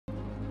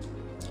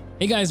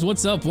Hey guys,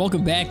 what's up?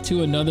 Welcome back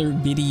to another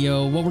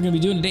video. What we're gonna be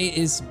doing today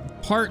is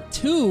part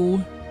 2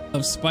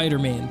 of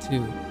Spider-Man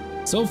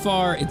 2. So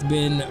far, it's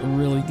been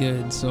really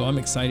good, so I'm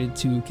excited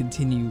to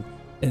continue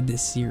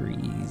this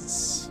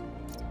series.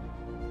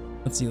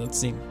 Let's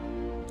see.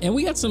 And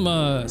we got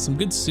some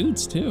good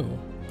suits too.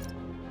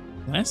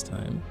 Last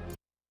time.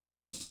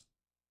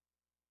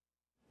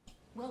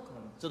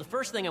 Welcome. So the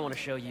first thing I want to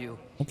show you.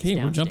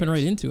 Okay, we're jumping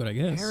right into it, I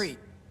guess. Harry,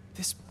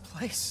 this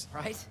place.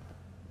 Right?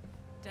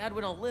 Dad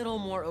went a little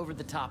more over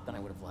the top than I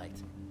would have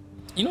liked.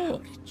 You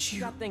know, She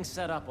got things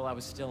set up while I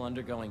was still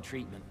undergoing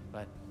treatment,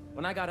 but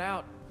when I got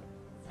out,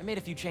 I made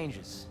a few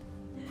changes.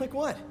 Like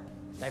what?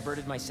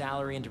 Diverted my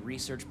salary into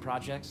research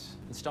projects,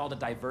 installed a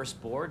diverse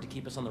board to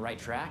keep us on the right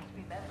track,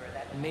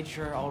 and made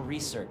sure all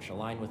research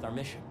aligned with our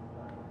mission,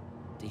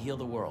 to heal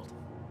the world.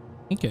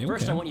 okay.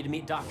 First, I want you to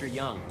meet Dr.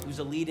 Young, who's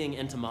a leading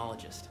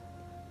entomologist.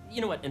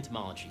 You know what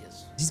entomology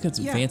is. He's got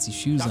some fancy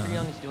shoes Dr. on.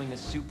 Young is doing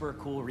this super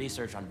cool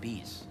research on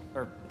bees,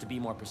 or to be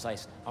more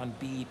precise, on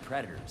bee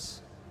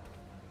predators.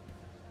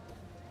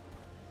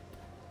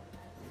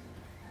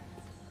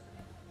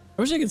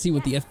 I wish I could see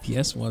what the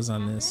FPS was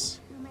on this.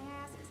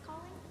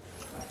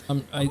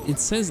 It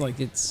says like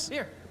it's.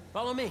 Here,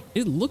 follow me.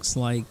 It looks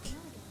like.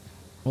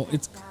 Well,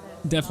 it's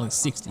definitely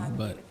 60,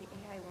 but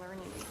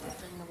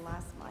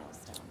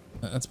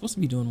it's supposed to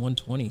be doing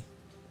 120.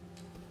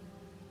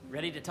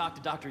 Ready to talk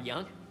to Dr.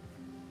 Young?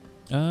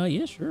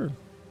 Yeah, sure.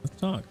 Let's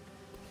talk.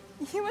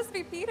 You must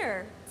be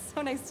Peter.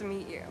 So nice to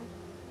meet you.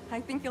 I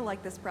think you'll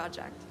like this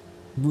project.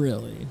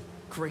 Really?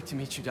 Great to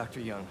meet you, Dr.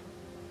 Young.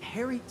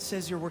 Harry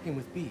says you're working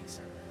with bees.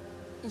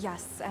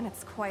 Yes, and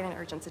it's quite an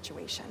urgent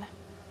situation.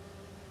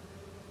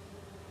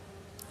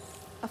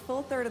 A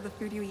full third of the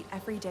food you eat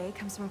every day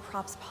comes from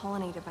crops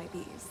pollinated by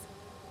bees.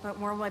 But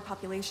worldwide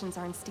populations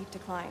are in steep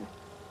decline,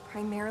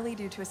 primarily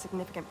due to a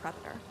significant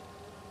predator,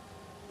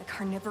 the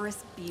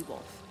carnivorous bee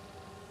wolf.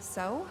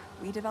 So,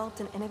 we developed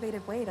an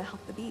innovative way to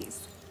help the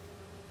bees.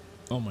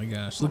 Oh my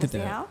gosh, look at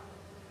that. Out?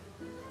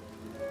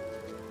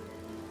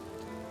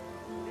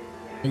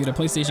 You get a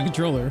PlayStation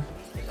controller.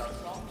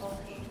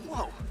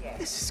 Whoa,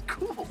 this is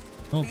cool.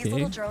 These Okay.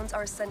 little drones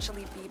are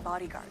essentially bee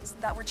bodyguards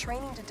that we're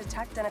training to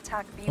detect and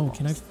attack bee Oh, wolves.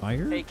 can I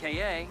fire?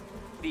 AKA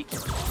bee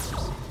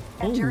killers.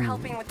 And you're Oh.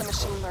 helping with the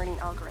machine learning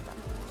algorithm.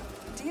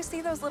 Do you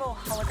see those little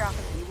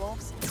holographic bee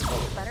wolves?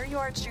 The better you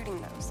are at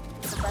shooting those,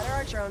 the better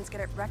our drones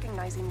get at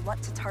recognizing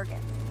what to target.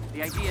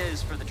 The idea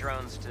is for the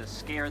drones to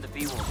scare the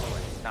bee wolves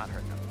away, not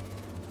hurt them.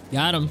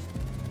 Got him.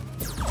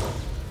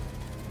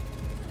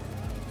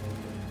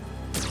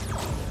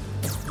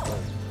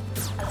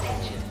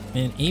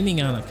 Man,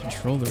 aiming on a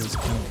controller is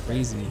kind of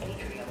crazy.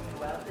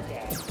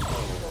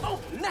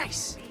 Oh,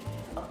 nice!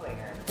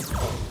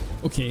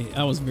 Okay,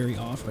 I was very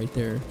off right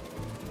there.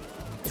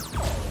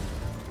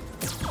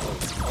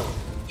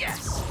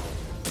 Yes!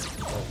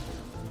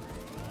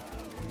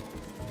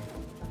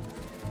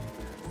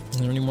 Is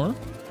there any more?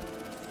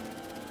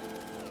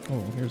 Oh,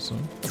 here's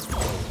some.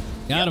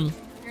 Got him.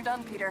 You're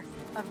done, Peter.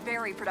 A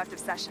very productive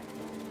session.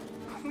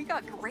 We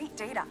got great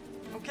data.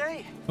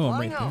 Okay. Oh, I'm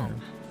flying right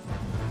home.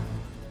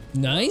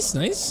 there. Nice,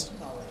 nice.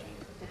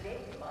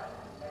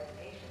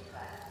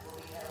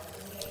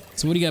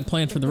 So what do you got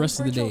planned for the rest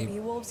of the day Bee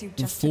wolves you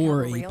just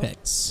before took out were real,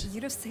 Apex?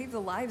 You'd have saved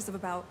the lives of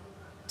about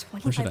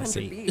Or should I 2,500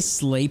 say bees.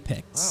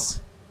 Slaypex?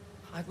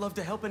 Wow. I'd love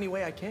to help any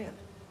way I can.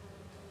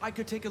 I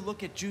could take a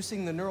look at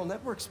juicing the neural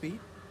network speed.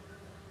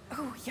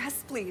 Oh,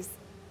 yes, please.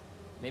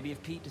 Maybe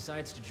if Pete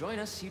decides to join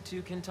us, you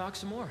two can talk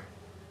some more.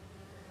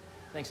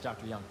 Thanks,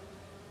 Dr. Young.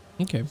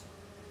 Okay.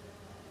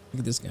 Look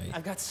at this guy.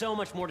 I've got so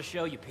much more to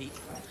show you, Pete.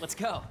 Let's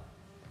go.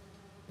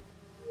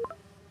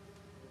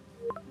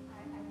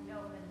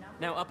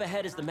 Now, up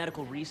ahead is the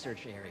medical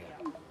research area.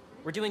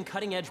 We're doing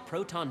cutting-edge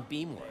proton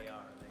beam work,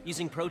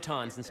 using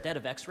protons instead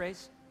of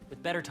X-rays,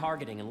 with better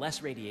targeting and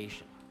less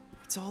radiation.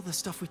 It's all the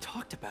stuff we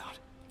talked about.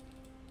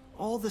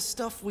 All the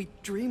stuff we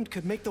dreamed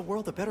could make the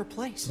world a better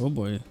place. Oh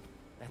boy.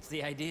 That's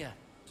the idea.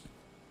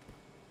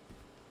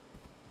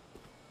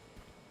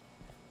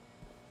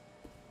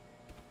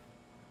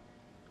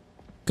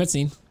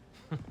 Cutscene.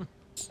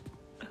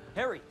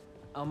 Harry,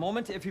 a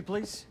moment, if you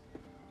please.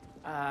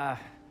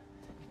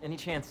 Any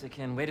chance it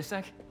can wait a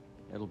sec?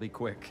 It'll be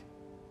quick.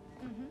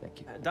 Thank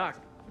you. Doc,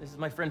 this is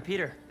my friend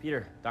Peter.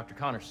 Peter, Dr.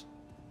 Connors.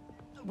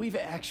 We've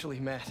actually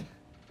met.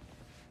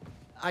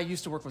 I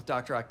used to work with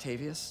Dr.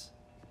 Octavius.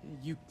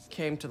 You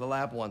came to the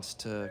lab once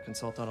to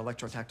consult on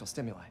electrotactile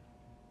stimuli.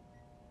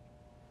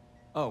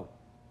 Oh.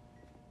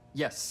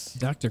 Yes.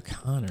 Dr.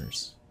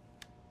 Connors.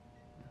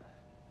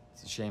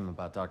 It's a shame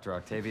about Dr.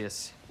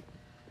 Octavius.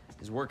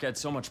 His work had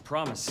so much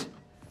promise.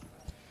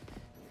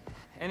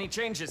 Any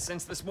changes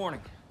since this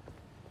morning?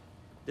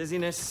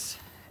 Dizziness,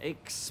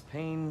 aches,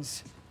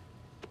 pains,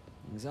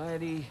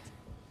 anxiety,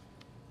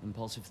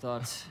 impulsive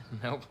thoughts?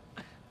 Nope.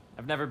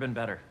 I've never been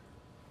better.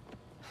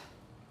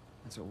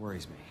 That's what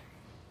worries me.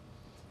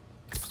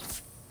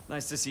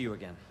 Nice to see you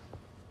again.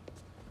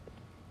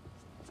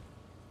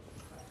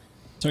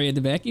 Sorry, you had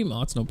to vacuum?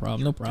 Oh, it's no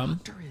problem, no problem.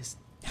 Doctor is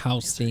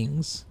House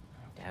things.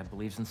 Dad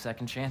believes in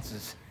second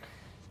chances.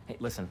 Hey,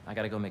 listen, I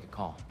gotta go make a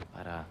call,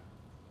 but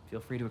feel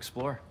free to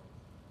explore.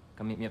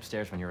 Come meet me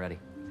upstairs when you're ready.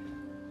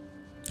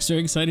 So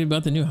excited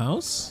about the new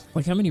house?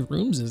 Like, how many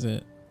rooms is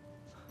it?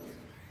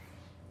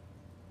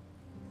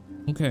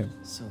 Okay.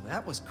 So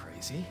that was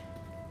crazy.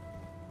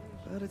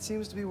 But it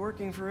seems to be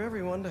working for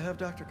everyone to have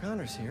Dr.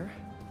 Connors here.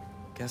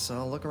 Guess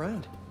I'll look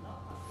around.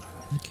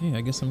 Okay,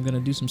 I guess I'm gonna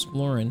do some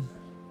exploring.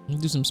 I'll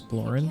do some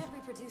exploring. Can't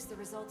reproduce the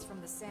results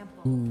from the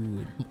sample.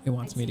 Ooh, it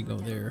wants me to go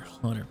there,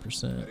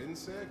 100%. I didn't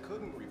say I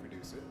couldn't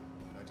reproduce it.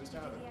 I just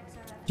haven't.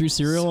 Threw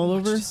cereal all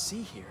Much over? to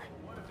see here.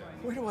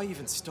 Where do I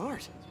even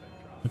start?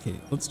 Okay,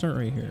 let's start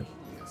right here.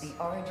 The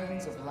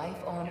origins of life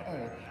on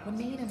Earth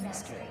remain a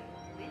mystery.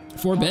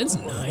 4 beds,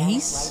 Organic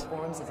nice. life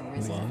forms have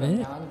arisen Love from it.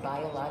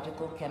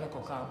 non-biological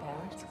chemical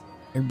compounds.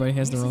 Everybody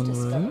has their own Recent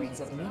room. discoveries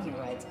of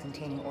meteorites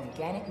containing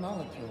organic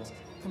molecules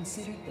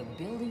considered the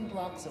building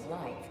blocks of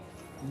life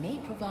may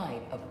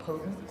provide a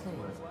potent clue.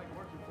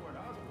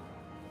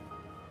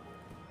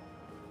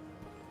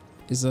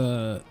 Is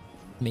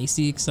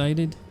Macy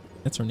excited?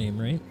 That's her name,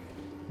 right?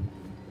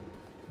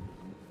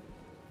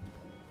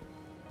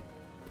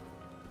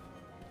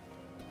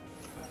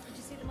 Did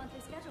you see the monthly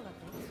schedule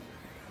update?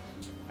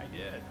 I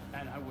did,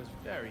 and I was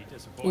very Oh,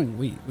 disappointed.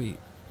 wait.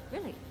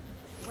 Really?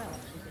 Well,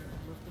 we can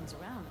move things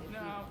around. If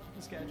No,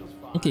 the schedule's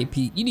fine. Okay,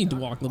 Pete, you need to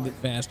walk a little bit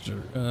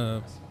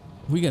faster.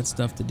 We got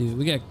stuff to do.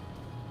 We got to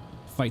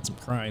fight some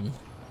crime.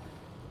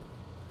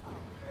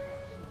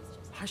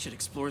 I should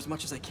explore as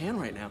much as I can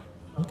right now.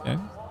 Okay.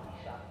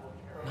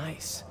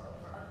 Nice.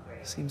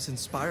 Seems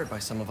inspired by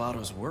some of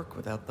Otto's work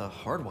without the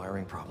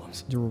hardwiring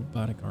problems. The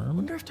robotic arm.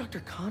 Wonder if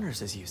Dr.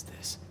 Connors has used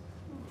this.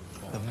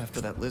 Though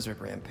after that lizard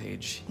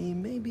rampage, he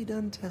may be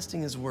done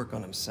testing his work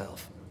on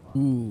himself.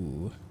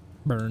 Ooh,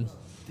 burn.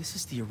 This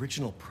is the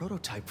original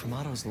prototype from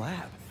Otto's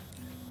lab.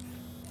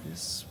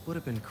 This would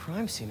have been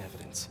crime scene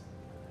evidence.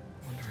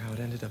 Wonder how it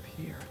ended up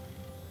here.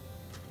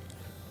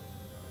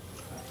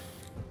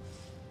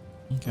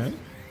 Okay.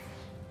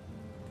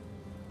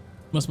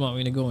 Must want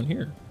me to go in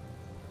here.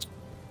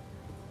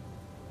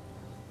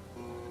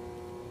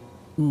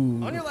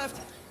 Ooh. On your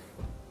left.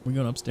 We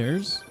going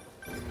upstairs?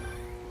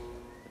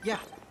 Yeah,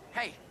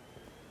 Hey,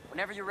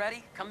 whenever you're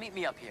ready, come meet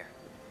me up here.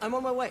 I'm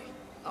on my way.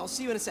 I'll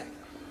see you in a sec.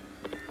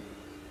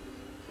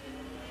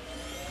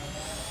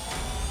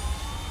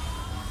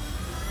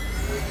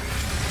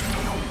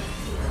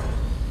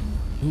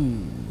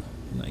 Ooh,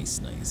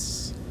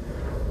 nice.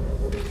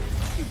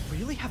 You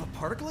really have a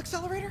particle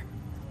accelerator?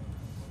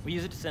 We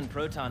use it to send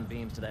proton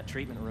beams to that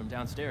treatment room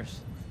downstairs.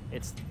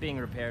 It's being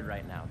repaired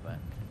right now, but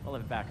we'll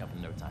have it back up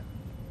in no time.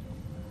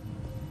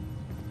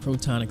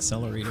 Proton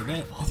accelerator.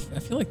 That I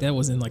feel like that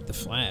was in like the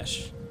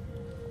Flash.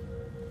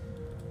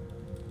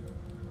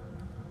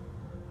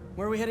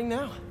 Where are we heading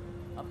now?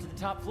 Up to the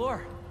top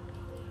floor.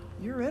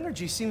 Your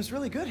energy seems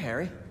really good,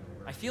 Harry.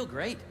 I feel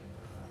great.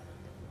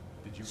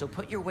 So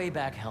put your way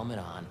back helmet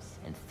on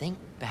and think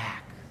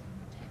back.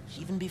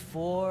 Even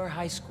before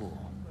high school.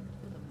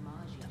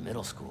 To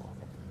middle school.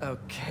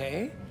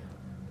 Okay.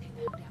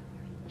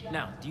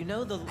 Now, do you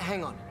know the...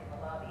 Hang on.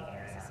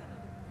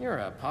 You're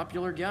a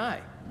popular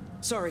guy.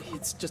 Sorry,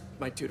 it's just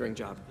my tutoring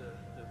job.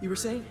 You were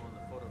saying?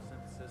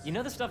 You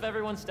know the stuff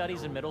everyone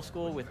studies in middle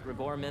school with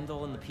Gregor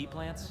Mendel and the pea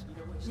plants?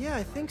 Yeah,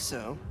 I think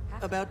so.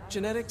 About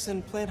genetics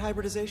and plant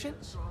hybridization?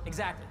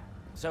 Exactly.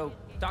 So,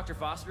 Dr.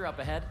 Foster up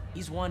ahead,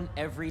 he's won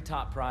every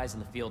top prize in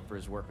the field for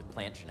his work with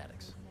plant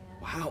genetics.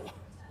 Wow.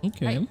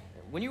 Okay. Hey,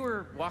 when you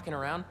were walking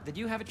around, did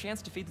you have a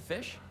chance to feed the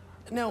fish?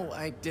 No,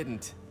 I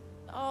didn't.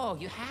 Oh,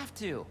 you have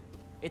to.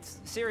 It's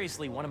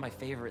seriously one of my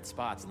favorite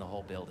spots in the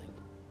whole building.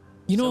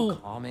 You So know,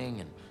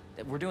 calming, and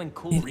we're doing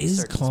cool it is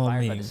research inspired by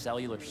calming. the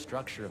cellular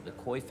structure of the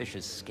koi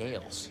fish's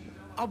scales.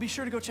 I'll be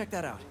sure to go check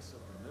that out.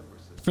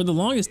 for the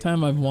longest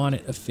time I've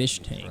wanted a fish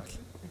tank.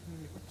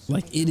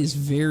 Like, it is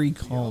very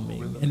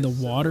calming, and the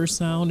water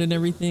sound and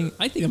everything.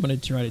 I think I'm gonna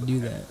try to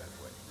do that.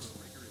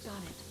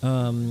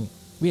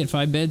 We had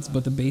 5 beds,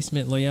 but the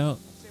basement layout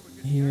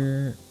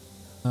here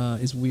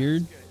is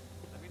weird.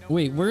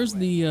 Wait, where's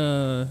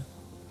the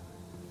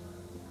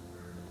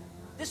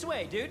This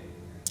way, dude.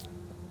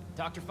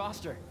 Dr.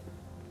 Foster.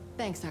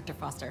 Thanks, Dr.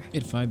 Foster. we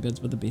had 5 beds,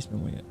 but the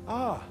basement layout.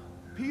 Ah,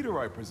 Peter,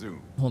 I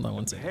presume. Hold on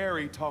one second.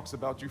 Harry talks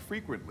about you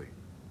frequently.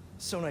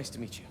 So nice to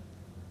meet you.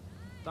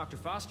 Dr.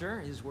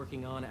 Foster is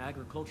working on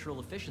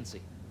agricultural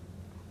efficiency.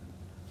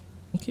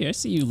 Okay, I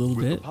see you a little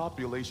With the bit.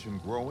 population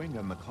growing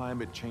and the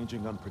climate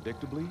changing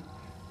unpredictably,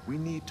 we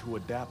need to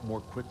adapt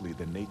more quickly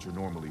than nature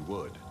normally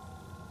would.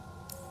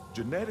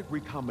 Genetic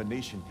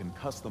recombination can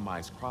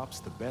customize crops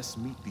to best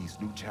meet these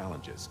new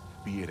challenges,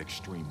 be it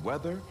extreme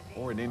weather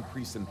or an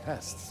increase in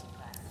pests.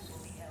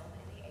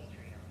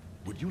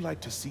 Would you like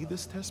to see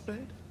this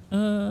testbed?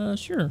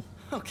 Sure.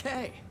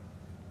 Okay.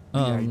 The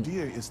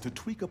idea is to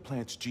tweak a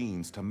plant's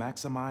genes to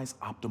maximize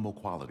optimal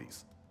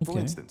qualities. For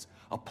Okay. instance,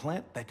 a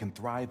plant that can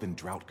thrive in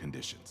drought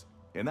conditions.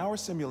 In our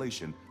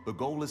simulation, the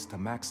goal is to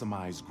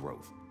maximize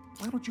growth.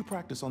 Why don't you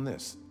practice on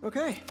this?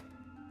 Okay.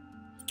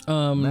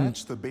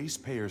 Match the base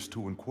pairs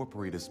to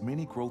incorporate as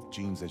many growth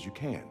genes as you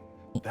can.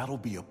 That'll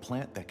be a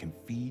plant that can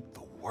feed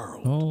the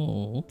world.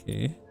 Oh,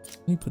 okay.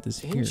 Let me put this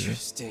here.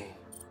 Interesting.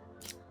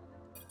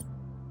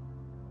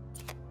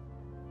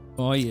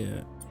 Oh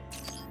yeah.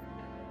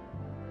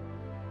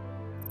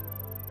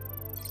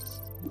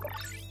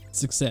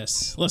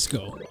 Success. Let's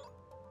go.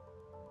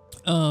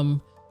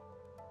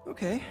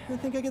 Okay, I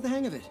think I get the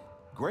hang of it.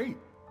 Great.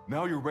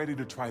 Now you're ready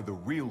to try the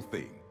real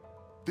thing.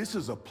 This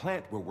is a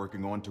plant we're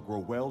working on to grow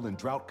well in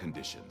drought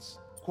conditions.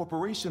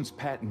 Corporations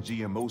patent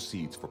GMO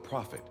seeds for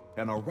profit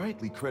and are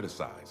rightly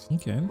criticized.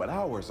 Okay. But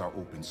ours are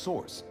open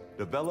source,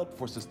 developed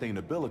for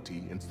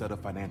sustainability instead of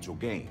financial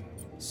gain.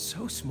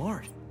 So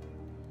smart.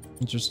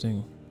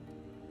 Interesting.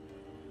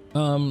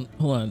 Hold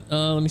on.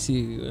 Let me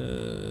see.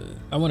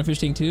 I want a fish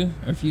tank too.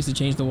 I refuse to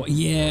change the water.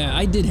 Yeah,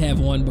 I did have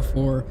one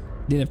before.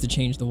 Did have to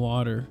change the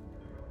water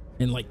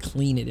and like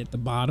clean it at the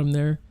bottom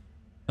there.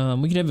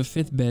 We could have a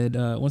 5th bed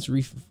once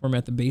we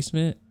reformat the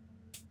basement.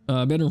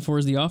 Bedroom 4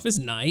 is the office.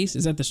 Nice.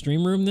 Is that the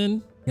stream room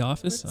then? The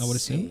office, I would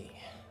assume.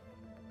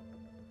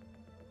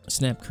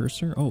 Snap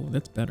cursor. Oh,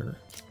 that's better,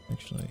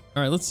 actually.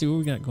 All right, let's see what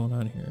we got going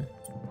on here.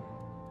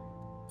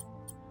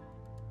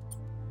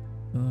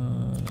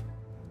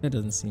 That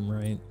doesn't seem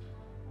right.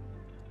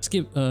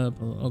 Skip.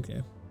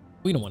 Okay.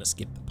 We don't want to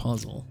skip the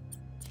puzzle.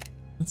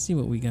 Let's see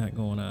what we got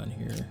going on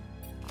here.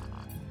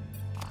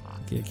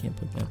 Okay, I can't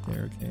put that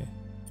there. Okay.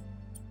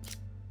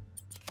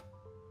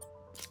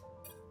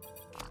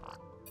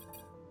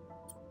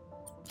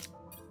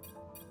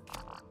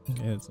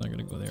 Okay, it's not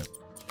gonna go there.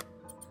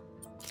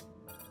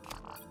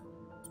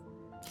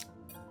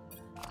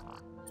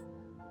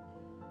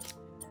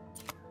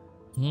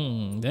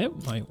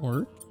 That might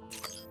work.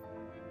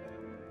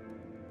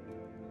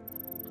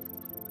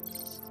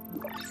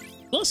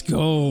 Let's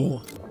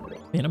go.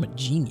 Man, I'm a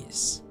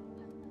genius.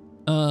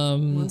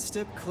 One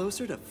step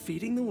closer to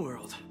feeding the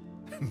world.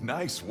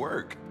 Nice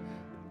work.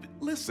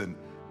 Listen,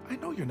 I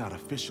know you're not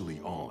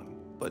officially on,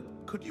 but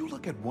could you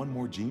look at one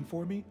more gene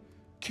for me?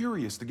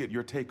 Curious to get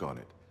your take on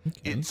it.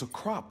 Okay. It's a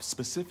crop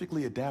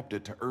specifically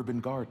adapted to urban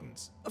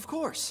gardens. Of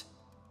course.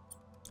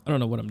 I don't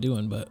know what I'm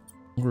doing, but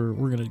we're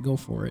gonna go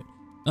for it.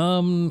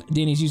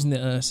 Danny's using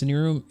the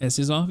scenario room as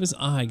his office.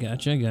 I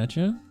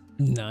gotcha.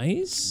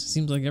 Nice.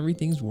 Seems like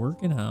everything's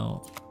working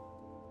out.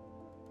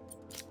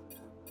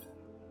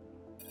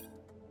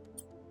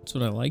 That's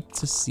what I like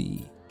to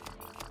see.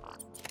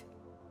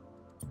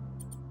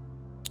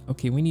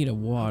 Okay, we need a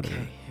water.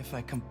 Okay, if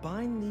I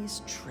combine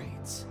these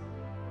traits.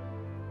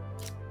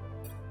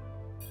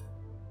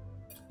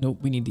 Nope,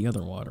 we need the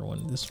other water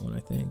one. This one, I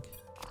think.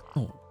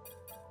 Oh.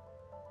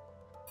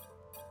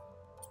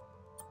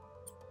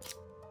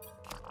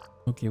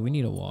 Okay, we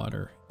need a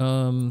water.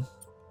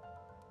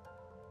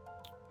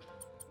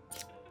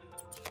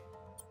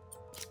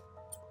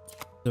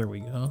 There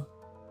we go.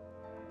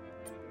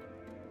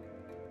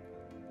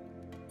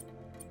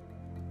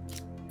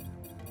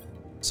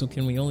 So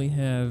can we only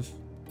have...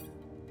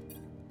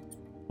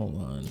 Hold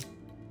on.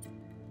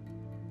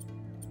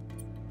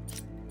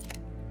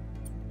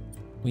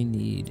 We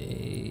need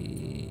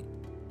a...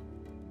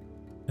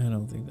 I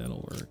don't think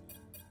that'll work.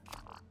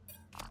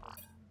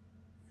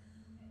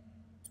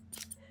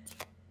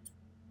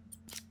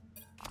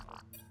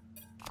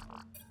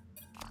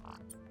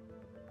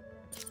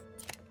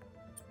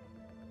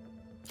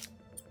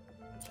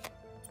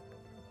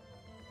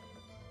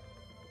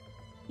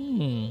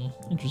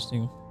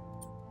 Interesting.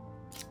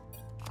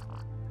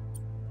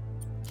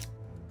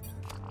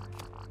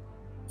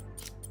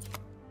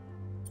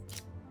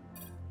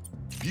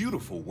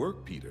 Beautiful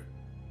work, Peter.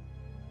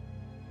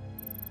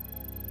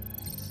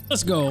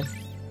 Let's go.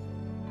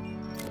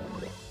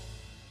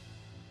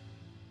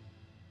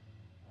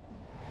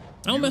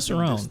 I'll mess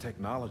around. This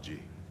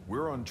technology,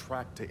 we're on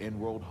track to end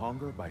world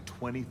hunger by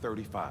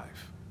 2035.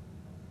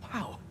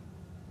 Wow.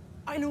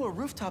 I know a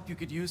rooftop you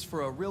could use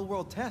for a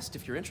real-world test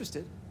if you're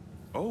interested.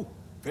 Oh,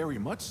 very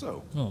much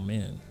so. Oh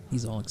man,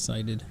 he's all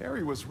excited.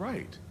 Harry was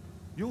right.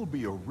 You'll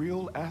be a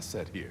real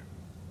asset here.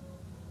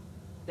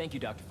 Thank you,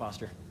 Dr.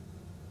 Foster.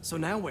 So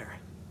now where?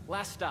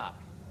 Last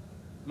stop.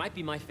 Might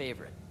be my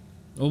favorite.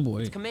 Oh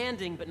boy. It's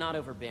commanding, but not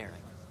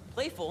overbearing.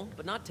 Playful,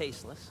 but not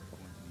tasteless.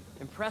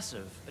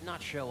 Impressive, but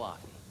not show-offy.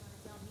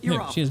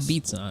 Yeah, she has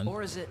beats on.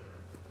 Or is it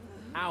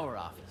our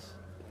office?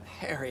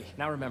 Harry.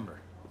 Now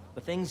remember,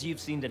 the things you've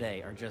seen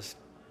today are just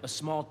a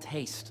small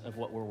taste of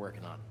what we're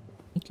working on.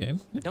 Okay.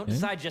 Don't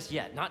decide just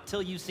yet, not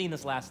till you've seen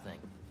this last thing.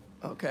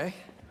 Okay.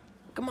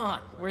 Come on,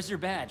 where's your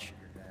badge?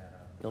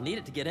 You'll need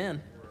it to get in.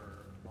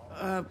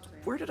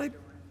 Where did I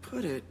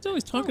put it? He's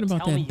always talking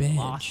about that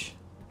badge.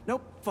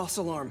 Nope, false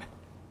alarm.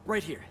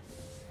 Right here.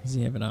 Does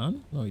he have it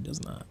on? No, he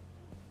does not.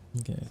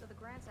 Okay. So the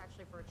grant's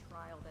actually for a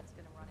trial that's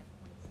going to run at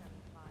 0.75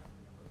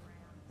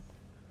 milligrams.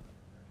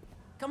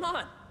 Come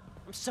on!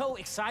 I'm so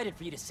excited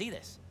for you to see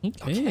this.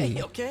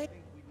 Okay. Okay.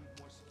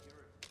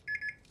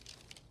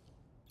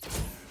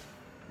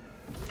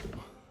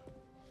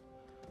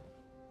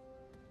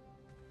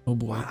 Oh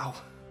boy. Wow.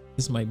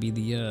 This might be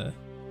the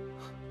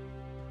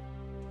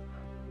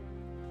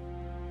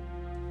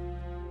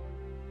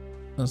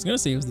I was gonna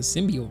say it was the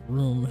symbiote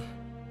room,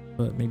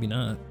 but maybe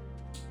not.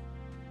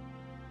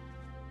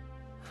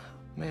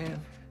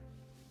 Man.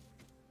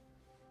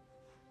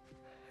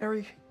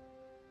 Harry.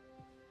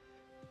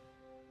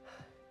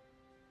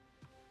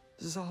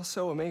 This is all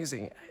so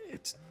amazing.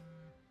 It's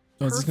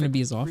Oh, is this gonna be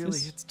his perfect, office?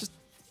 Really, it's just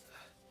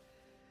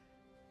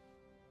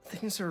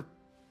things are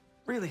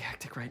really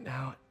hectic right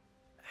now.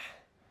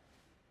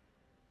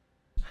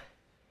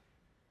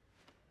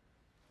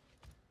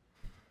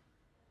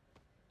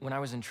 When I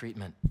was in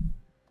treatment,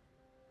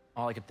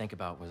 all I could think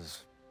about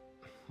was,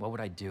 what would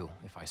I do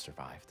if I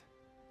survived?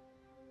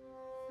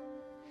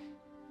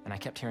 And I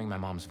kept hearing my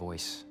mom's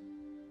voice,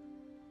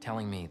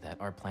 telling me that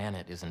our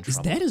planet is in Is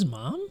trouble. that his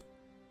mom?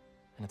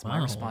 And it's my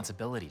Wow.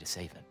 responsibility to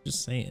save it.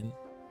 Just saying.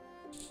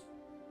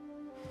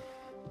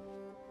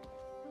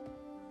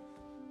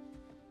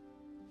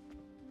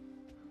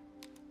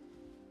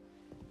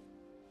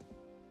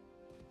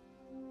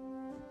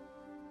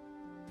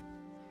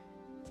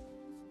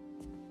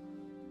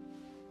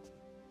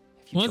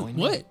 If you What? join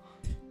me, What?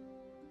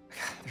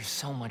 there's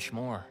so much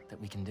more that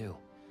we can do.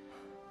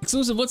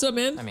 Exclusive, what's up,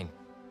 man? I mean,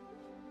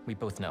 we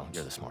both know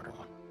you're the smarter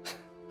one.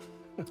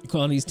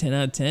 Quality's 10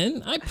 out of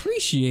 10. I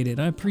appreciate it.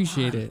 I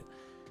appreciate it.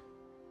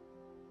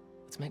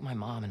 Let's make my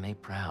mom and May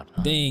proud.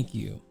 Huh? Thank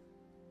you.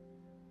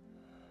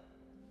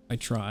 I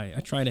try.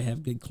 I try to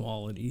have good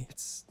quality.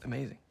 It's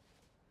amazing.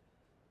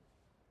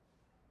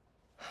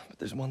 But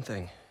there's one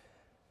thing.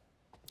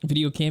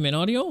 Video cam and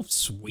audio?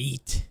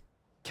 Sweet.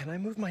 Can I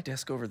move my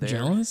desk over there?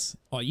 Jealous?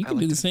 Oh, you I can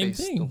like do the to same face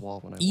the thing.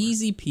 wall when I work.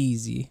 Easy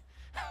peasy.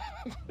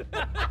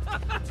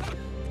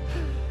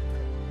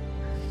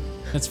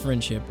 That's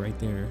friendship right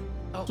there.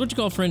 That's what you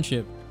call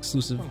friendship.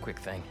 Exclusive. One quick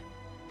thing.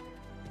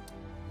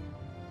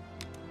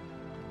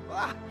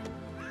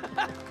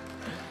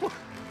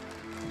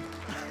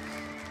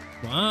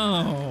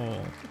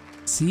 Wow.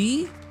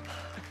 See?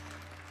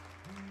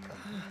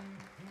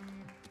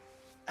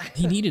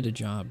 He needed a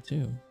job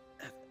too.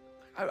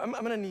 I'm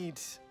gonna need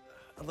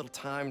a little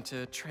time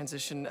to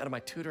transition out of my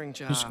tutoring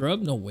job. You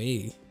scrub? No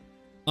way.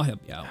 I'll help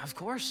you out. Of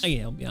course. I can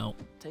help you out.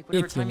 Take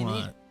whatever If you time you need.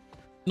 want.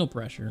 No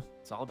pressure.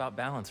 It's all about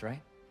balance,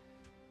 right?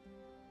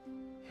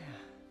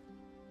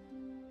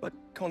 But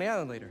Coney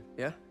Island later,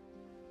 yeah?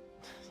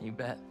 You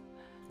bet.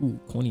 Ooh,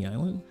 Coney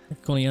Island?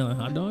 Coney Island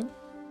hot dog?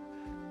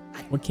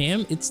 What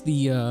cam? It's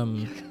the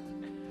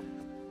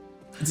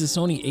it's a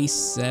Sony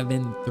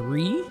A7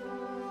 III.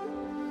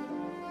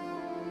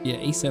 Yeah,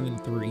 A7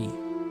 III.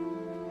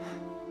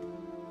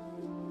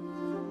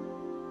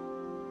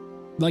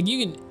 Like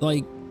you can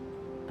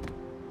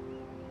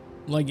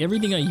like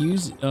everything I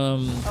use.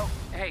 Oh,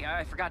 hey,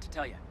 I forgot to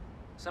tell you.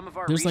 Some of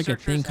our There's like a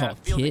researchers thing have called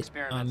field Kit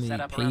experiments on the set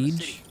up around the page,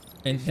 city.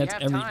 and If that's you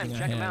have everything time, I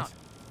check 'em have. out.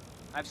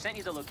 I've sent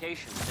you the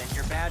locations, and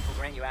your badge will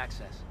grant you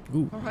access.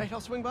 Ooh. All right, I'll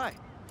swing by.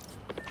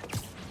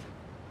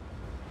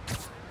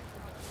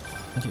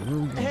 Okay, where are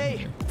we going Hey,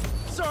 here?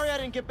 sorry I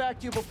didn't get back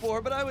to you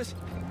before, but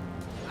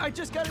I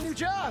just got a new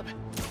job.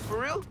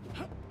 For real?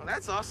 Well,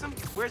 that's awesome.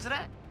 Where's it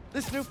at?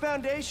 This new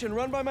foundation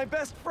run by my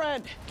best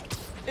friend.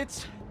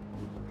 It's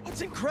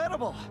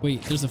incredible.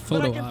 Wait, there's a But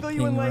photo I can op fill thing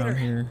you in around later.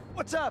 here.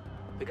 What's up?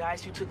 The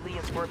guys who took Lee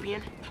and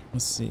Scorpion?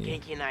 Let's see.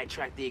 Yankee and I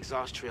tracked the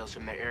exhaust trails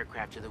from their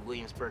aircraft to the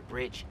Williamsburg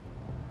Bridge.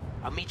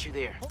 I'll meet you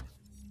there.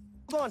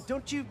 Hold on,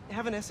 don't you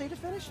have an essay to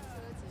finish?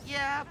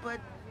 Yeah, but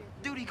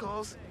duty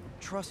calls.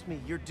 Trust me,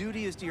 your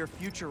duty is to your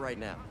future right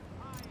now.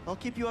 I'll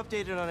keep you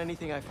updated on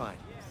anything I find.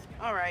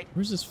 All right.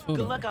 Where's this photo?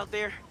 Good luck out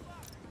there.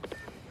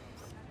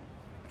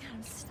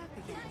 I'm stuck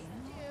again.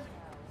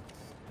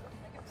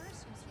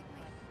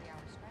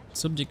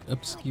 Subject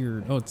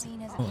obscured. Oh, it's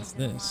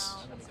this.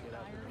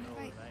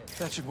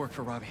 That should work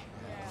for Robbie.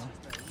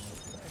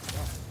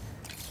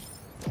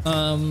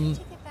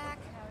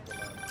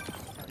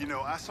 You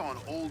know, I saw an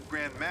old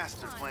Grand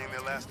Master playing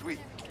there last week.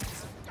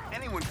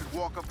 Anyone could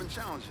walk up and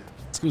challenge him.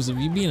 Exclusive.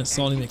 You being a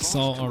Salty And he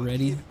McSalt belongs to a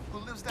already? kid who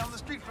lives down the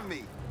street from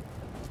me.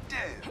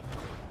 Dead.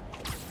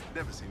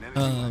 Never seen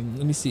anything.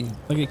 Let me see.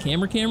 Like a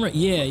camera?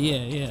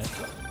 Yeah.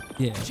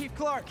 Chief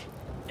Clark,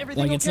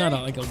 everything Like it's okay?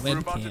 not like a We're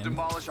about to webcam.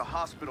 demolish a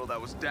hospital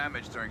that was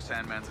damaged during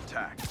Sandman's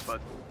attack,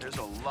 but there's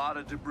a lot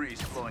of debris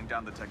flowing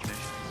down the technicians.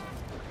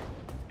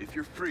 If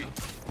you're free,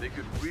 they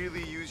could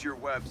really use your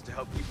webs to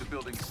help keep the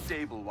building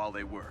stable while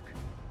they work.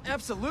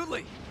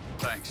 Absolutely.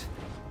 Thanks.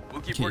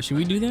 We'll keep Okay, working should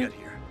we until do you that? get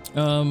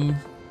here.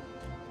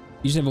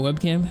 You just have a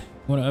webcam?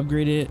 Want to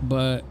upgrade it,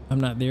 but I'm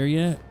not there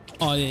yet.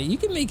 Oh yeah, you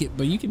can make it,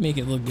 but you can make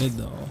it look good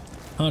though.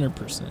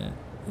 100%.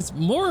 It's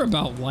more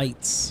about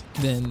lights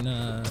than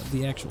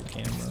the actual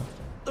camera.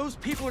 Those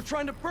people are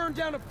trying to burn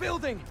down a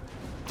building.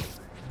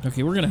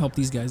 Okay, we're gonna help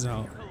these guys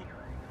out.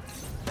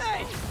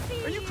 Hey,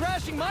 are you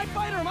crashing my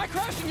fight or am I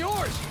crashing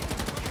yours?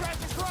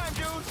 Crashing crime,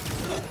 dude.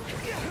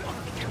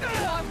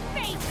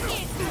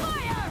 Face is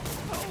fire!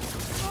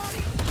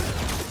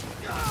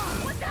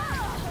 What's up?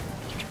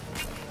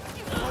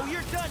 Oh,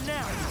 you're done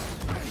now.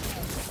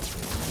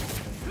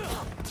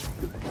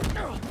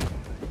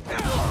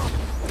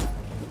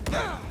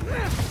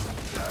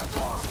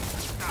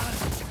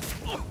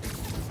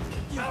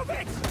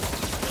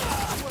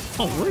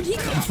 Oh, where'd he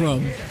come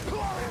from?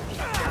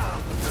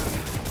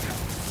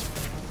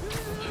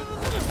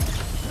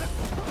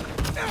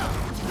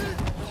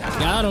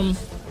 Got him.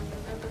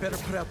 Better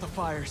put out the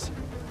fires.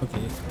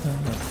 Okay.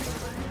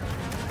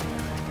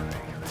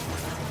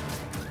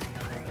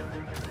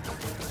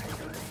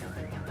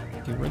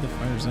 Okay, where the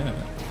fire's at?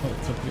 Oh,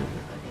 it's up here.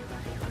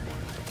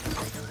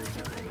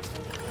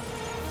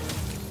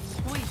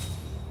 Sweet.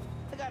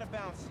 I gotta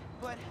bounce,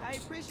 but I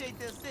appreciate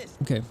the assist.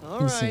 Okay.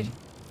 All right.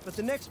 But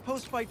the next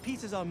post-fight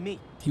piece is on me.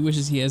 He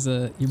wishes he has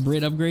your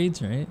Brit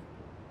upgrades, right?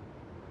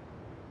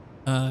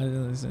 All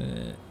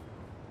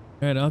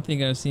right, I don't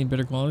think I've seen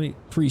better quality.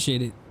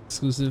 Appreciate it.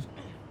 Exclusive.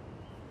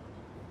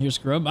 Your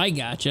scrub. I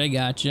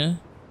gotcha.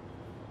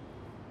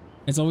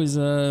 It's always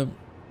been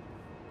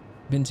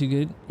too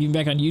good. Even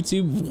back on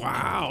YouTube.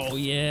 Wow.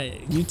 Yeah.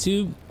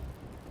 YouTube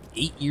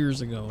 8 years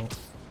ago.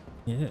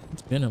 Yeah,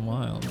 it's been a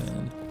while,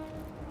 man.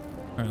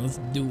 All right, let's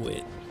do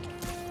it.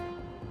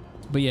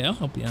 But yeah, I'll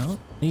help you out.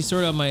 Can you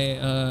sort out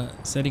my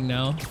setting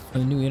now on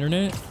the new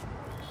internet?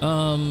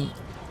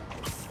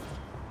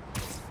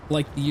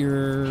 Like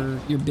your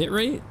bit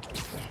rate?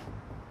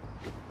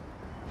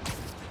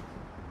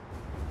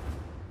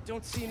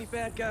 Don't see any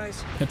bad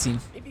guys. Cutscene.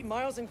 Maybe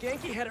Miles and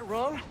Genki had it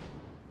wrong.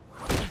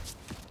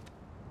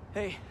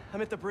 Hey,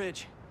 I'm at the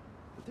bridge.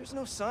 But there's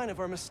no sign of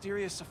our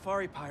mysterious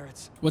safari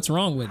pirates. What's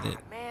wrong with it?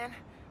 Man,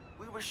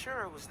 we were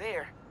sure it was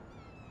there.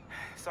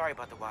 Sorry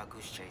about the wild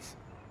goose chase.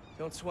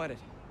 Don't sweat it.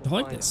 I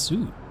like that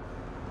suit.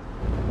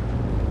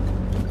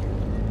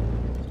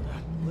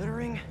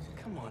 Littering?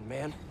 Come on,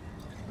 man.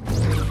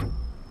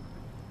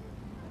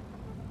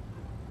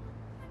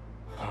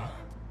 Huh?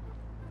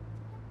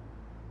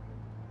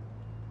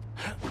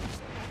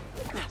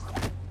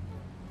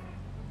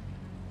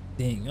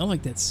 Dang, I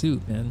like that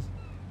suit, man.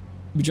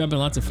 You dropping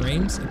lots of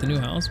frames at the new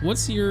house.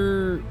 What's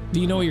your... Do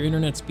you know what your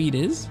internet speed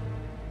is?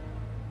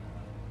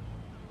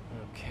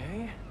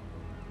 Okay.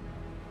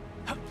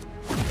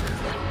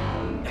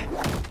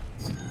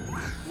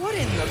 What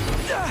in the...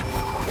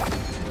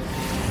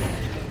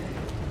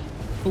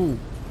 Ooh.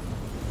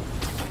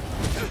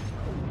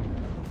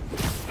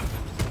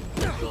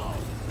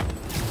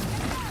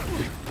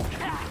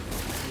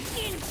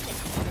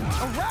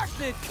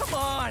 Arachnid, come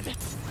on!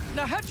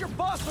 Now how'd your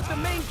boss with the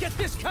mane get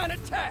this kind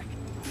of tech?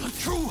 A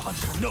true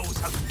hunter knows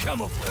how to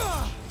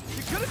camouflage.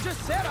 You could have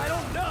just said I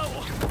don't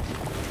know.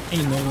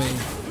 Ain't no way.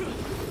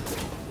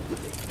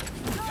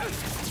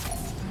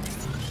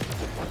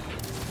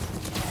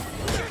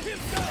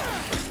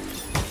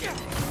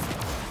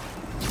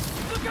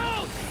 Look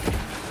out!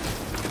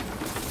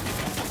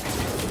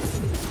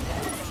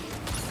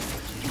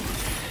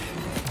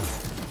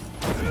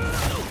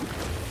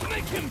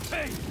 Make him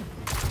pay.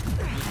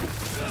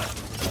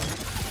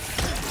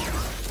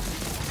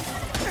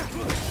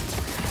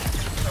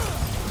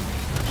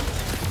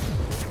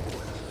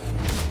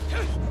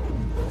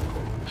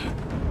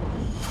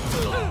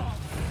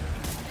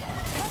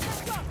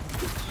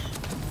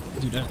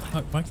 Dude,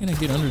 why can't I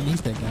get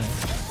underneath that guy?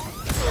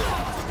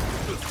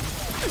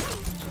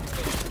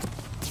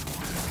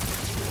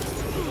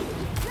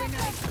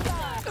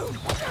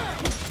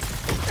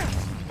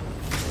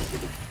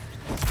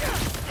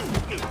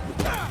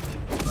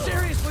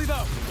 Seriously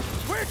though,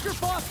 where'd your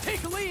boss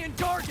take Lee and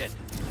Gargan?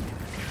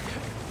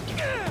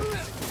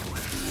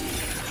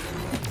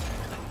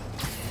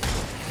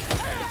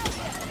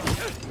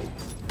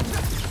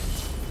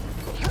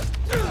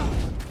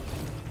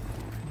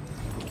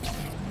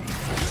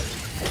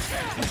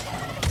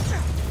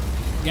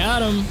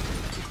 Got him.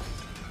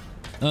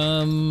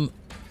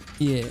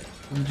 Yeah.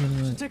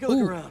 Take a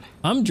look around.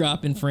 I'm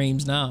dropping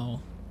frames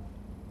now.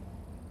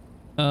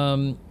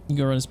 You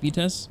go run a speed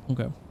test?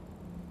 Okay.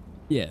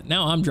 Yeah,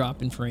 now I'm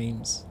dropping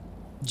frames.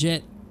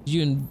 Jet, did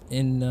you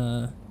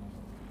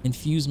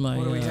infuse my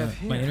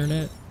my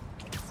internet?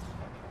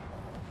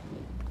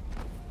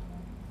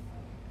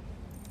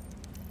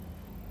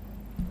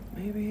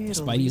 Maybe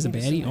Spidey's a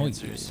baddie? Oh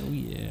yeah. Oh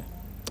yeah.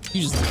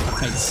 You just like a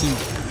tight suit.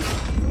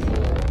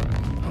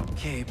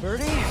 Okay,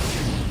 Birdie.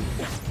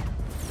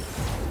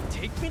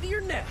 Take me to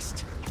your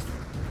nest.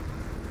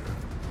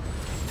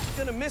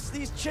 Gonna miss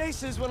these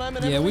chases when I'm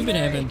in. Yeah, we've been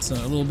having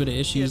a little bit of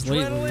issues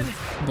lately,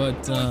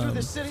 but through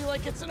the city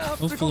like it's an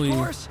obstacle hopefully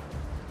course.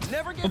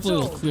 Never gets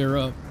it'll old. clear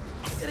up.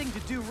 Getting to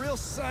do real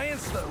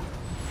science though.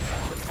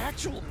 With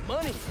actual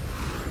money.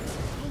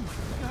 Oh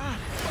my god,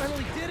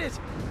 finally did it.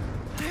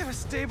 I have a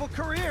stable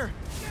career.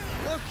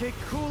 Okay,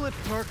 cool it,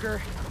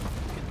 Parker.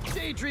 Can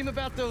daydream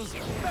about those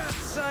fast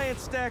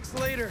science stacks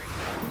later.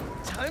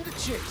 Time to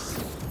chase.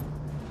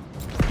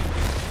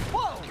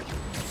 Whoa!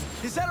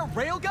 Is that a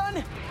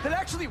railgun that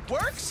actually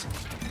works?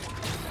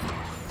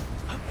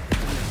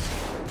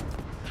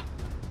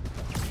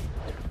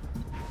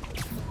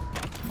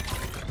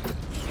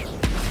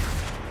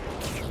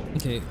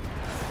 Okay.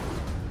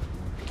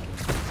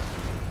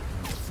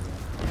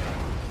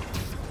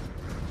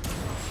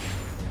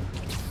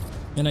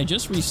 And I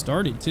just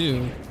restarted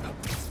too.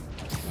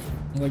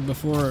 Like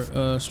before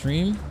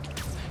stream.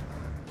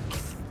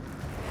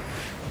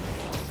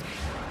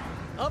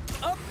 Up,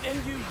 up,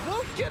 and you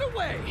won't get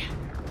away.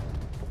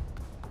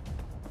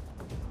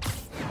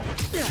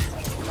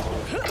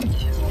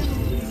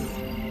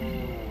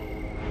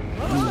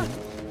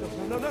 The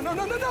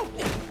No!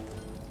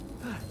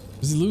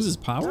 Does he lose his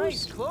powers?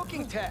 Nice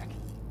cloaking tech.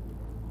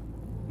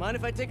 Mind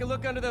if I take a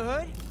look under the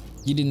hood?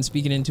 You didn't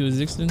speak it into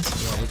existence?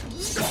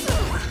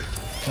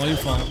 Right. All your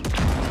fault.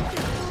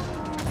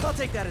 I'll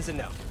take that as a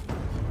no.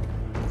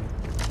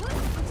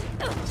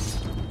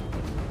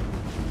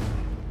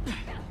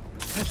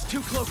 That's 2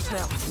 cloaks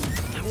now.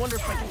 I wonder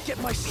if I can get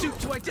my suit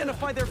to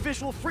identify their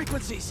visual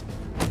frequencies.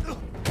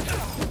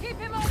 Keep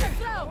him on the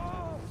flow!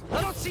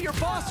 I don't see your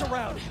boss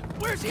around.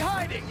 Where's he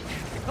hiding?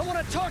 I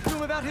want to talk to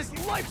him about his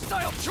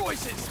lifestyle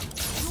choices.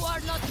 You are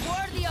not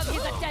worthy of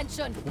his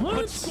attention. What?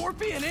 But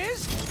Scorpion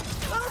is?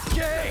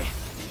 Okay.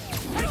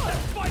 Take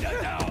that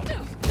spider down.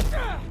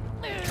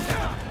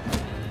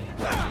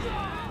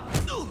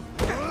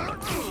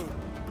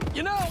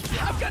 You know,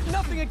 I've got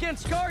nothing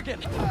against Gargan.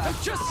 I'm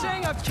just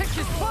saying I've kicked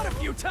his butt a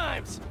few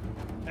times.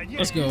 And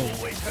Let's go.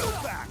 always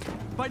held back.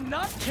 By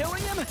not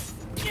killing him?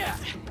 Yeah,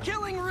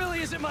 killing really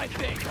isn't my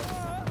thing.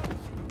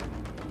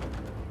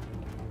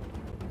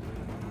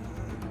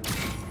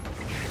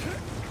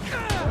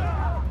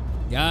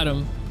 Got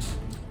him.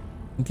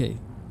 Okay.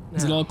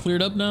 Is it all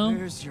cleared up now?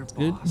 Where's your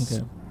Good? boss?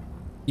 Okay.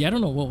 Yeah, I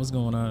don't know what was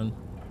going on,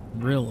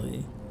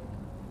 really.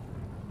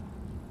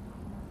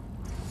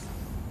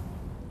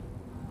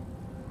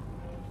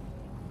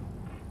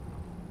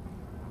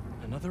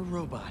 Another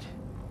robot.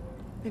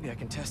 Maybe I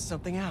can test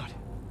something out.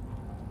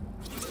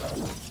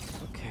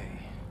 Okay.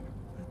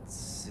 Let's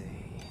see.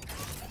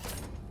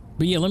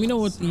 But yeah, let me know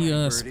what the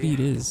Sorry, speed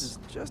Birdie. is. This is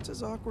just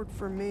as awkward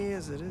for me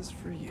as it is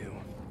for you.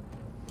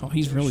 Oh,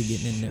 he's really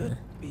getting in there.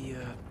 Be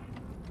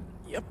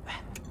yep.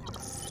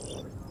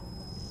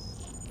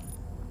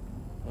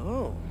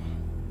 Oh,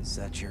 is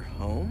that your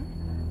home?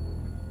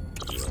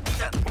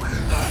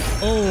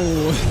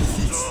 Oh.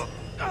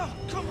 Oh,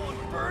 come on,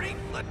 Birdie,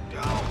 let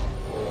go.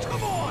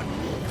 Come on.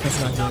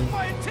 That's not good.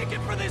 Buy a ticket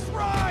for this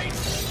ride.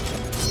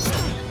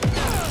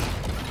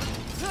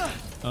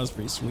 That was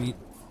pretty sweet.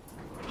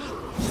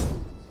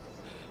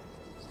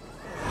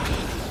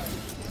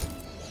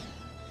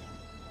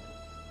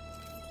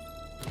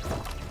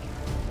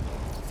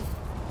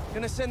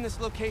 Gonna send this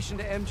location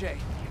to MJ.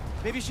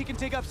 Maybe she can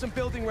dig up some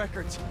building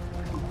records.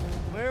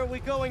 Where are we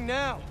going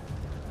now?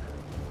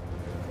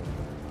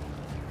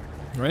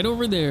 Right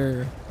over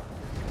there.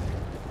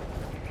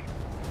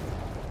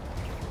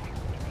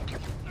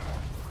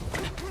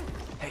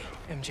 Hey,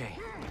 MJ.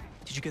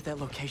 Did you get that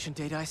location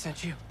data I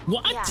sent you?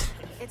 What? Yeah,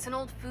 it's an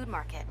old food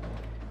market.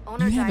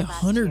 Owner You have died it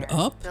last 100 year.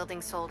 up?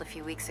 Building sold a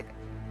few weeks ago.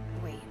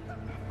 Wait.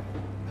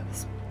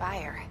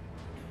 Spire.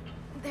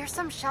 There's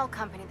some shell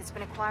company that's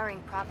been acquiring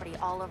property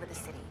all over the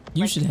city.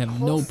 You should have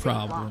no wholesale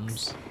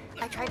problems. blocks.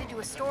 I tried to do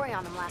a story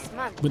on them last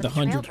month. With but the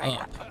trail 100 dried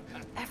up.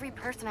 Every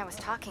person I was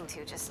talking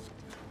to just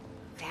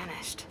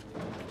vanished.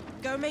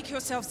 Go make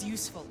yourselves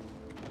useful.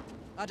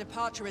 Our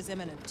departure is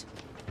imminent.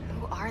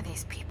 Who are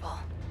these people?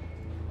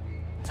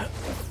 I'm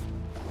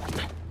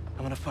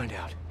gonna find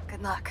out.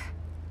 Good luck.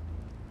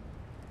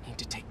 Need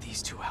to take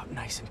these two out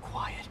nice and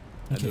quiet.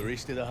 And the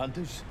rest of the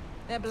hunters?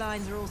 Their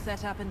blinds are all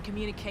set up and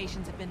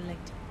communications have been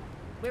linked.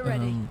 We're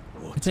ready.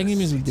 Attacking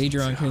enemies with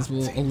danger on kills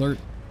will alert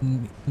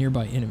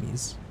nearby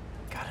enemies.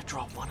 Gotta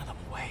draw one of them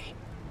away.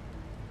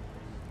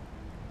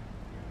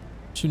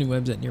 Shooting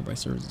webs at nearby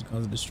servers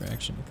cause a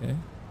distraction, okay?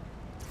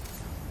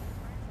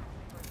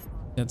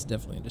 That's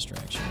definitely a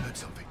distraction.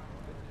 Something.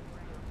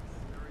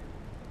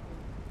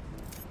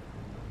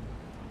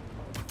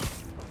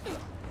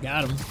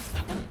 Got him.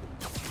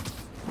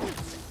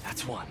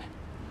 That's one.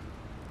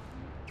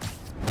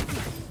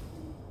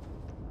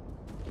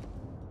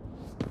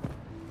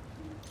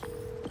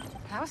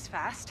 That was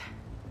fast.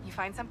 You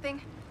find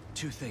something?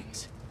 2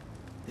 things.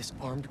 This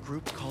armed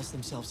group calls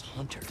themselves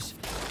hunters.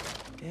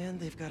 And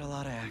they've got a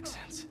lot of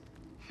accents.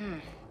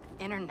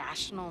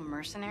 International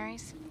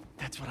mercenaries?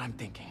 That's what I'm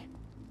thinking.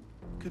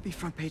 Could be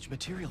front page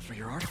material for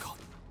your article.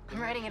 I'm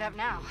writing it up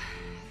now.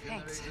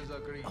 Thanks.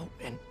 Oh,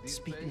 and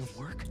speaking of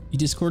work, You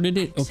discorded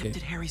it? Okay.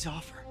 accepted Harry's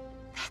offer.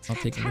 I'll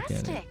take a look at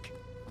it. Fantastic.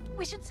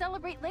 We should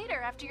celebrate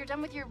later after you're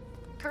done with your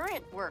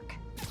current work.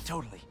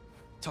 Totally.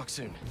 Talk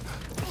soon.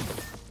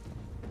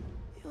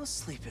 You'll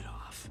sleep it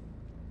off.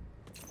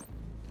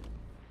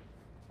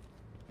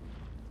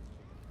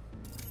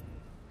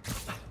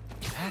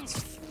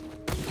 That's...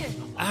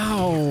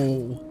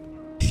 Ow!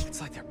 It's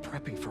like they're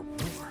prepping for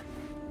war.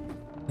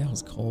 That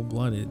was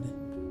cold-blooded.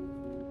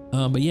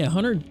 But yeah,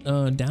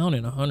 100 down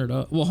and 100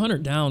 up. Well,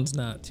 100 down's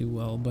not too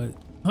well, but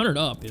 100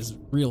 up is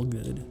real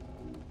good.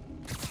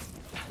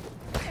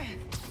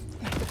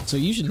 So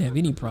you shouldn't have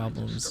any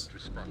problems.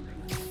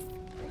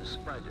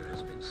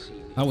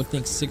 I would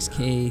think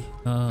 6K.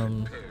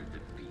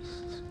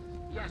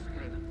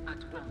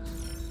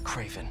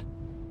 Craven.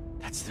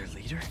 That's their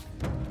leader?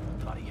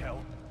 Bloody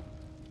hell.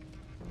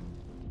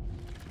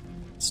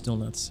 Still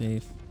not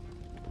safe.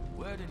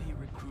 Where did he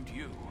recruit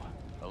you?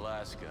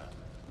 Alaska.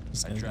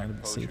 This I guy's gotta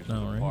tracked be poachers safe to now,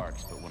 the right?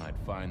 parks, but when I'd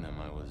find them,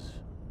 I was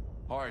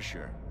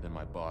harsher than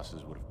my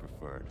bosses would have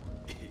preferred.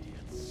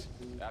 Idiots.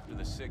 After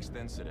the 6th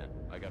incident,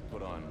 I got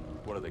put on,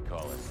 what do they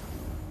call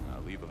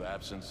it? Leave of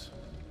absence.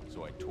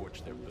 So I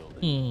torched their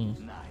building.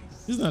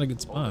 Nice. This is not a good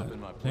Pulled spot, up in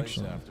my place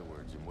actually.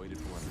 afterwards and waited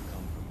for him to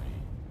come for me.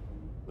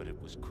 But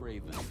it was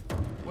Craven.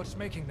 What's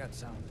making that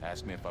sound?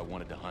 Asked me if I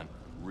wanted to hunt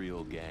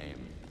real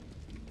game.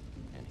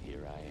 And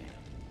here I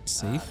am.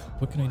 Safe?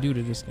 What can I do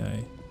to this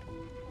guy?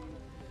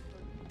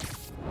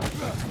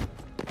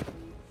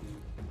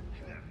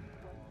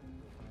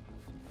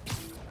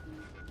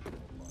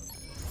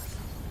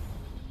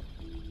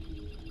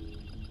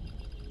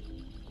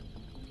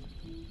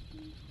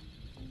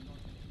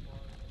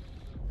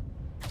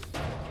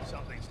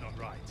 Something's not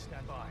right.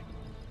 Stand by.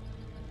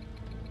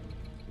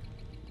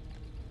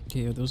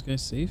 Okay, are those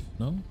guys safe?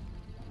 No?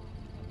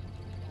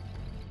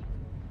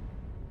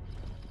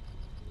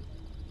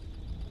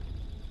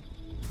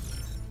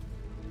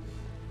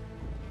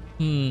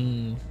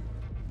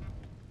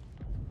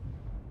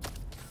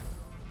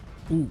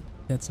 Ooh,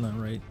 that's not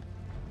right.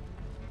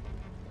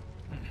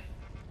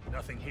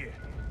 Nothing here.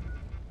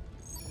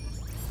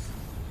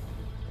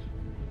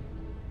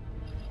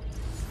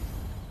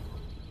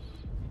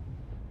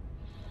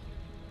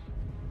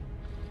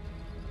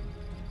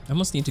 I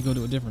must need to go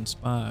to a different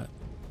spot.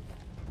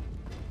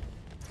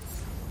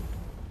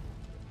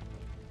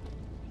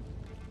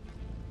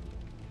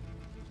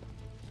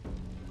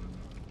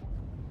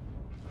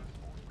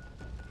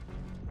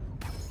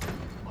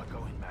 Am I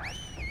going mad?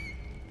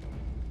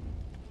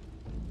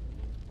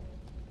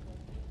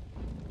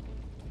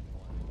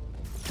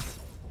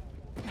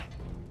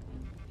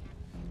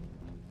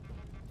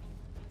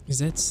 Is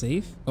that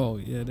safe? Oh,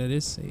 yeah, that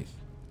is safe.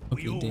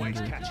 Okay, We always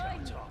danger. catch our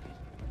target.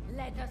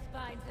 Let us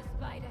find the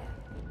spider.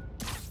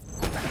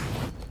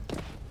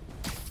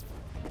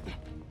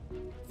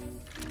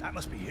 That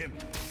must be him.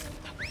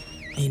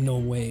 Ain't no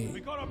way. We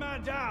got a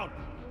man down.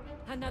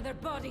 Another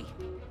body.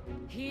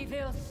 He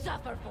will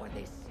suffer for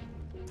this.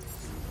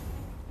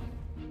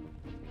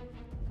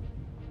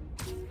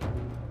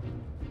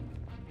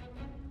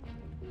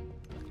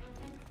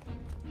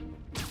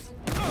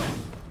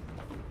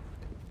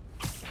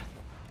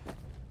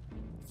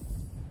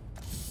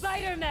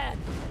 Spider-Man!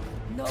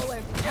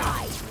 Nowhere to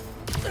hide!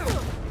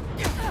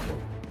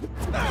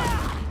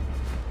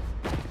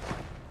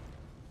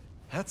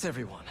 That's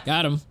everyone.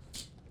 Got him.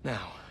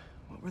 Now,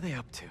 what were they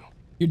up to?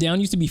 Your down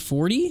used to be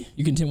 40?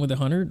 You content with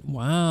 100?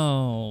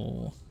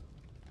 Wow.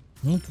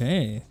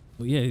 Okay.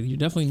 Well, yeah, you're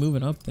definitely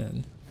moving up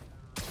then.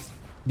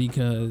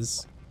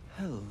 Because...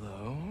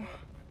 Hello?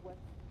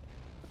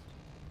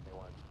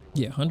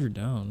 Yeah, 100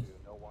 down.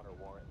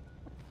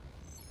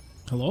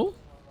 Hello?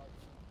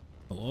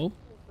 Hello?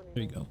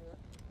 There you go.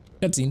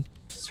 Cutscene.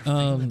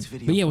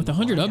 But yeah, with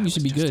 100 up, you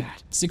should be good.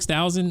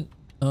 6,000.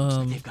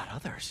 They've got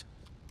others.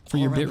 For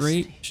your All around bit the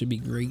rate, city. should be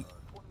great.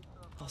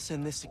 I'll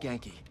send this to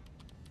Genki,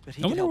 but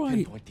he I can wonder help why.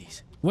 pinpoint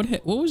these.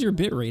 What was your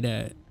bit rate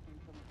at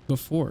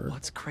before?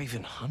 What's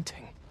Craven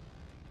hunting?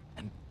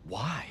 And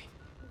why?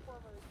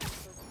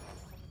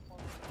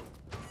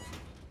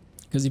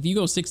 Because if you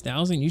go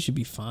 6,000, you should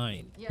be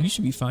fine. You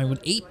should be fine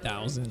with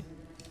 8,000,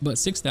 but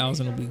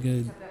 6,000 will be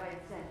good.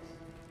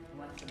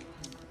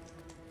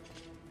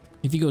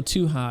 If you go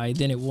too high,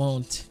 then it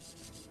won't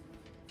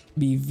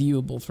be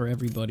viewable for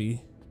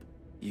everybody.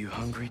 You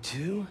hungry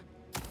too?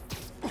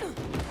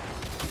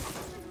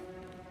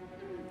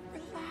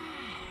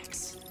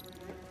 Relax.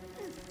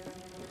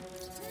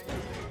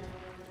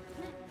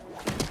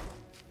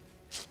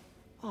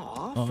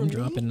 Aw, Oh, for I'm me?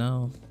 dropping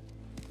now.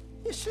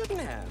 You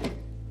shouldn't have.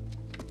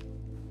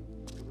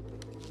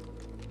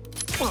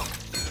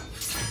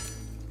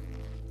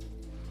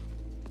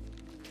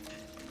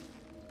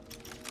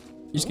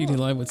 You're just getting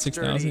live with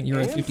 6,000. You're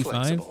at and 55.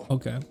 flexible.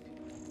 Okay.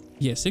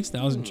 Yeah,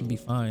 6,000 should be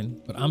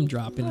fine, but I'm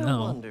dropping I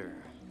now. wonder.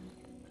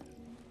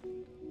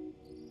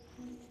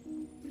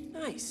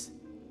 Nice.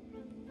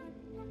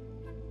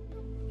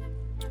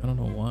 I don't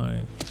know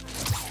why.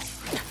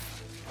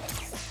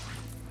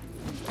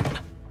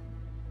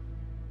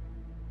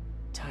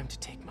 Time to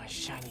take my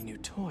shiny new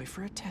toy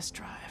for a test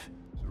drive.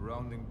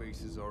 Surrounding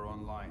bases are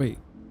online. Wait.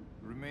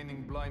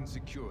 Remaining blind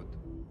secured.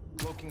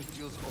 Cloaking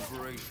fields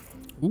operational.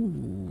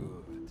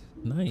 Ooh.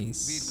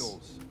 Nice.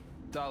 Beetles,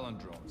 Talon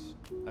drones,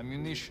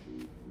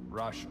 ammunition,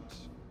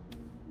 rations.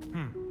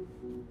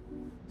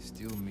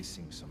 Still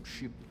missing some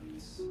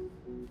shipments.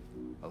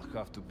 I'll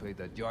have to pay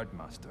that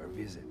yardmaster a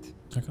visit.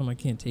 How come I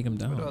can't take him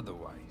down? But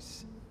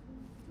otherwise...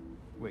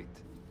 Wait.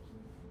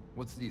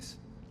 What's this?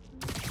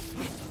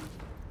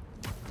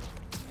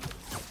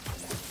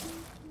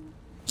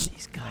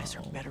 These guys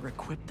are better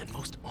equipped than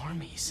most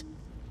armies.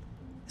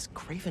 This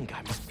Craven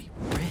guy must be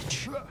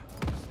rich. Or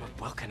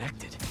well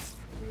connected.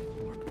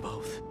 Or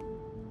both.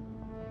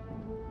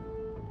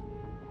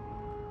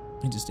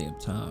 I just stay up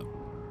top.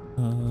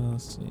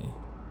 Let's see.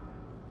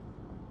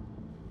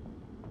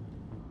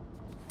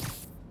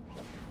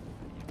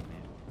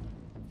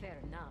 Fair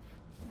enough.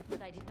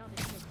 But I did not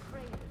expect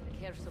Craven to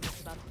care so much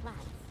about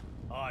plants.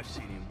 I've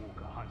seen him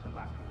walk a hunter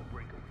back from the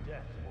brink of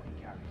death what he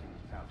carries in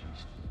his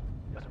pouches.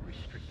 Doesn't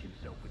restrict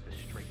himself with the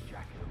straight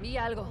jacket of Vi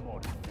algo.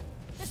 modern.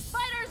 The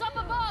spider's up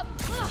above!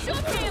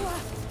 Shoot him!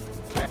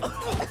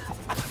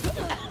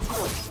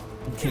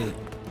 Okay.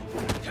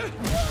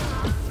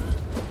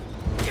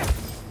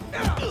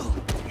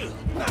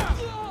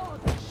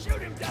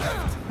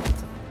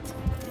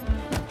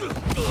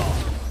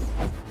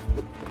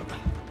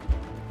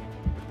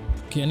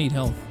 Okay, I need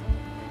help.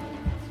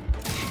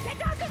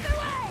 Get out of the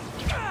way!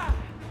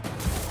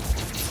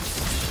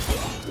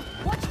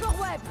 Watch your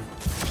web!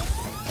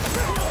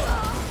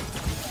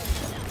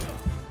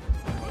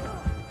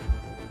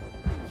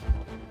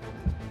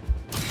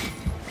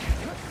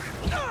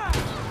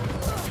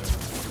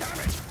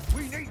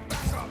 We need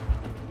backup.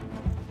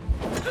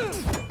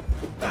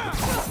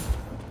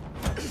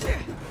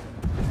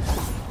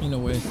 Ain't no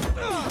way.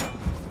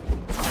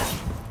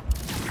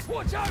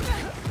 Watch out!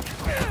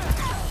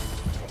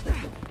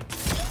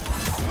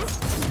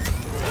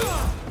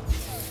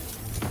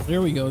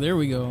 There we go. There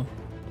we go.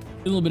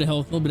 A little bit of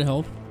health. A little bit of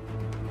health.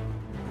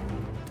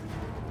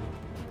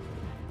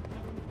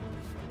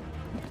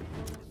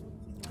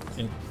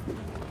 Okay.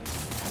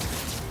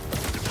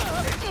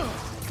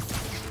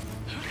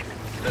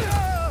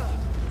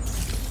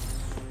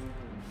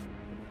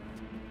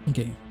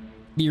 Okay.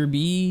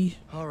 BRB.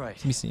 All right.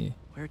 Let me see.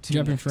 Where to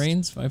Jumping next?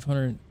 frames,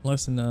 500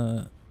 less than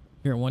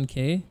here at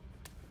 1K.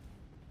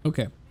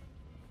 Okay.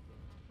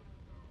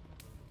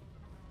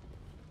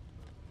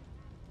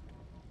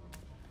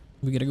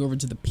 We gotta go over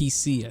to the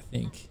PC, I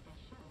think.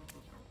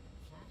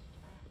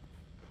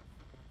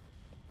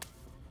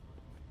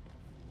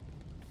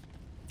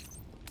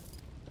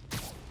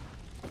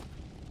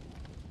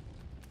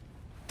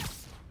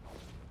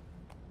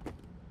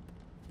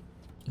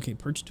 Okay,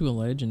 perch to a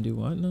ledge and do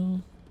what now?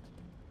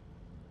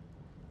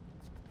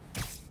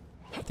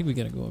 I think we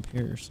gotta go up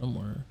here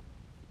somewhere.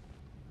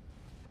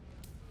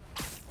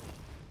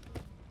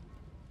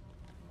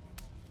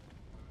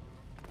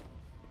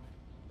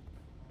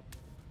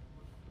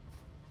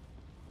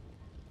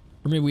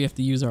 Or maybe we have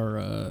to use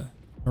our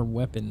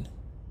weapon.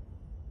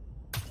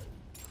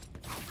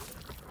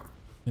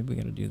 Maybe we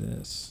gotta do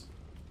this.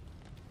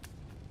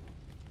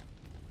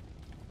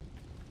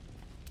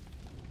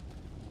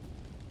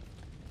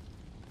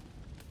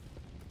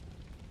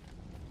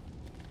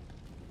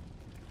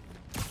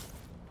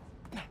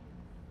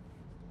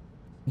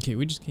 Okay,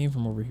 we just came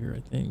from over here, I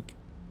think.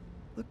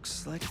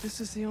 Looks like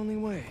this is the only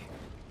way.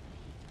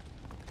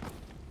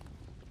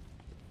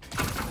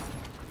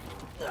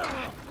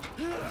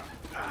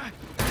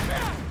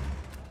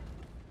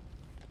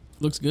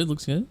 Looks good,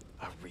 looks good.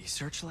 A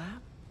research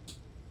lab?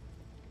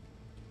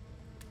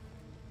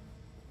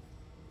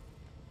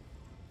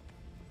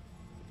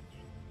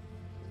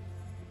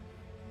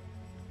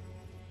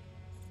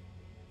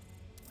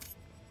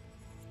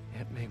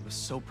 Aunt May was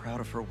so proud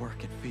of her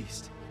work at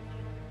Feast.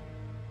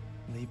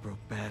 Lee broke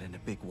bad in a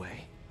big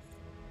way.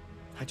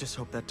 I just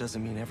hope that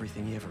doesn't mean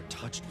everything he ever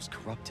touched was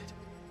corrupted.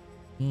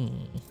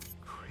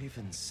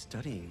 Craven's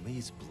studying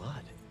Lee's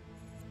blood.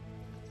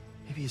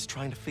 Maybe he's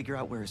trying to figure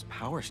out where his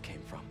powers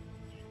came from.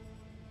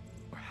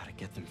 Or how to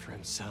get them for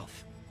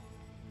himself.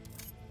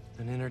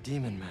 An inner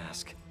demon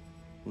mask.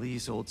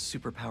 Lee's old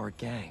superpowered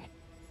gang.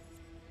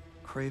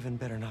 Craven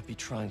better not be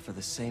trying for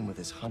the same with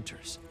his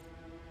hunters.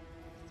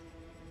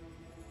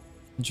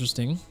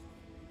 Interesting.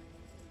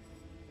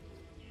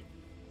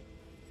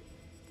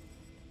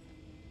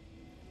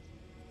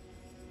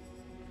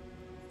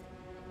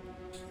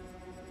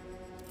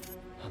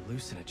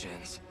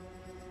 Hallucinogens.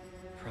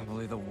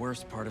 Probably the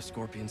worst part of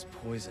Scorpion's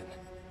poison.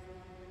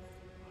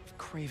 If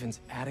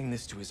Craven's adding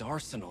this to his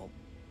arsenal...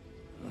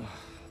 Ugh.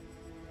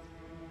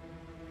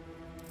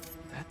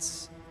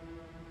 That's...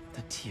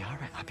 the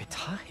Tiara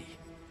Abitai.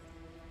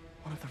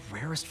 One of the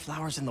rarest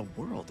flowers in the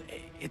world.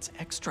 Its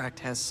extract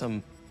has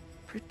some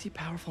pretty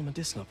powerful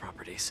medicinal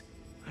properties.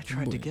 I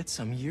tried to get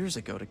some years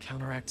ago to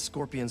counteract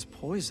Scorpion's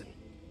poison,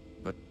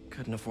 but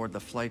couldn't afford the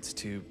flights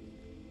to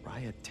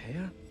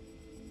Raiatea?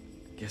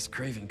 Guess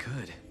Craven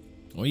could.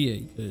 Oh yeah,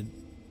 he could.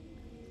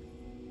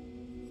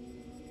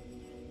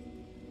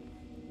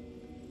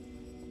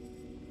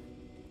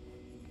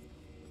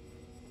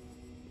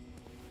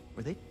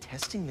 Were they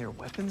testing their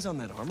weapons on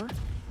that armor?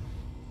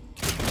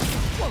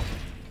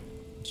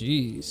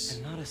 Jeez.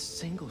 And not a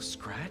single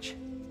scratch?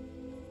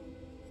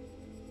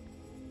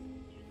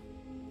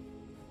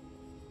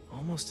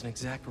 Almost an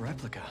exact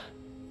replica.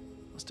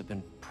 Must have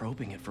been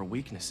probing it for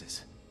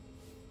weaknesses.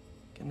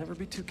 Can never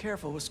be too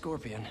careful with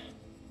Scorpion.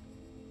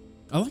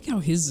 I like how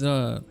his Wait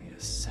a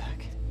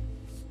sec.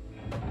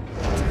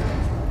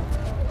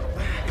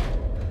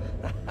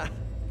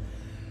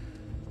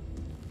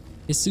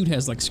 his suit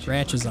has like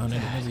scratches on it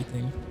and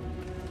everything.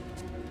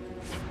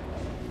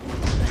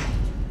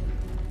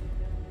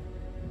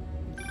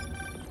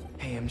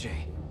 Hey MJ,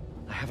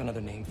 I have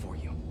another name for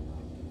you.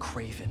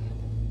 Craven.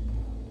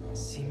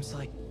 Seems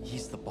like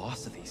he's the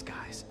boss of these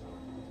guys.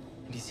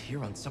 And he's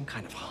here on some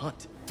kind of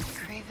hunt.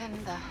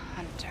 Craven the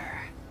Hunter.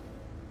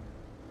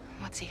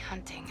 What's he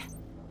hunting?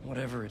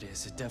 Whatever it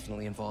is, it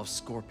definitely involves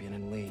Scorpion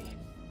and Lee.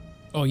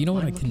 Oh, you know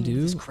what I Mind can looking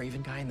into do? this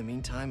Craven guy in the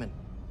meantime and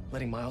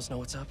letting Miles know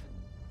what's up?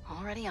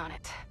 Already on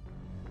it.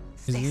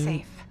 Is Stay it-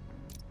 safe.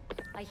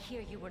 I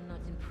hear you were not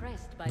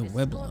impressed by The the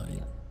web Scorpion.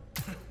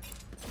 line.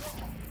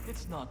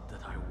 It's not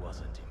that I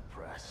wasn't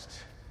impressed.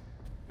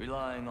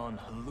 Relying on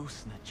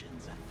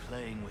hallucinogens and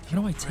playing with How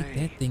do your I take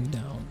prey, that thing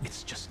down?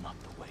 It's just not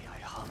the way I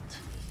hunt.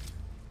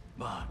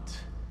 But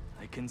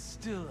I can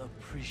still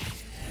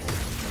appreciate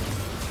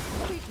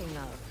Speaking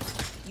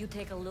of, you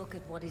take a look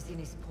at what is in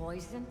his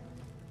poison?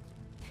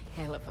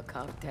 Hell of a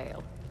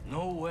cocktail.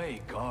 No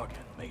way Gargan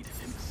made it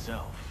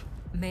himself.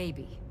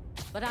 Maybe,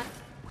 but I...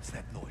 What's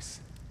that noise?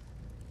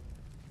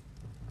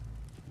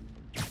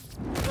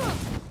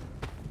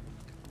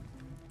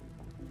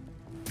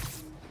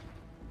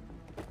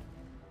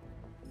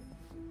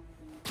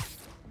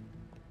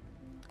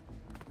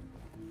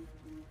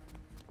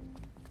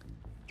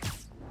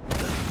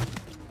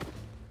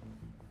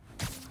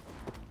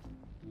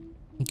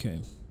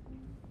 Okay.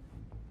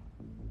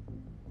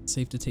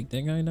 Safe to take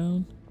that guy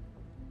down?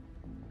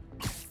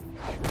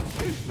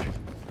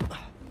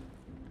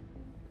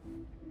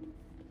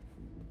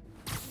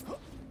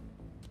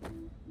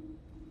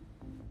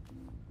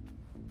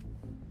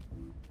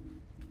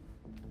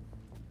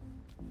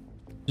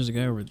 There's a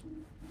guy over there.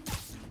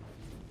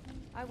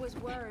 I was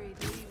worried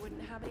he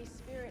wouldn't have any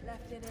spirit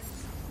left in him,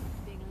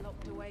 being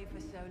locked away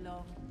for so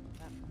long.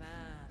 But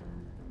man,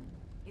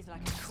 he's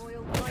like a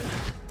coiled light.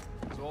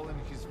 It's all in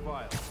his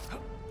files.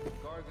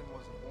 Gargan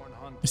was a born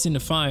hunter. It's in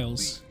the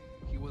files.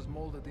 He was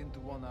molded into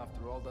one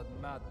after all that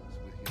madness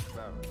with his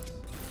barrels.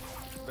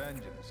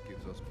 Vengeance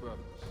gives us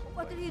purpose.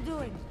 What are you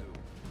doing?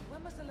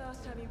 When was the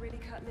last time you really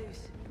cut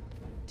loose?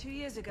 2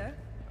 years ago?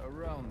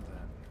 Around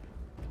then,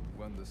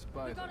 when the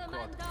spider We got a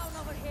man caught down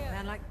over here.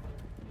 Man, like...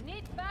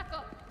 Need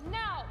backup,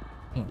 now!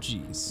 Oh,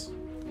 jeez.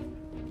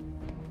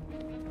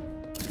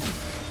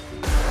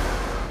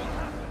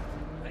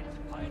 Let's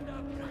find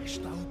out.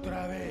 Está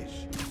otra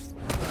vez.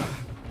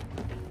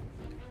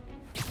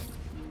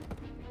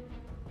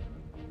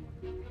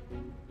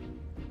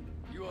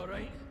 You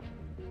alright?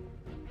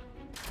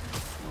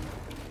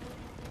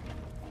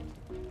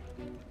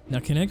 Now,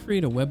 can I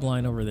create a web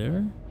line over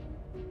there?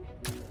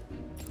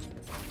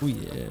 Oh,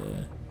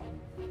 yeah.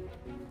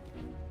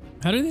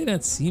 How do they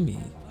not see me?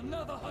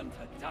 Another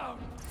hunter down.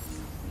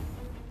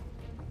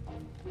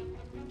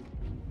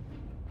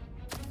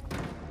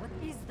 What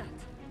is that?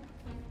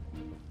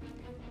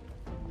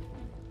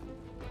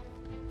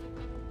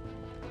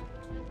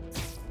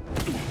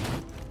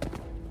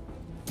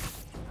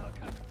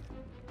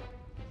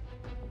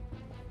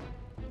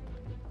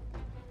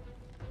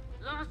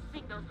 Lost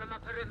signal from a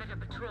perimeter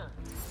patrol.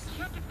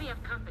 Check if we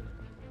have company.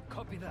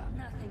 Copy that.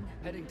 Nothing.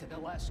 Heading to the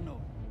last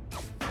node.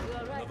 You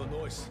alright? Another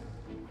noise.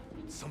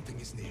 Something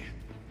is near.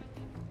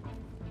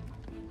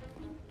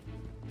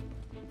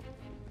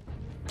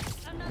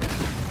 Another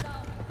one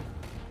down.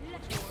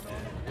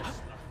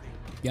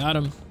 Got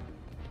him.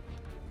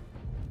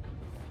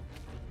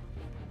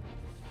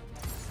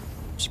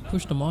 She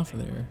pushed him off of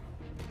there.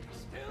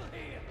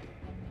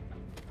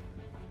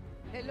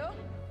 Hello?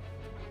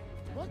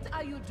 What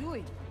are you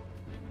doing?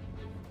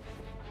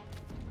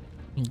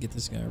 Let me get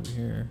this guy over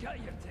here. Got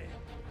your tail.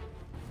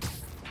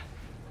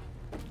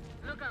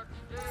 Look out,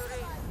 do you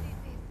read?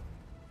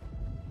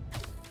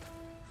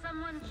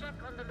 Someone check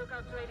on the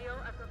lookout radio.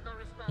 I've got no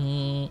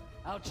response.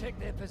 I'll check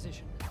their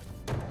position.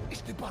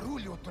 Este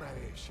barulho otra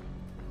vez.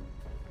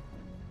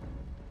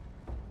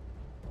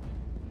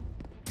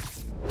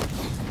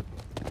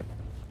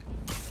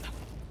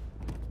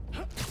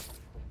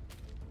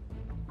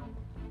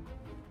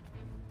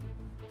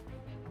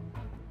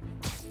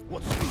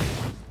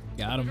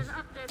 Got him. There's an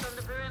update on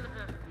the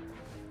perimeter.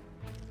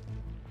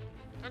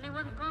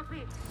 Anyone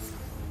copy?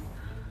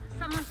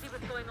 Someone see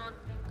what's going on.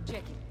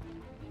 Checking.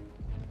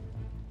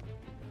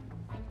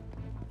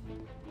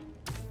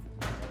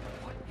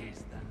 What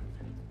is that?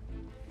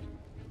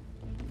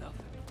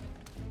 Nothing.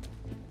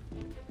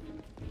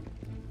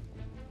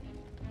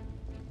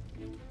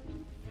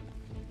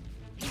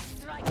 He's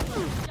striking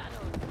the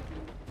shadow.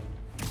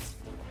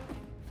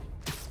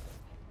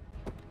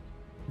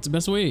 It's the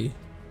best way.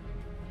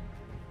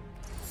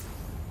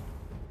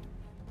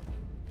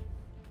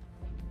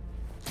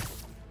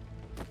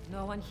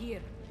 No one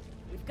here.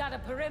 We've got a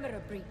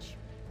perimeter breach.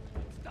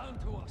 It's down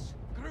to us.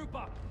 Group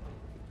up.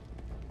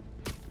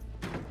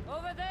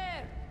 Over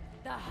there!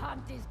 The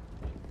hunt is...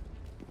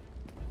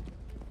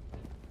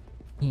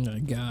 Oh my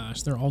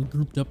gosh, they're all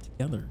grouped up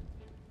together.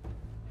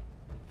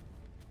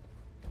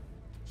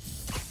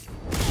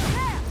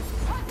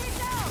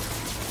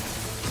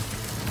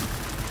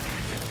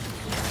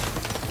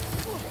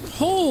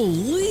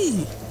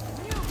 Holy!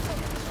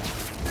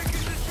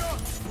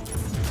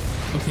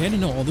 Okay, I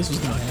didn't know all this was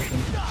gonna happen.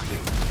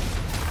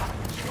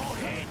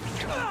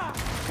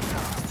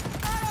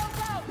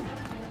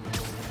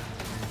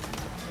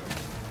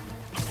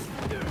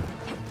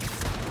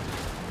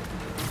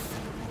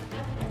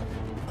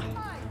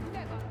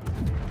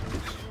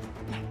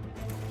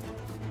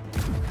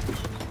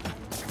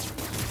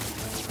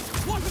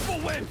 Wonderful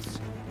webs!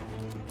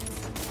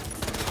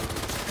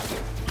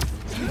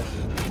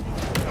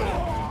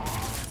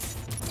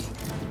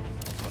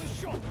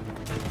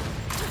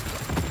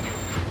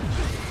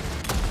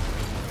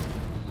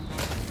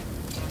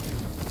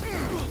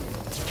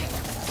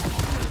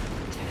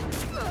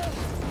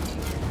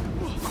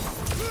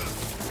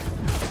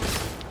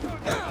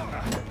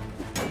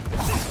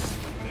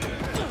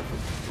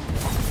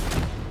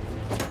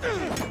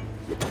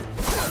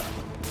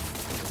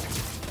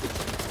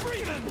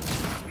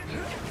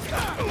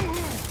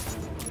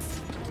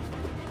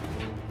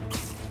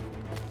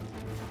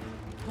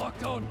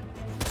 Locked on.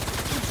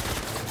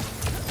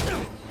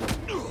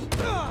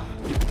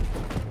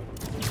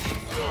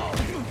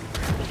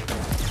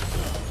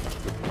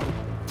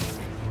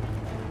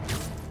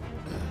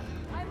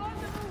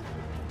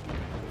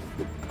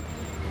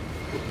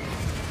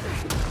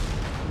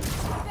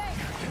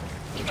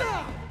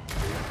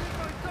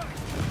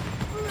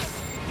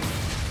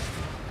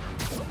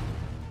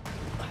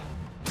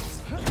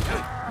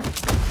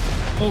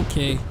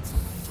 Okay.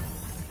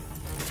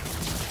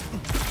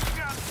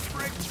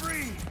 Break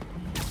free.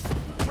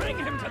 Bring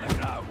him to the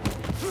ground.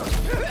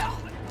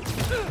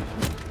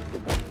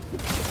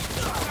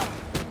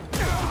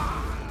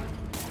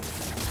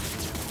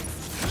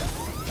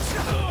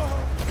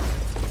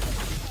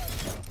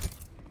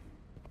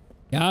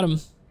 Got him.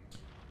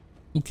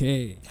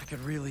 Okay. I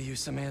could really use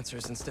some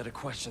answers instead of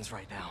questions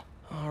right now.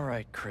 All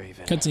right,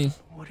 Craven. Cutscene.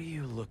 What are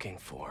you looking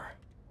for?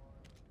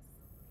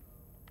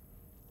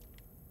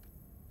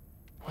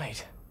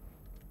 Wait.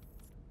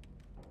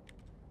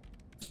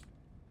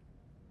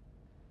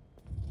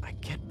 I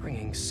get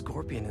bringing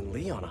Scorpion and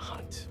Lee on a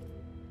hunt,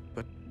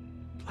 but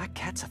Black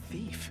Cat's a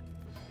thief.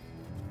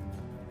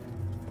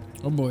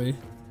 Oh boy.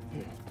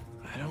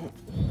 I don't...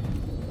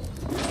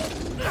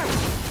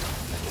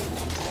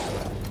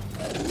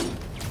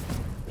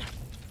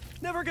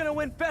 Never gonna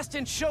win best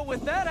in show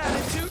with that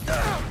attitude.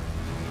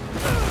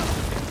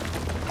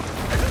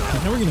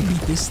 Now we're gonna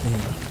beat this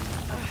thing.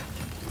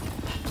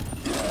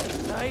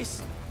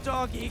 Nice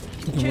doggy.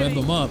 We can web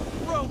them up.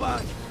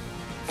 Robot.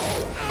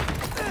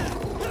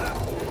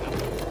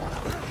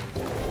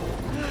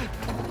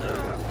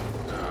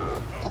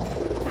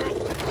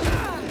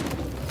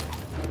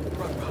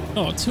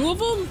 Oh, 2 of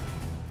them?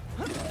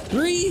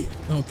 3?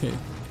 Okay.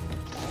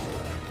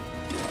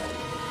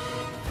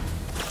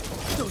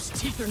 Those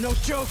teeth are no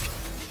joke.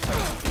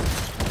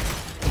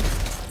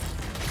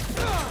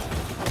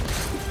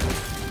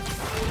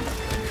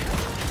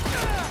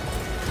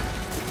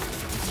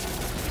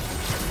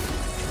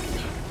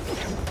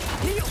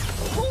 Heel!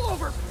 Pull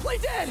over! Play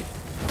dead!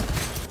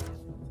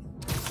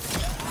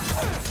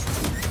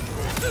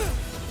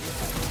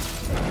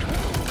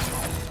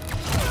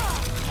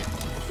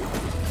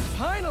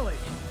 Finally!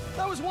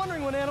 I was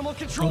wondering when animal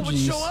control would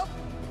show up.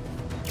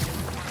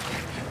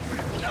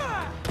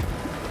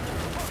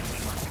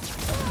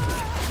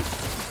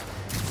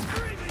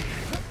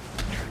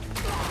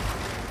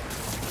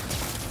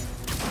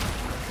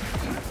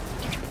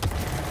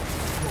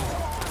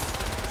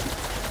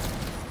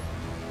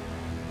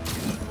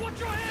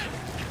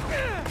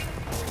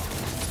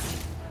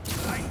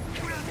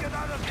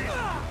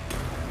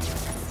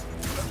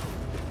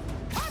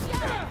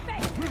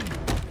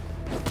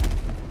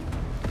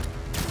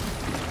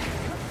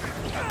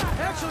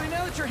 Actually,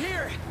 now that you're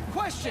here,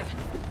 question.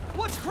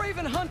 What's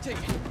Craven hunting?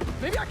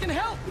 Maybe I can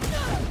help.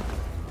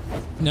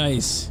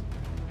 Nice.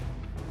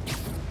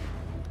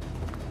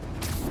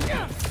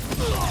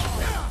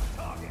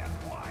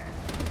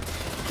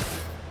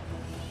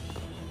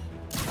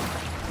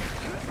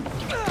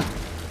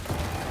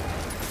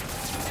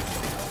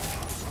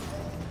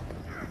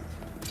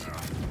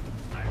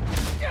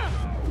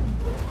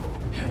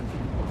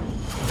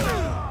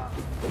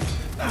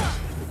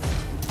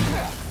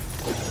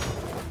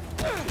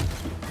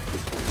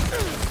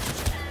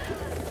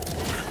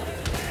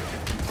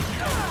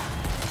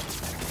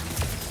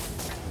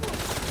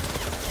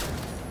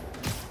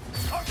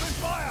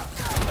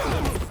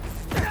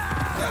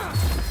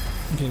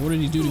 Okay, what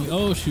did he do to me?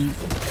 Oh, shoot.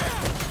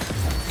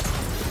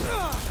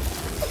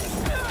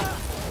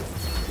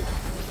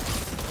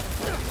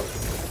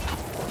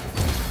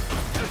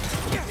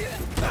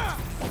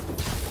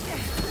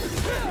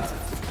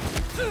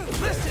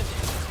 Listen,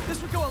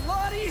 this would go a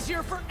lot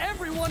easier for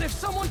everyone if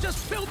someone just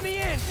filled me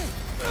in.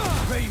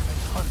 Raven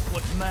hunt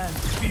what man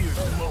fears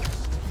the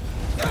most.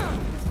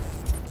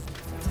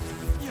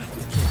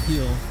 Can't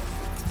heal.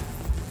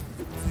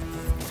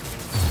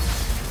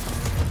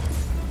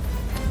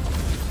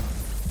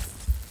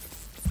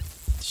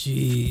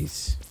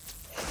 Jeez.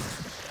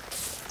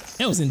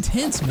 That was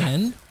intense,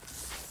 man.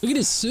 Look at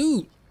his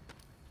suit.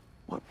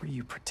 What were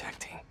you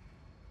protecting?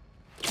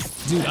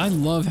 Dude, I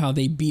love how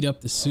they beat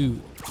up the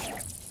suit.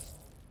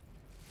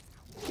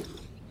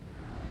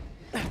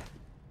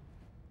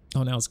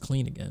 Oh, now it's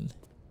clean again.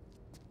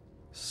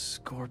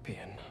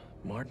 Scorpion,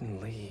 Martin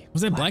Lee.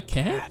 Was that Black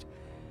Cat?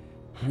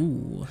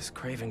 Ooh. This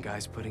Craven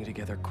guy's putting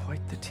together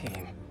quite the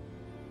team.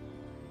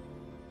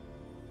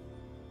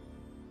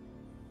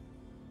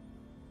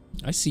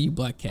 I see you,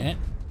 Black Cat.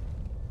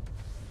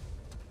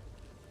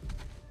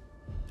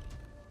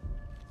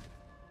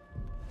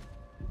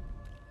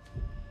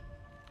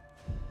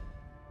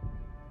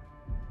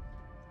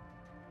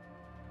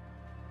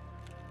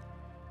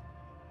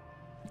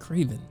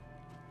 Craven.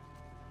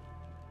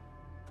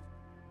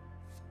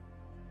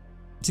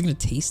 Is he gonna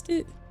taste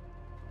it?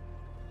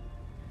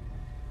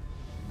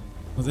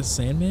 Was it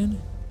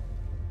Sandman?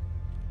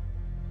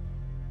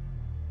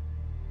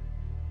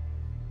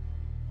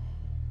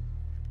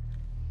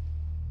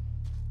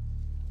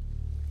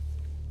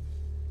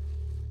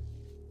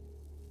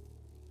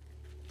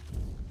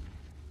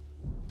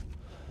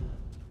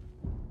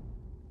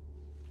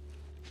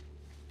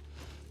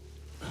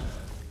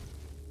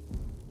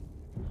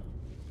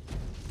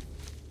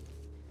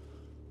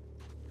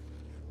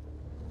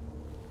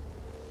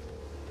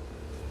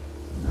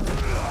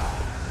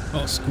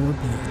 Scorpion.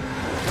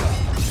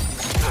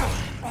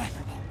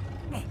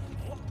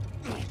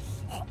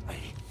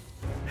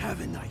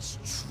 Have a nice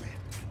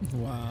trip.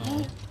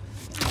 Wow.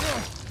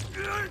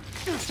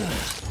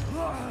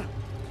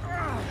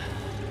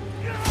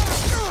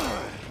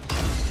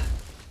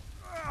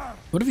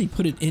 What if he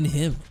put it in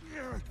him?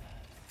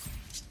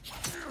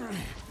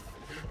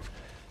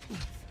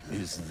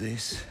 Is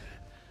this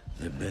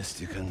the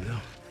best you can do?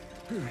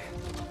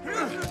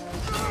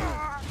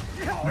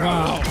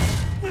 Wow.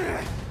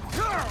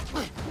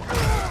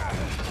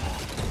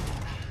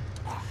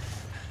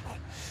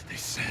 They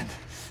said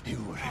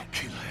you were a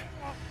killer.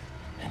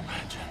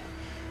 Imagine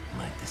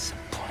my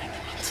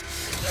disappointment.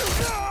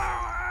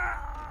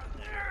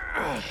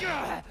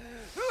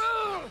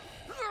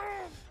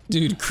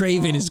 Dude,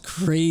 Craven is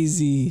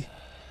crazy.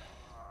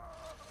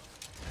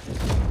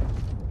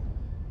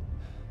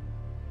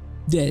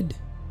 Dead.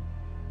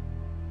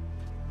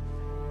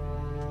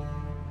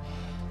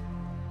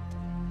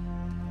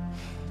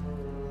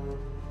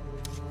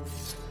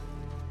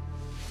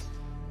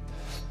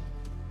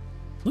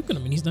 Look at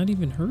him, and he's not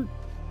even hurt.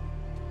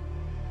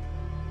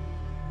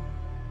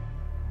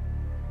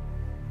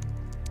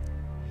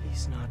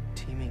 He's not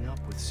teaming up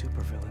with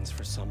supervillains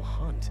for some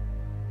hunt.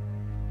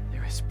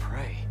 They're his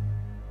prey.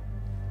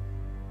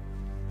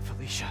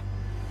 Felicia.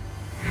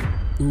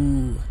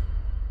 Ooh.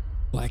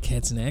 Black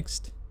Cat's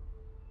next.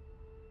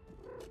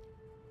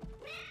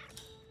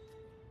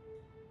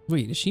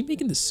 Wait, is she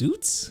making the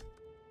suits?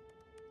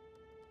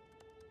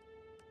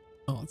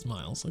 Oh, it's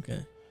Miles. Okay.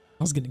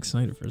 I was getting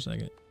excited for a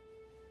second.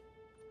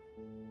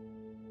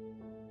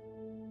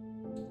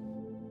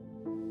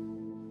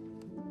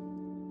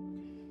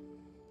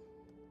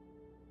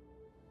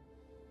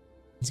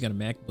 He's got a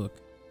MacBook.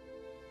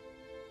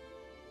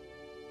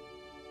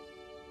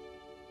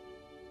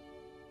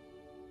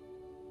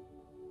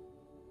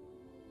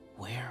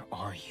 Where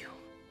are you?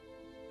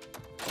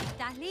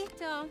 ¿Estás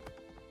listo?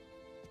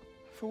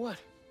 For what?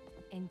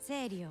 En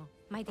serio.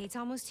 My date's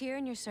almost here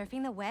and you're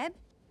surfing the web?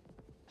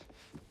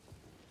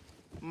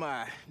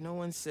 Ma, no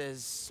one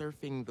says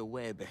surfing the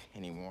web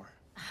anymore.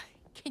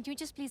 Can you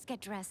just please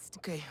get dressed?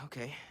 Okay,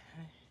 okay.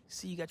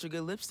 See, you got your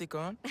good lipstick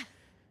on.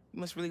 You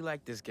must really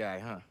like this guy,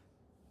 huh?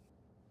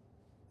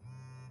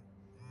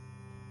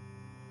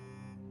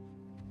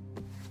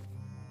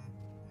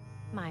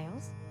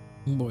 Miles?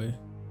 Boy.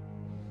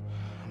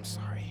 I'm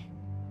sorry.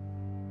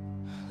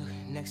 Look,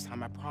 next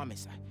time, I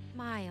promise.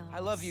 Miles. I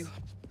love you.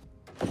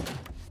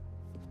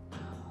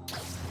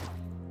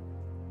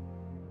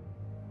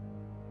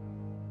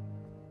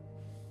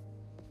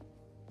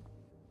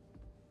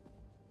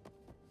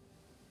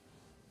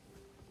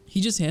 He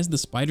just has the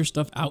spider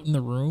stuff out in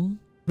the room?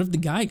 What if the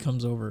guy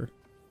comes over?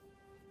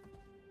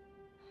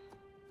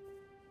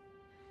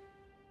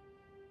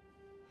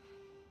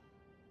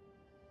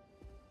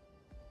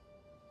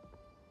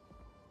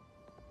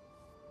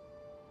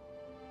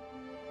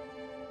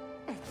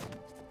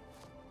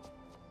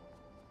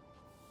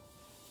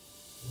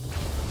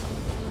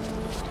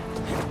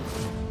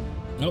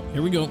 Nope,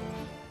 here we go.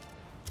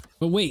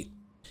 But wait.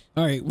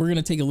 All right, we're going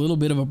to take a little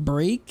bit of a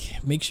break.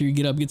 Make sure you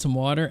get up, get some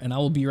water, and I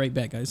will be right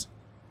back, guys.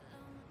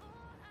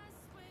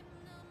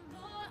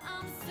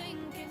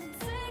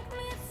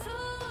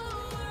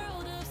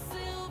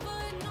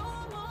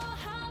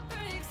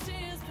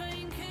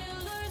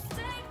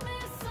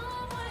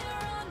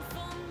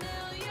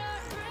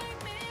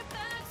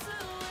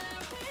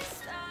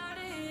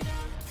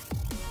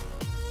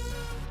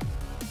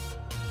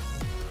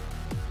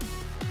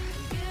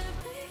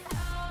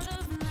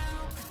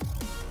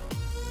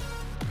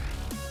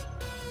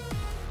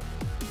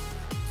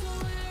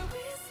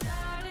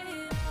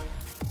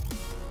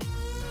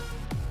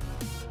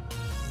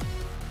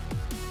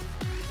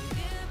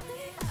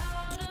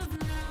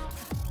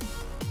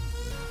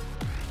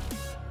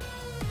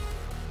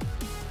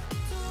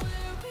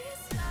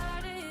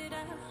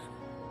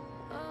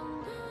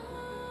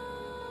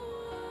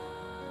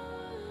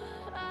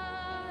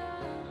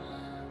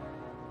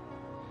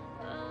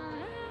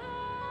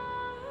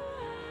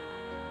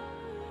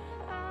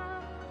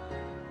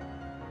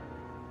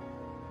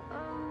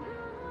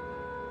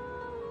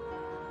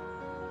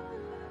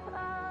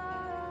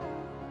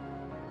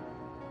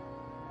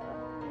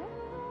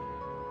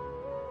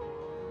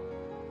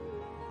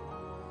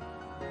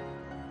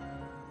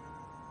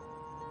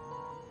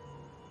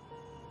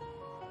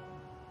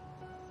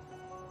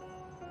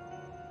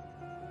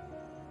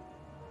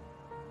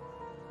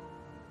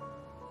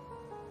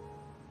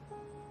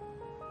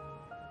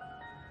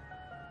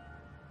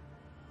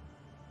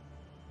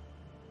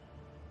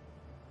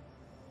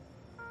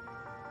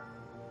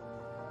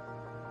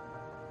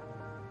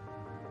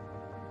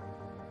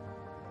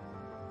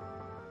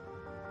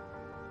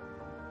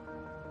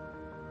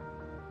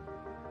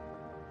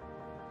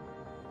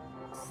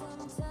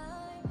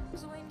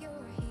 Sometimes when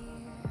you're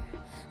here,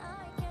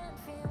 I can't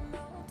feel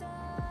no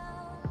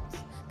doubts,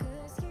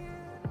 'cause you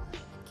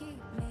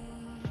keep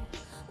me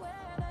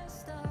where the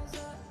stars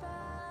are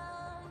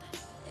bound.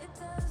 It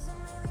doesn't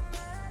really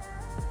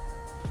matter,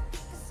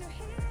 'cause you're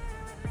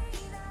here with me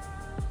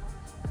now.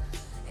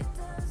 It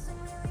doesn't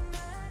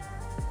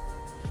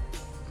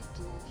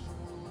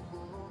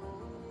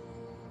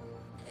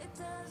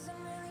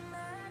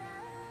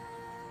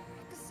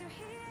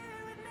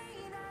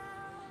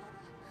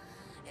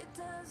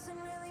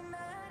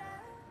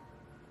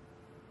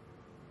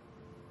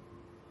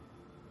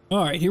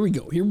All right, here we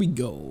go. Here we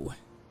go.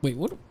 Wait,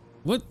 what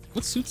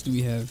suits do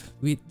we have?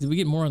 Did we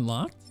get more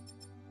unlocked?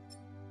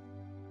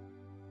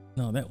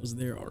 No, that was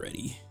there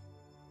already.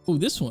 Oh,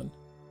 this one.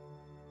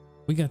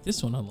 We got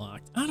this one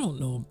unlocked. I don't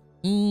know.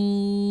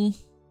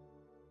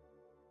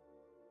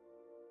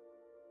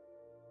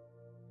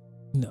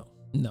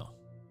 No.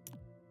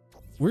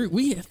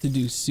 We have to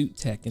do suit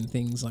tech and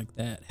things like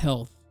that.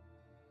 Health.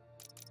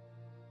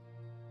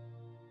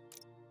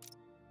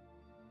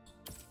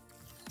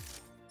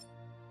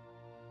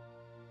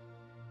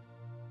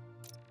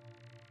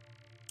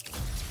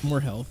 More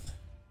health.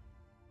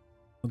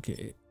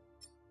 Okay.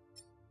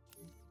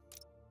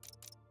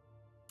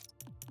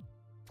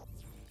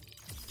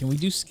 Can we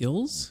do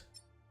skills?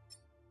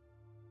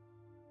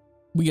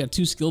 We got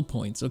 2 skill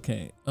points.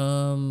 Okay.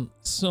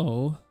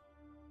 So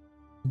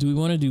do we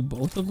want to do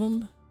both of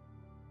them?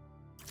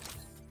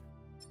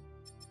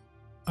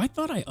 I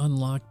thought I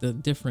unlocked a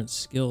different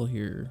skill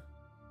here.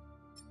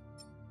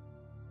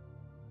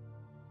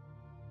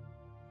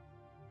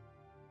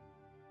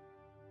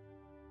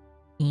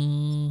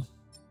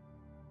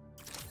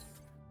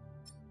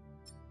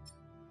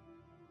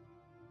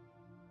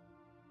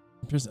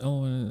 Press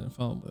L1 and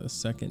follow with a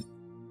second.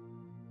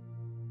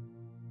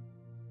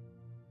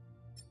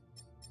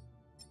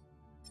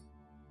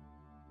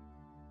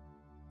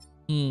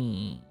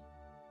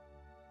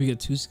 We got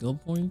 2 skill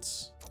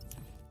points.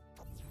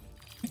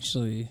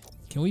 Actually,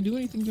 can we do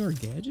anything to our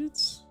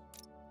gadgets?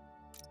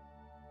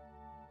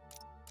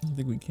 I don't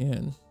think we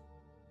can.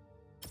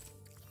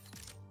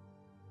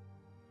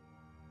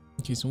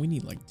 Okay, so we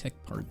need like tech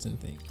parts and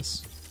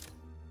things.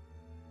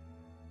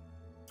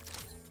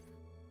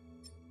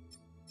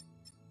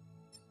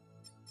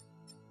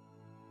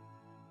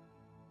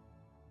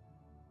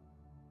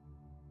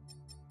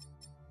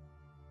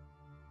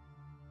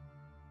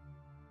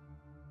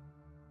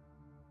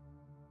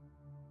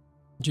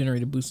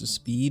 Generate a boost of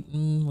speed. I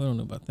don't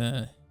know about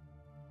that.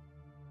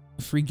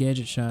 A free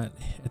gadget shot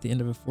at the end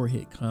of a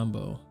 4-hit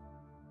combo.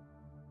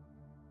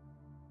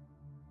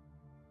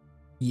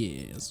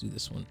 Yeah, let's do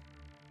this one.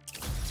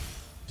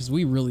 Because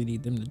we really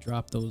need them to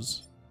drop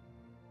those.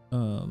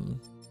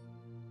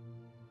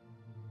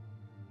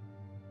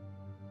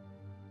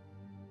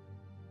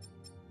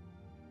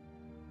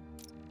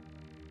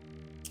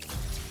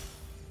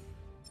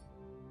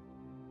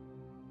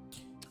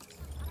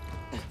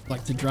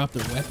 Like to drop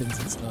their weapons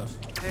and stuff.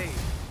 Hey,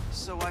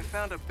 so I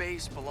found a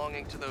base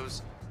belonging to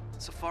those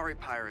safari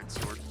pirates,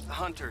 or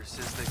hunters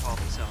as they call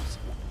themselves,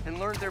 and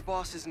learned their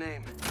boss's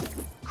name,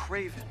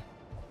 Craven.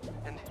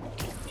 And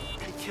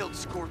he killed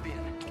Scorpion,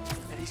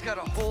 and he's got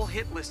a whole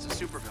hit list of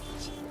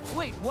supervillains.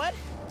 Wait, what?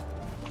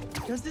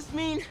 Does this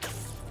mean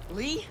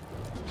Lee?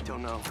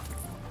 Don't know,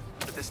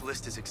 but this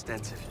list is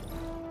extensive.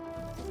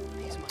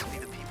 These must be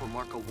the people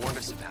Marco warned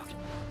us about.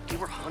 They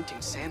were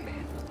hunting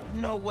Sandman.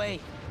 No way.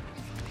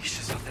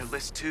 Felicia's on their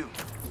list too.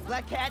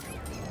 Black Cat?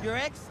 Your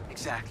ex?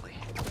 Exactly.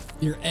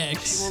 Your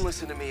ex. She won't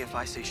listen to me if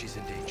I say she's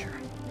in danger.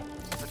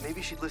 But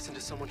maybe she'd listen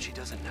to someone she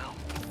doesn't know.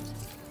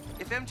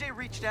 If MJ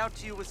reached out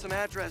to you with some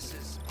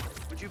addresses,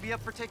 would you be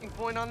up for taking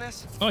point on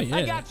this? Oh yeah.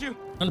 I got you.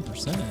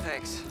 100%.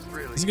 Thanks,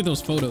 really. Let's get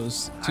those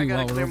photos too I while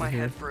gotta we're clear over my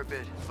here. head for a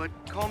bit, but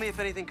call me if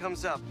anything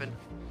comes up, and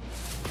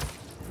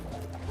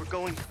we're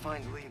going to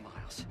find Lee,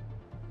 Miles.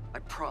 I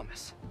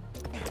promise.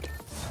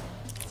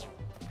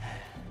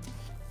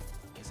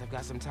 Guess I've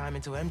got some time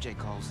until MJ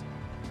calls.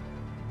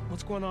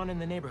 What's going on in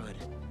the neighborhood?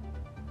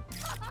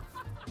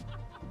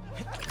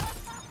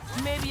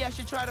 Maybe I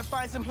should try to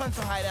find some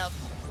hunter hideouts.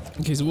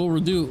 Okay, so what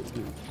we'll do,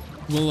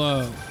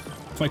 we'll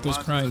fight those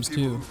crimes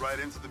too. Who write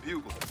into the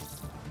Bugle,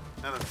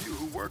 and a few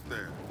who work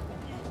there.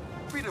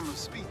 Freedom of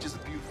speech is a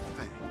beautiful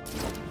thing,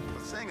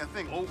 but saying a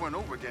thing over and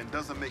over again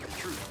doesn't make it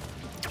true.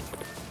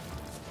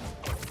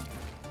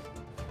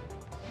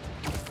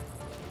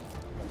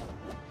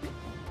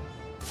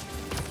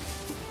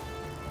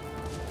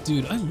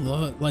 Dude, I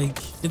love, like,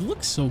 it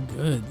looks so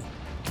good.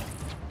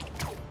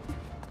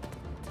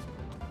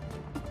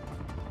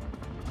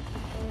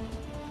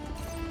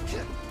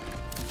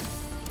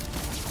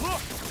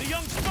 Look, the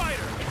young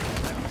spider!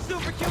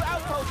 Super cute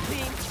outpost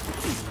team!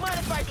 Mind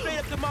if I straight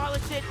up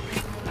demolish it?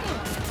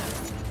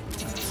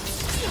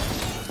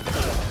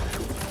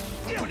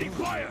 Opening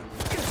fire!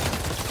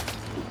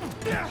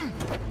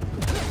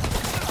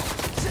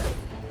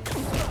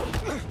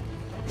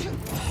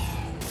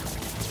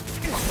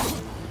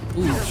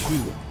 Ooh,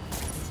 shoot.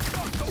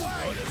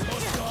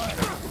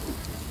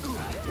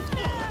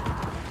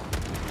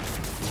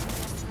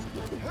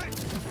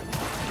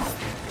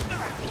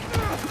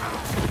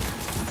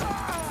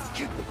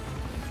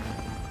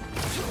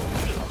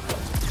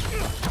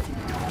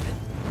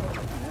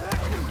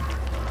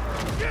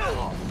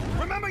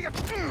 Remember your...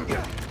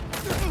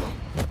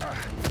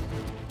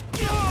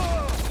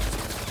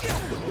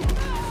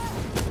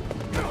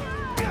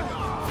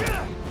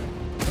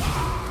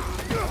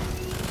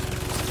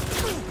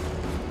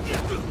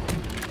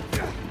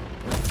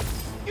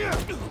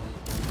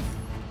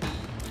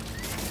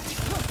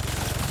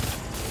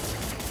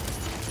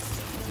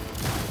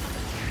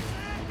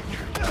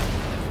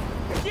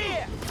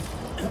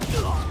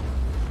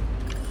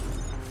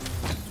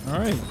 All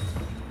right.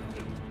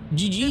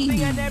 GG. Good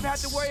thing I never have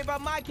to worry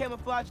about my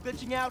camouflage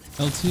glitching out.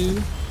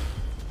 L2.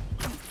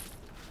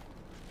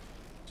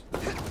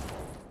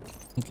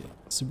 Okay,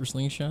 super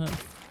slingshot.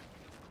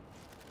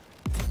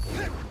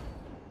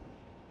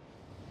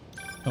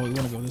 Oh, we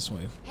want to go this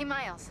way. Hey,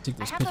 Miles. Take I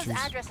those have pictures.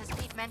 those addresses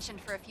Pete mentioned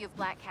for a few of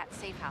Black Cat's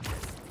safe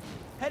houses.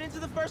 Head into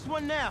the first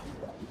one now.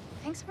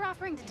 Thanks for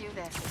offering to do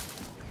this.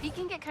 Pete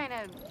can get kind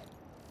of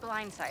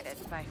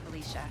blindsided by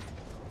Felicia.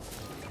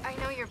 I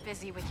know you're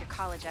busy with your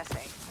college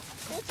essay.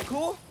 It's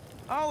cool.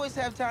 I always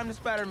have time to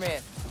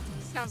Spider-Man.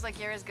 Sounds like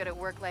you're as good at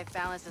work-life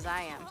balance as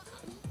I am.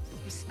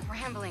 I'm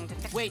scrambling to...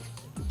 Wait,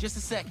 just a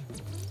sec.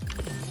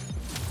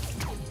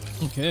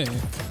 Okay.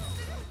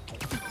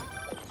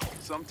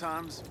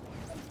 Sometimes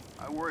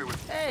I worry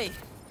with... Hey,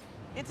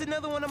 it's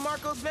another one of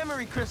Marco's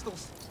memory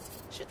crystals.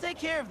 Should take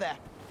care of that.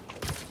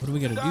 What do we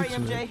gotta Sorry, do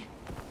to MJ. it?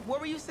 What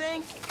were you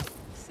saying?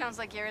 Sounds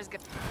like you're as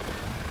good...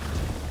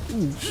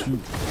 Ooh,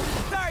 shoot.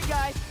 Sorry,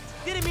 guys.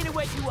 Didn't mean to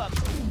wake you up.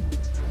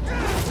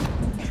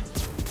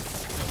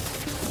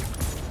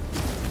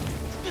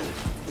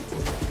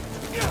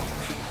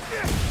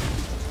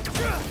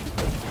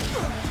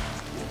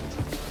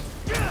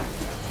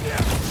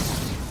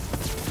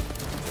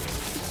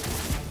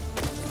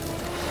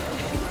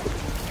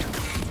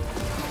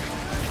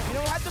 You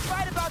don't have to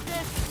fight about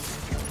this.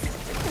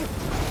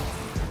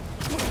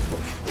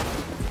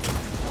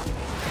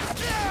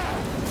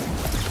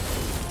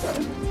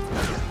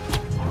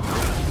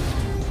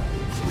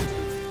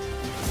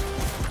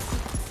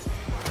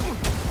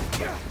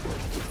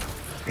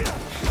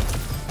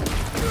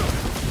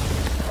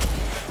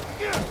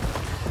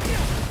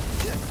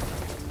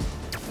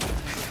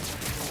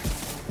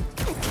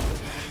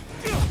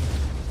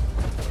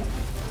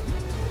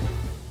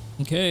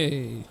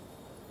 Okay.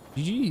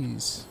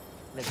 GG's.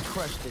 Let's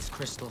crush this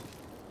crystal.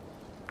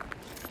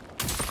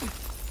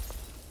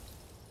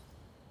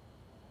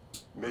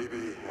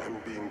 Maybe I'm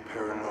being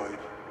paranoid,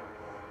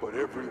 but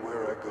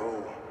everywhere I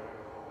go,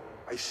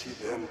 I see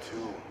them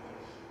too.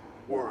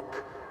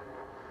 Work,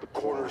 the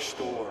corner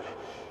store,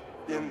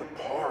 in the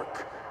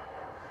park.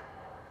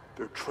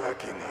 They're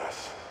tracking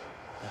us.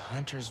 The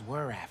hunters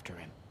were after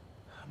him.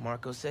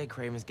 Marco said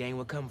Kraven's gang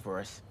would come for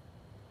us.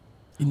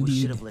 Indeed.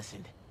 We should have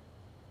listened.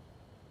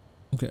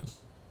 Okay.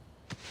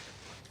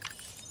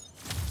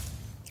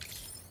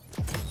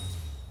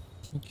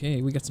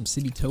 Okay, we got some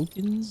city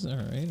tokens. All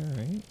right, all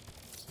right.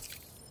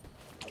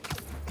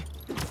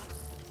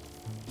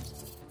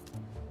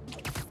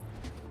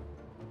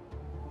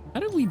 How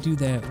did we do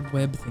that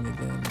web thing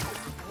again?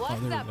 What's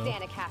there we up, go.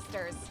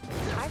 Danicasters?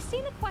 I've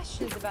seen the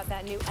questions about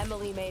that new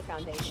Emily May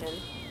Foundation.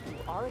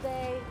 Who are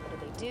they? What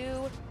do they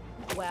do?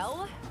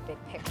 Well, big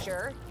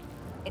picture,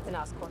 it's an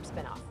Oscorp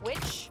spinoff,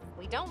 which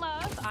we don't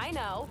love, I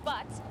know,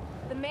 but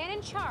the man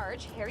in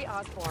charge, Harry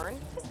Osborn,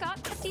 has got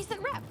a decent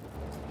rep.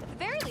 At the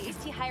very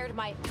least, he hired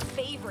my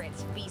favorite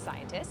bee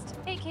scientist,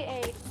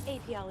 aka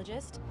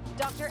apiologist,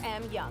 Dr.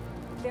 M. Young.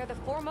 They're the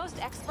foremost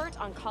expert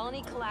on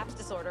colony collapse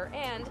disorder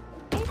and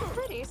a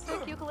pretty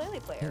sick ukulele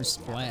player. There's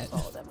Splat.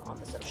 Follow them on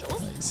the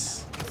socials.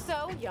 Nice.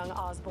 So, young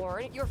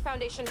Osborn, your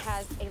foundation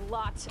has a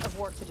lot of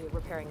work to do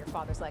repairing your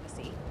father's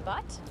legacy.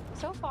 But,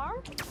 so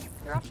far,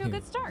 you're off to a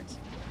good start.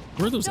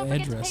 Where are those Don't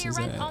forget to pay addresses your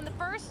rent at? on the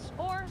first,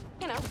 or,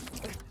 you know.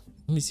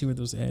 Let me see where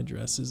those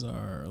addresses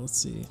are. Let's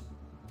see.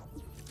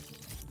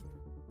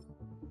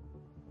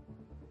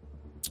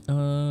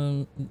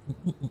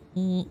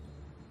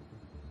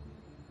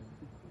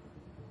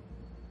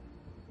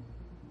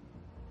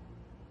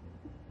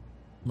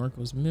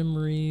 Marco's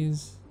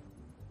memories.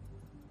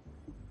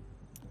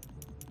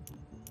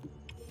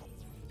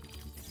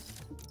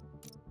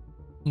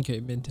 Okay,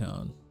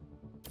 Midtown.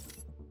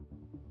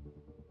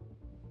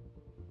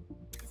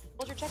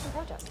 Hold your check and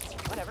protest.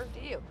 Whatever,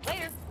 do you.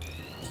 Later.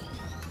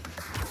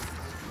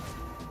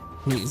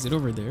 Wait, is it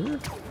over there?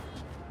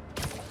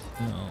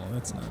 No,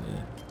 that's not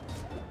it.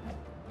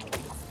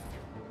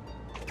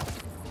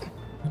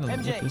 I don't know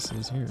MJ, what this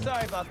is here.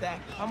 sorry about that.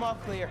 I'm all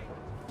clear.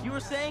 You were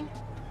saying?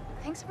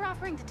 Thanks for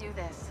offering to do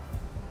this.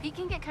 Pete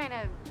can get kind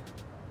of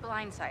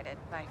blindsided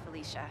by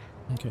Felicia.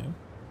 Okay.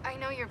 I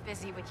know you're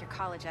busy with your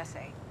college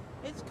essay.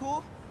 It's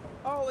cool.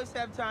 I always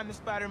have time to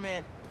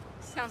Spider-Man.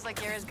 Sounds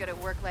like you're as good at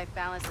work-life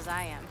balance as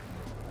I am.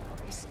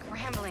 I'm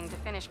scrambling to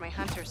finish my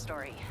hunter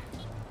story.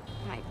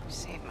 Might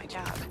save my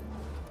job.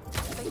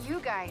 But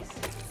you guys,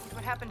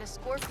 what happened to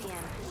Scorpion?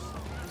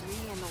 And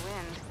me in the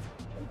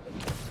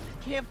wind.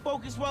 Can't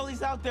focus while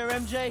he's out there,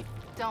 MJ.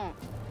 Don't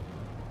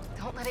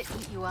let it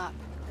eat you up.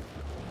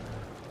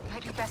 It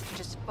might be best to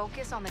just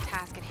focus on the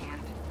task at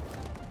hand.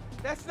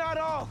 That's not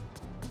all.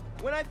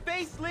 When I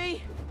face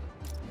Lee...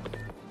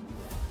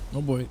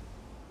 Oh boy.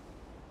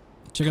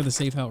 Check out the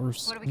safe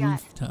house What do we got?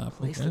 rooftop.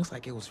 Place Okay. looks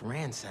like it was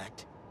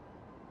ransacked.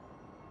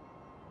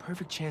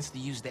 Perfect chance to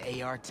use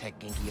the AR tech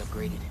Genki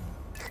upgraded.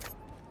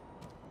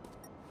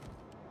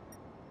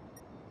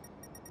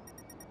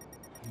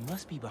 He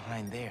must be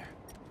behind there.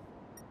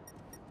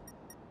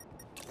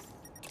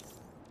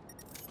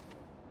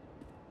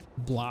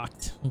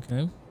 Blocked.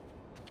 Okay.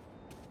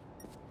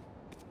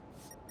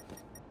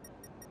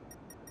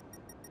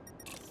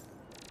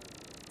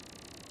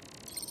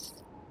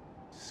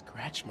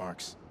 Scratch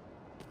marks.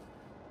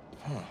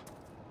 Huh.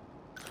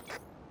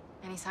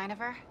 Any sign of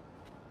her?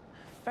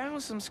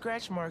 Found some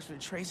scratch marks with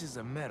traces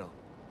of metal.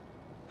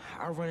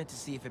 I'll run it to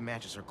see if it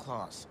matches her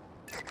claws.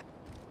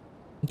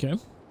 Okay.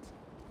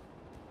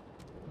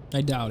 I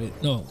doubt it.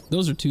 No,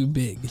 those are too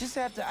big. Just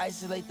have to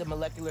isolate the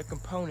molecular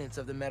components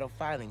of the metal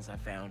filings I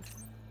found.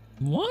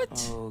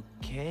 What?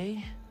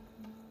 Okay.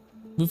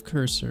 Move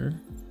cursor.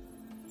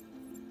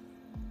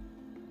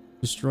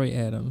 Destroy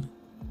atom.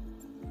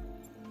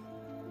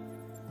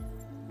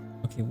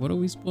 Okay, what are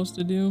we supposed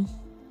to do?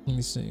 Let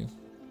me see.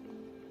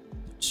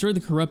 Destroy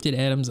the corrupted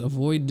atoms.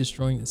 Avoid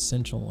destroying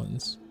essential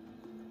ones.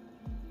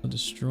 I'll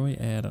destroy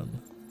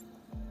atom.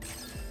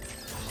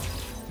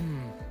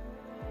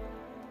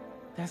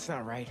 That's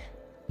not right.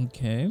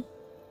 Okay.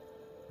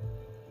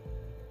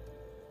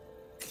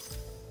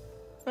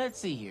 Let's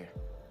see here.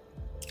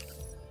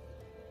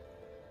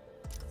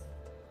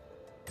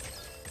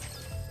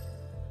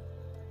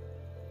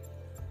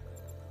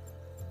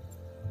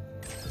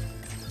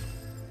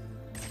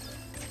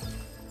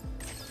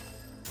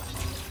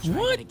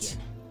 What?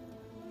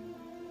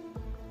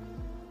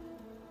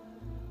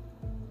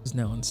 Is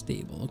now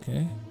unstable.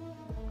 Okay.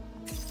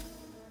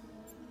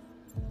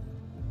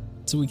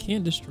 So we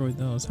can't destroy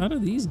those. How do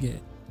these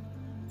get?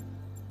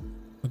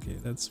 Okay,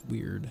 that's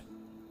weird.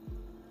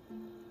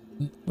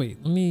 Wait,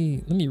 let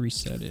me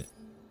reset it.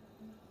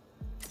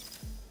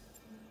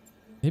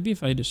 Maybe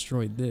if I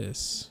destroyed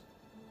this.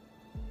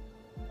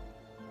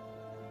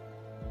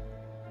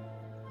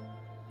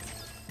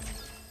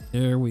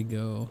 There we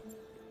go.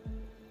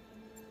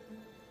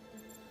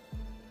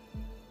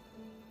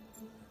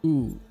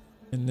 Ooh,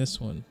 and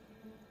this one.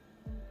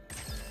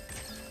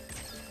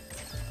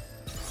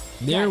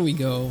 There we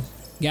go.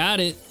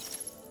 Got it.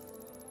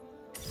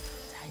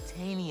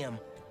 Titanium.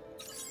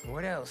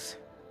 What else?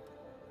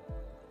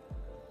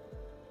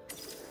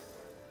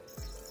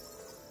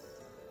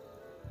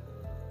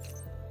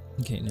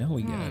 Okay, now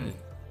we got it.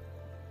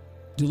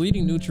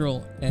 Deleting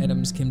neutral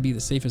atoms can be the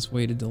safest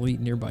way to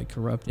delete nearby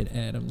corrupted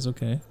atoms.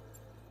 Okay.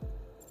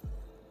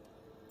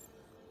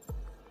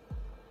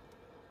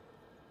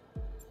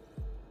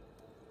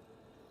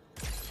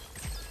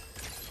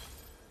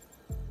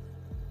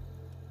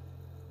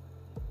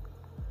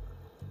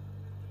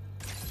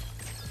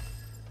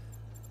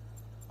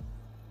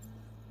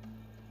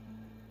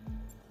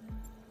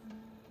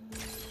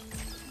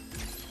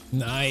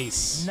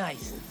 Nice.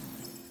 Nice.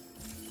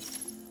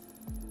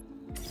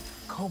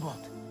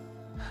 Cobalt.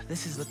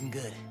 This is looking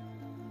good.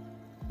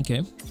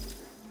 Okay.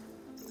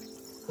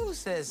 Who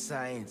says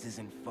science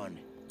isn't fun?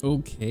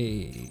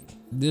 Okay.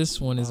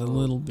 This one is a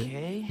little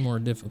bit more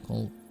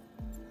difficult.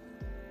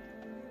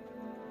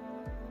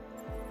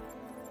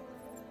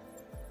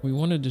 We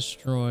want to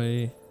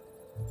destroy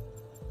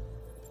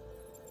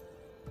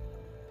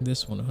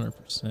this one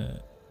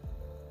 100%.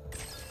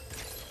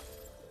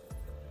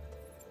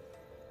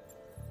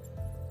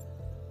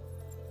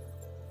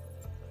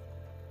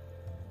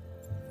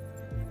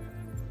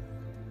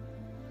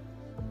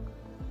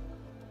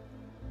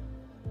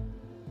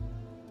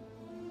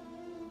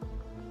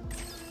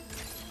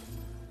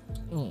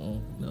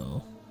 Oh,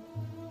 no.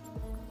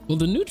 Well,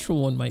 the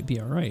neutral one might be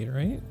alright,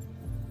 right?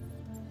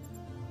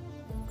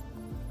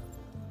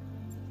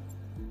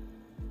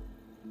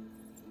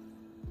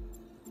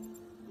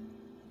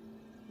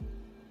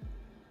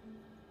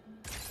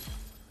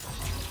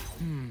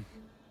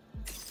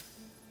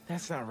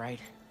 That's not right.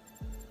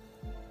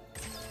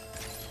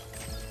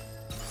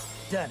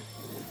 Done.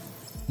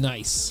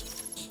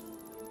 Nice.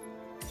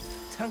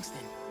 Tungsten.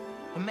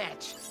 A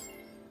match.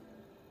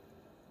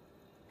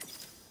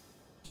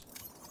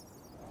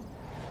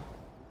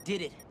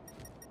 Did it.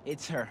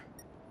 It's her.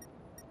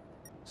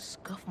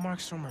 Scuff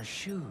marks from her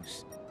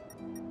shoes.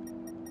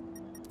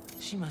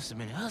 She must have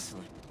been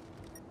hustling.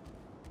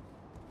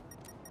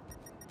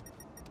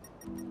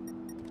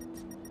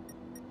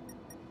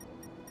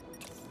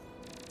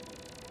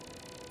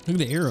 Look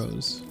at the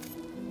arrows.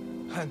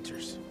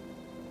 Hunters.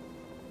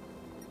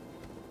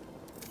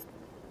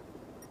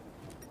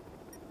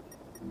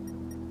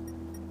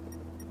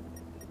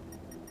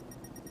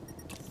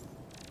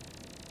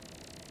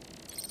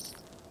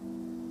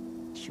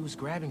 She was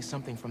grabbing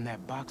something from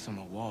that box on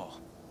the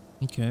wall.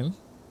 Okay.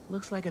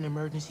 Looks like an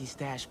emergency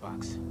stash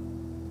box,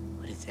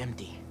 but it's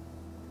empty.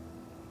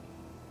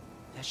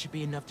 That should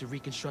be enough to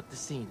reconstruct the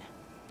scene.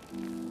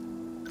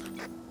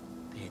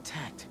 They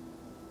attacked,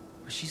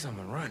 but she's on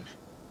the run.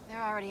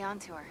 They're already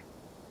onto her.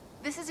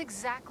 This is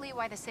exactly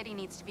why the city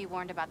needs to be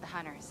warned about the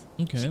hunters.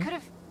 Okay. She could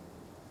have...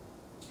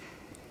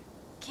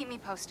 Keep me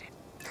posted.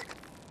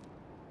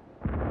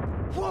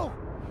 Whoa!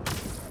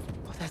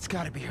 Well, that's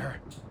gotta be her.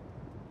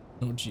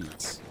 Oh,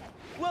 jeez.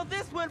 Well,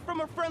 this went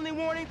from a friendly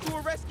warning to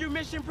a rescue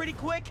mission pretty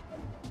quick.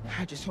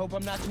 I just hope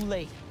I'm not too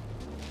late.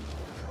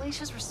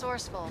 Felicia's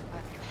resourceful,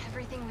 but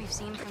everything we've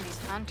seen from these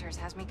hunters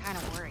has me kind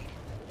of worried.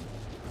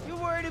 You're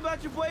worried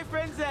about your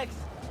boyfriend's ex.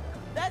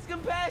 That's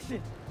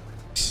compassion.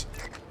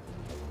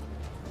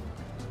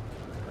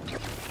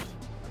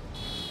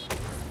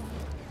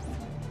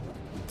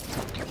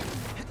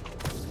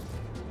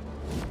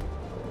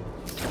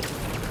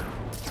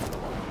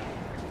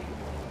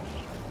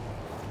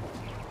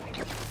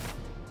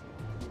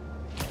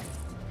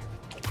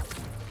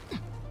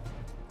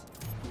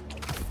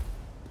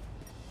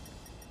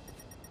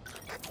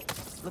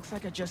 Looks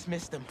like I just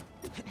missed them.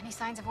 Any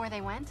signs of where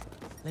they went?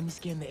 Let me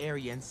scan the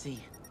area and see.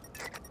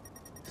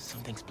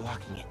 Something's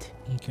blocking it.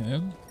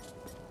 Okay.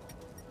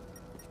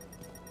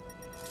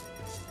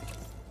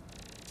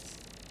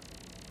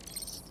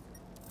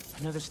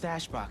 Another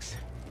stash box.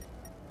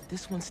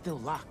 This one's still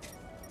locked.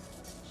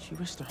 She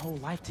risked her whole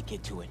life to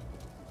get to it.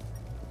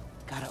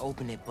 Gotta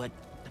open it, but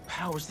the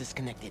power's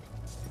disconnected.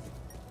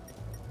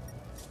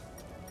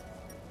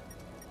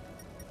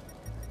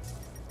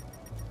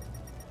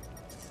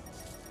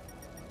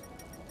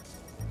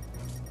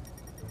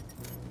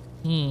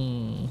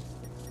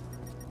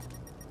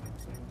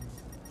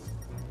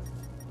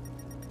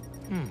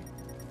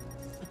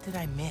 What did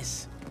I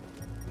miss?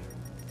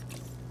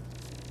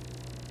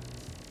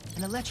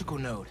 An electrical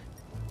node.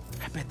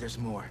 I bet there's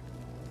more.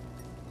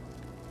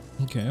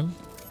 Okay.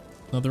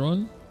 Another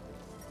one.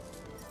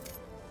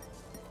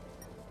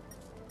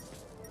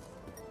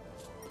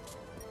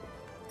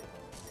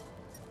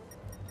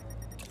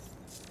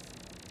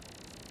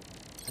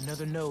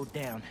 Another node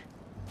down.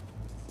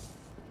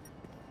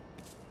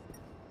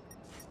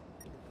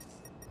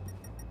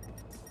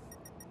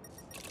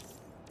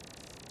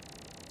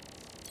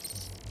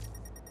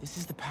 This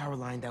is the power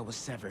line that was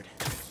severed.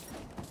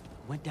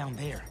 Went down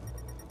there.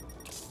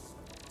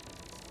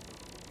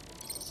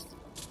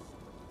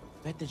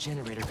 Bet the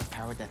generator could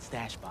power that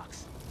stash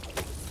box.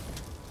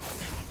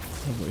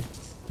 Oh boy,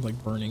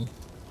 like burning.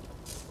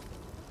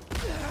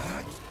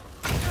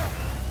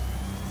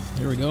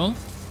 Here we go.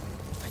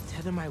 If I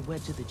tether my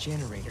web to the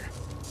generator,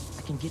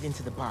 I can get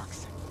into the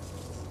box.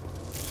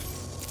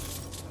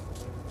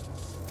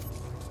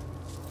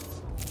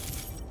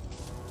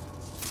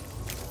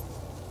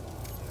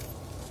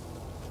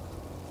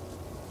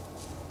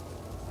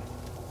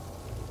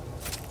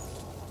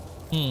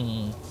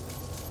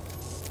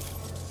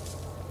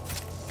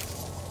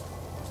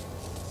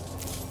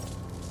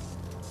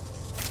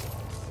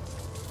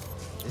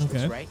 This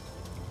looks right.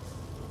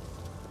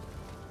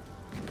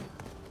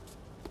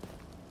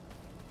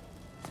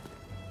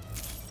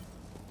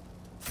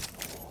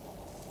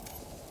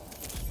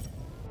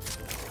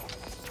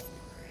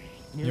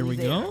 Here we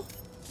go.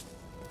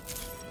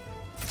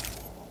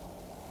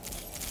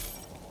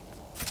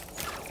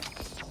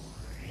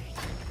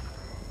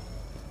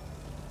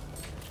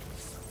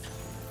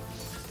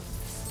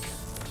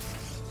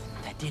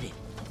 That did it.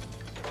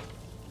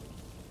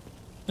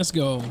 Let's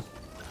go.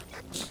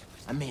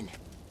 I'm in.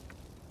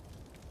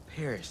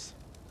 Paris.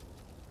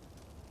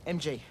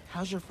 MJ,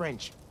 how's your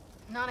French?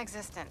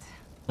 Non-existent. Oh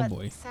But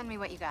boy. send me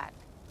what you got.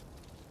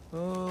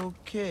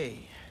 Okay.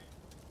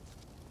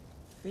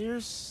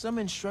 There's some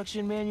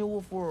instruction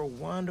manual for a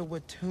Wanda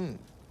Watoon.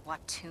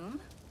 What tomb?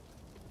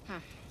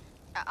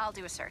 I'll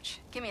do a search.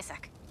 Give me a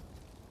sec.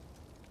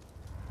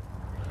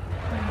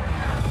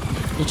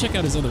 We'll check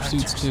out his other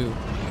suits too.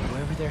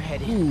 Wherever they're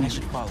headed, I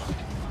should follow.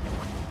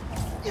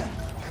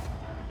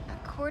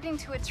 According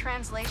to a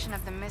translation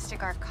of the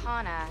Mystic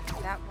Arcana,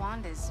 that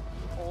wand is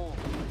old.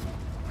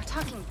 We're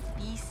talking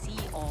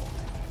BC old.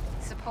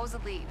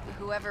 Supposedly,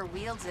 whoever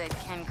wields it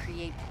can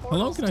create portals. How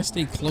long can I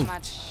stay pretty cloaked?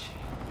 much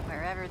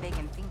wherever they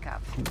can think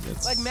of.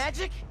 Like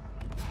magic?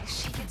 If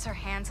she gets her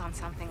hands on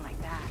something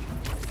like that.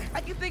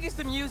 I can think of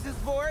some uses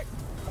for it.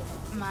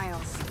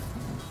 Miles,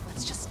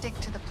 let's just stick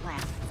to the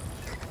plan.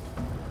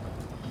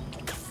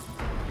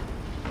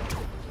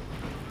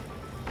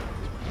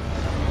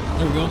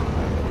 There we go.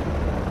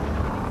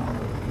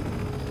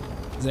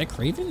 Is that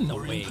Craven? No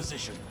We're way. in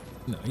position.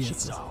 No, yes, She's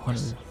it's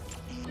ours.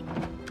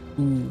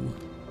 Hunter. Ooh.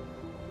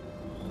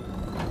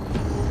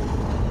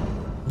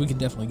 We could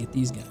definitely get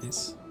these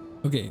guys.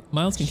 Okay,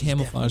 Miles can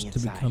camouflage to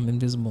become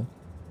invisible.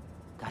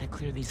 Gotta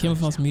clear these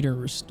Camouflage meter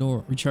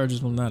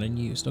recharges when not in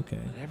use. Okay.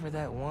 Whatever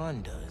that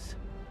wand does,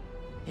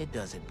 it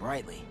does it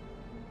brightly.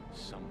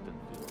 Something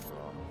feels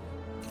off.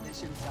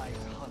 This entire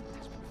hunt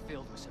has been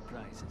filled with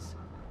surprises.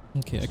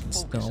 Okay, I can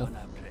Focus stealth. on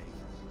our prey.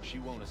 She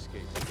won't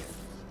escape again.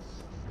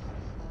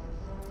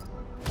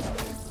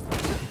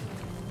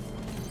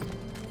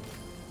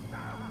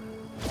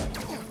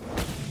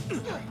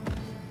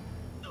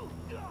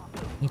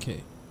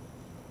 Okay.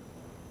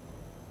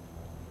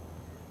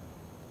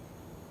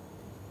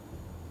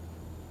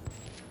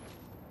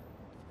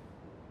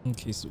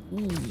 Okay, so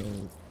ooh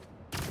no.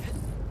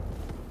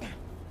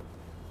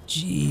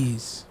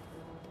 Jeez.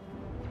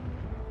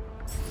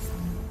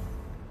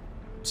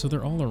 So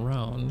they're all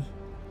around.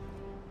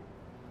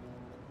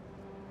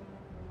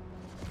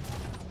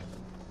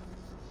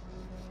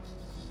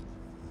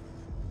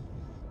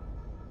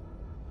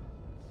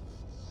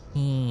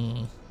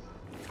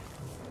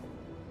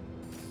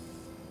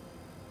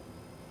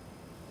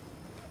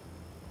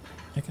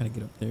 I gotta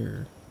get up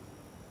there.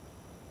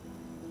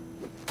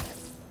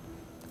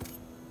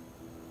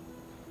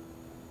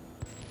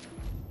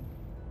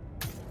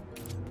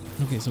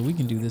 Okay, so we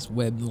can do this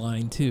web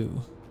line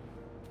too.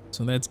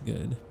 So that's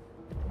good.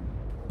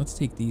 Let's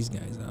take these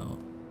guys out.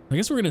 I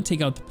guess we're gonna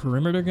take out the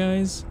perimeter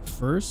guys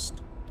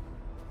first.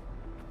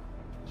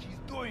 She's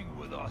toying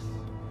with us,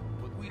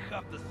 but we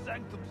have the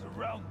sanctum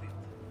surrounded.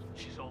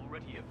 She's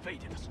already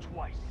evaded us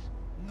twice.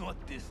 Not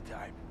this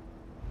time.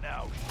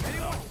 now.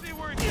 Anyone see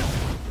where it is?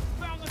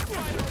 Found the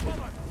spider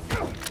above us.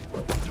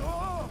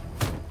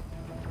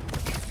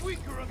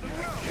 Weaker on the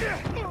ground.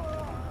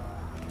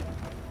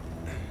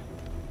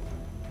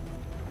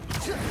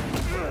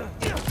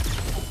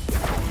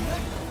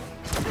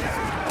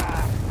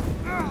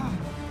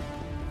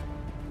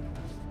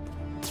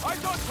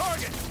 Eyes on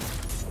target.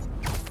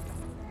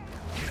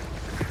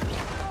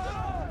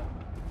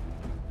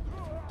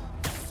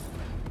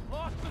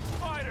 Lost the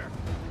spider.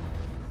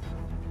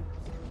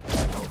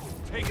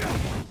 Take it.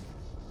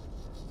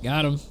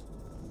 Got him.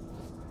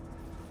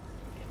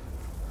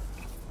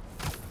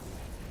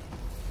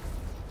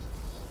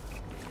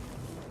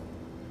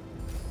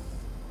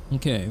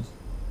 Okay.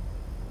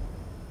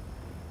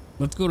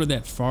 Let's go to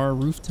that far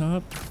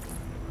rooftop.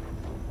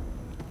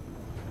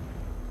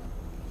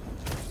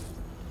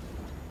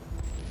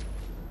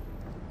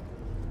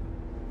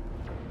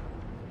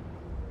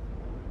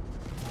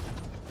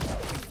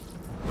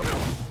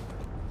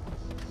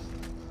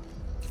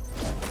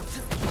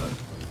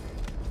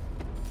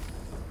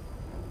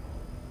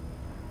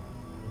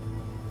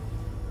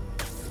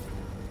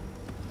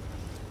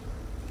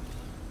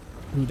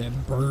 Ooh, that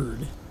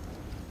bird.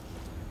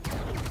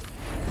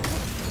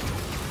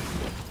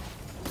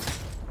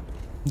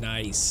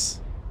 Nice.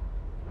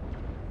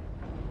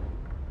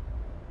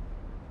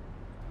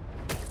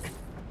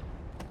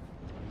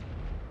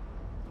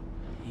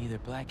 Either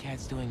Black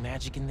Cat's doing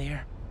magic in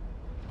there,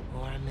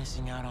 or I'm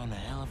missing out on a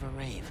hell of a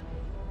rave.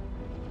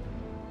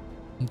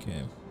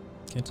 Okay.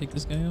 Can I take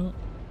this guy out?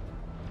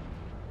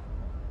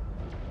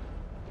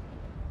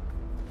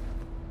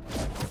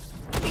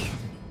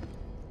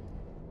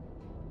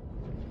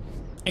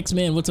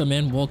 X-Man, what's up,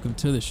 man? Welcome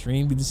to the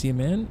stream. Good to see you,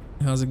 man.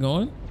 How's it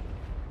going?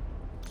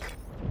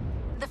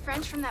 The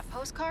French from that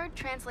postcard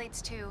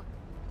translates to,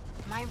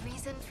 my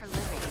reason for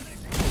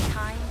living.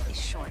 Time is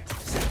short.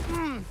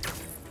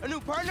 A new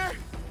partner?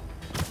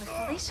 With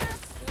Felicia,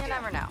 you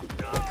never know.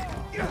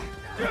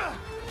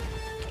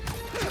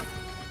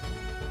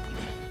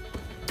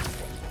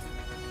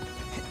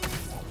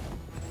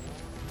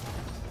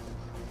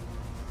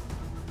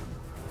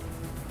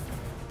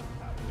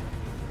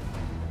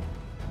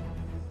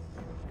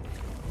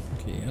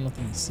 Okay, I don't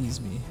think he sees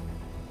me.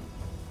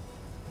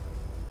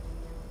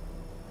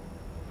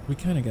 We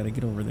kind of got to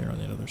get over there on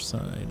that other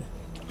side.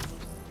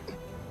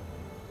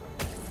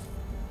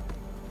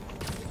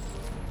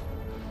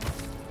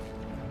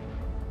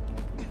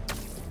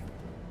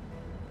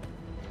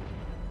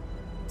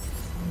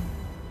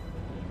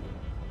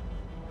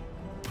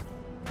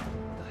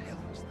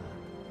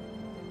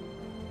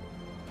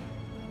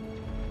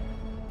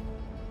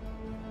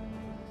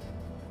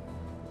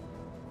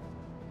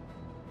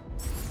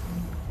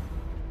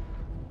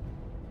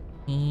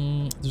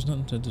 There's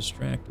nothing to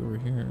distract over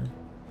here.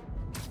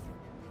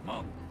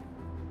 Mom.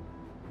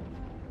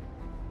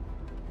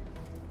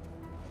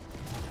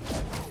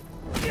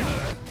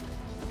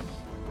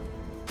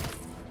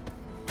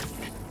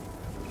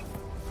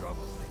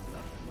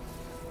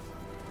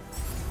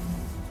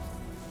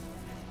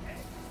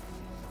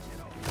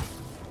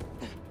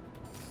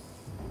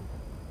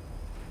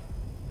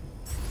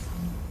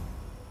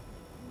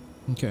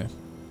 Okay.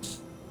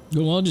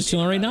 Good, well, just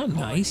chilling right now.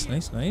 Nice,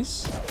 nice,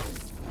 nice.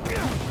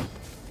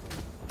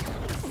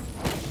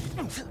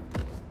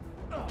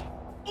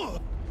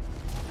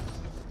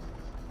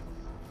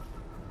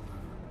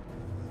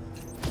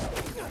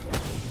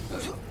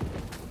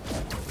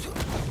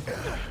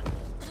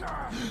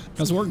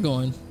 How's work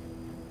going?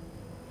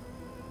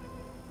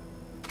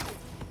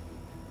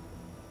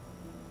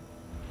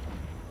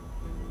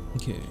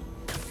 Okay.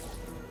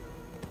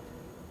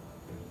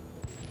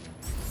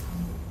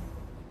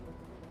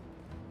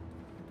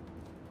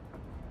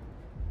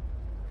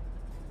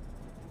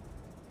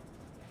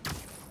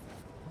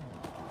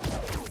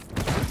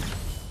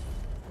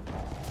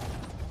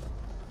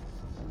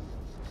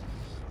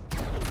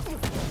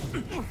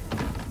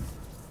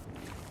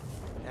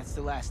 That's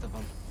the last of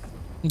them.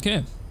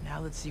 Okay. Now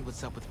let's see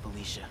what's up with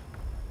Felicia.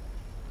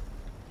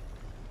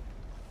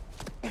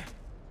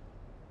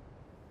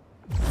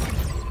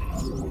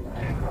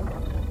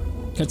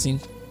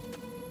 Cutscene.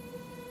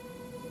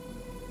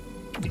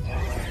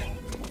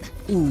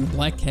 Ooh,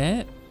 Black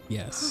Cat?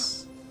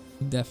 Yes.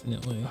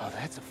 Definitely. Oh,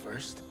 that's a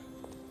first.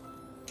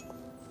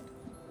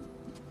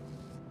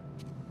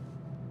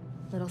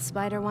 Little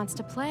spider wants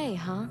to play,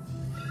 huh?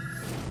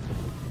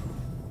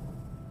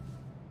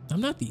 I'm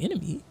not the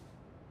enemy.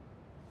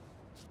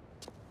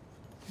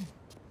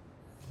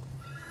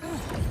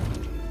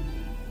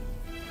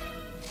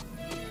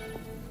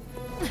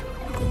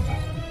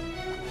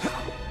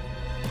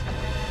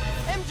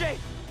 MJ!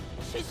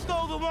 She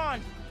stole the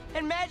wand!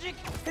 And magic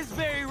is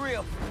very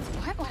real.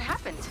 What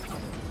happened?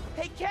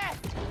 Hey, Cat!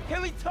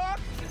 Can we talk?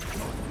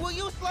 Will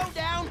you slow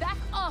down? Back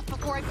off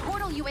before I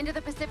portal you into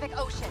the Pacific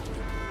Ocean.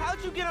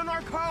 How'd you get on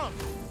our column?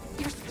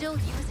 You're still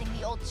using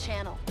the old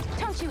channel.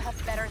 Don't you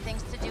have better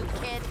things to do,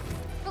 kid?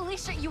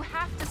 Felicia, you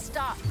have to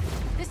stop.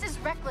 This is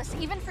reckless,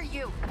 even for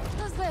you.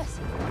 Who's this?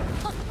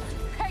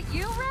 That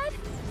you, Red?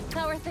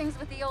 How are things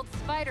with the old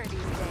spider these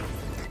days?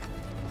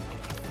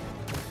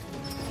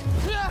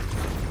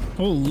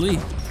 Holy.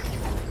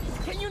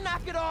 Can you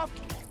knock it off?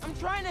 I'm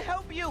trying to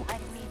help you. I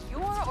don't need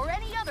your or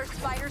any other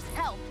spider's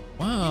help.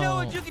 Wow. You know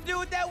what you can do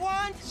with that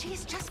wand?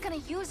 She's just gonna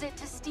use it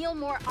to steal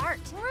more art.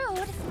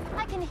 Rude.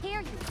 I can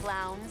hear you,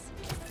 clowns.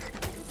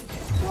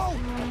 Whoa!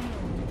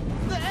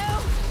 The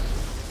hell?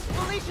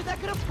 Felicia, that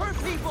could have hurt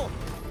people.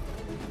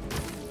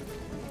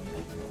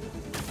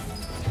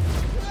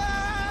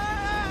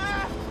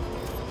 Ah!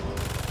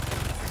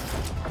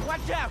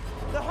 Watch out!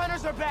 The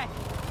hunters are back.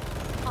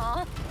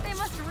 Huh? They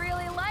must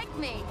really like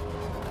me.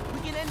 We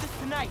can end this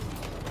tonight.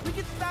 We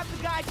can stop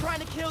the guy trying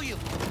to kill you.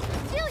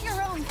 Steal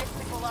your own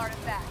mystical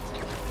artifact.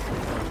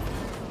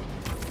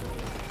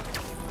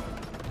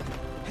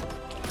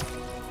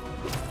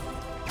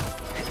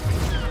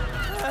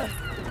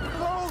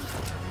 Oh!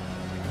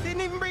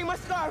 Didn't even bring my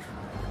scarf.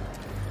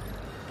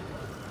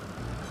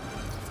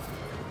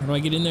 How do I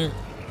get in there?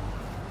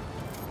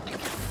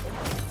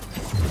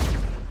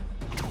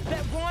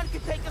 That wand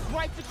could take us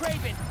right to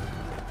Craven.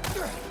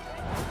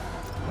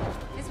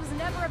 This was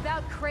never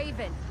about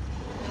Craven.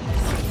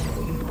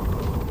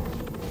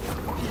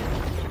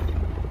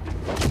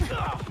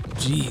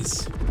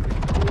 Jeez.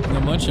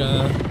 Not much,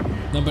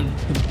 nothing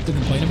to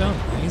complain about?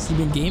 I guess you've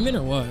been gaming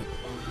or what?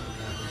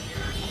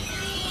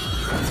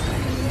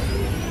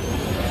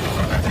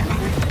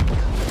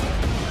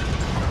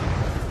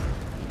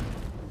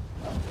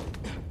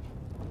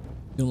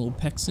 A little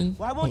Pexin.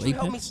 Why won't you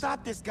help me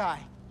stop this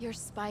guy? You're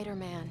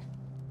Spider-Man.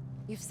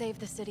 You've saved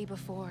the city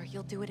before.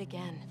 You'll do it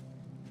again.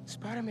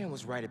 Spider-Man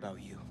was right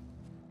about you.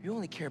 You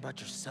only care about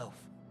yourself.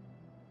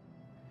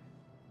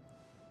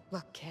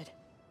 Look, kid.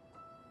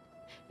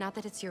 Not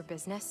that it's your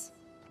business.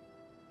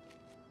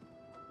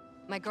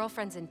 My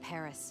girlfriend's in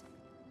Paris.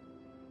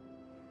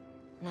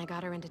 And I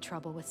got her into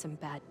trouble with some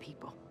bad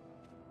people.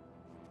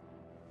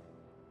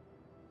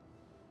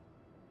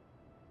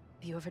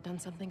 Have you ever done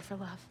something for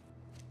love?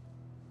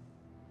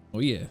 Oh,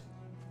 yeah.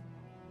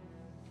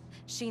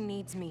 She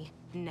needs me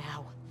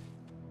now.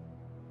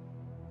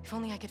 If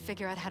only I could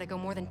figure out how to go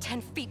more than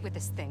 10 feet with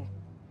this thing.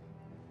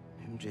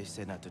 MJ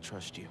said not to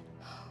trust you.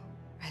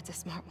 Red's a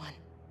smart one.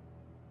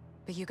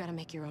 But you gotta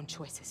make your own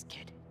choices,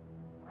 kid.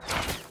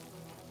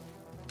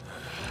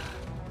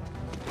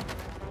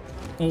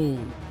 Oh.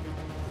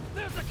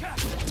 There's the cat!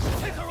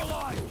 Take her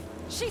alive!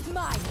 She's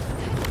mine!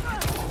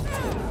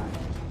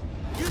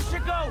 You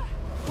should go!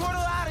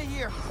 Portal out of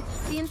here!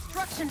 The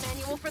instruction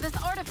manual for this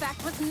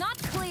artifact was not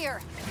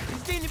clear! You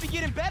seem to be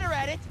getting better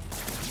at it!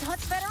 Not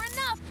better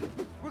enough!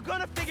 We're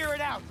gonna figure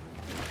it out!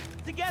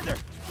 Together!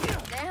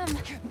 Damn!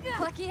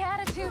 Lucky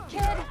attitude,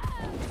 kid!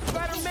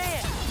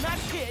 Spider-Man! Not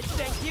kid,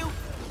 thank you!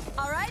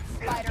 Alright,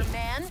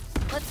 Spider-Man.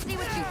 Let's see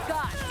what you've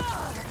got.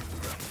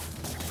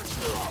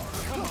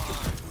 Come on!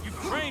 You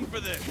trained for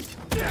this!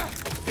 Behind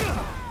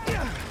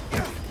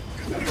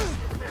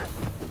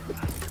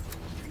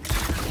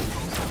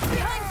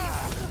you!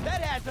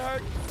 That had to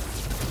hurt!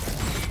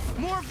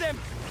 More of them!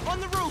 On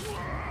the roof!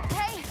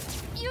 Hey!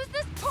 Use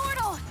this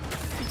portal!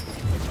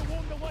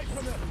 Walk away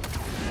from it!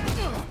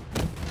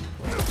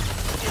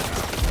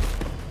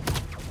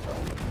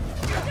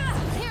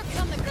 Here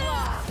come the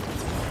gloves!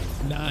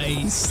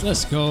 Nice.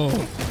 Let's go.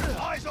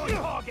 Eyes on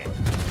target!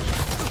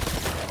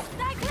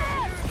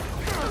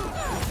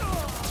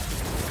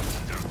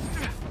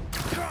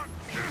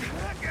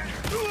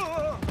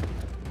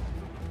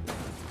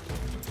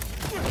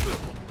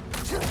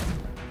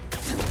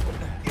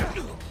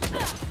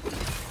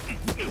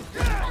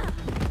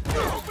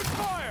 Open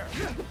fire!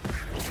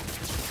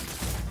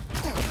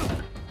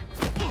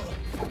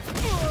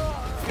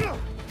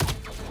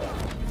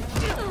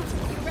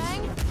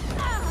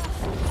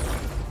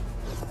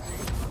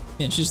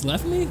 Man, she just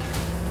left me?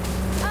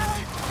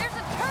 There's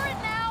a turret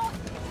now!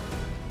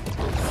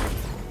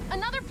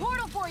 Another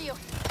portal for you!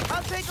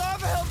 I'll take all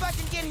the help I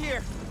can get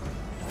here!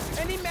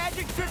 Any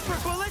magic tricks for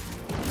bullets?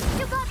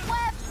 You got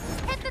webs!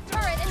 Hit the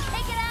turret and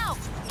take it out!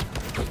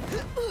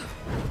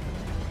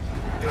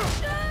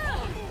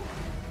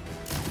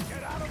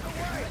 Get out of the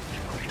way!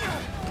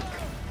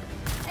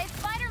 Hey,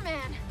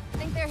 Spider-Man!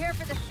 Think they're here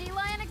for the sea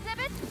lion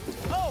exhibit?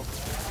 Oh!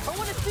 I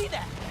want to see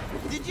that!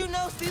 Did you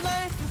know sea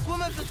lions can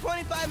swim up to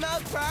 25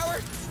 miles per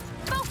hour?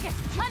 Focus!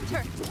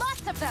 Hunter!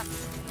 Lots of them!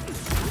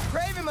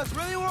 Craven must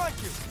really want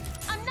you!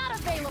 I'm not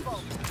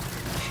available!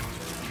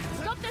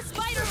 Stop the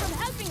spider from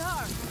helping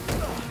her!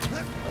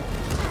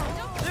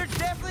 They're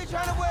definitely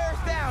trying to wear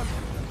us down!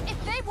 If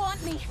they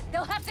want me,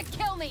 they'll have to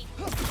kill me!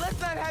 Let's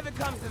not have it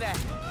come to that,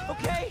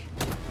 okay?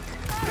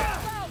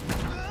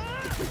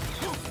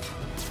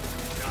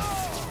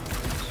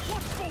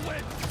 Watch for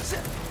wind!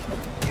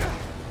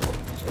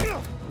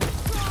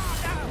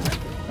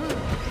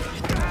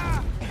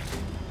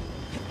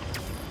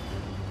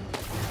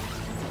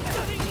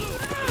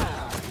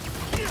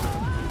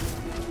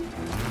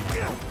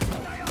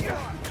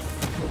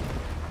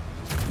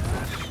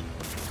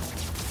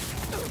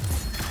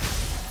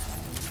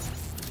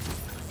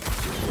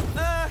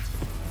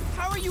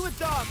 How are you with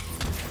dogs?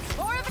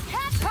 Or the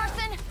cat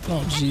person!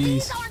 Oh, jeez.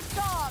 These aren't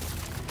dogs!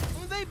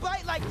 They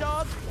bite like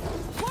dogs.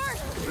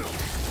 Worse!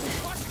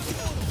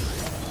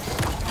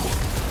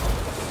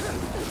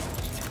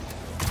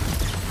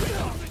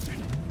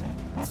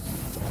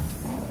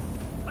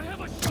 I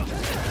have a shot.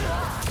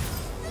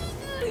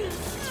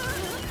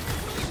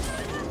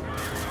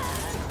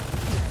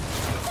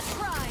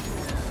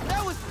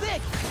 That was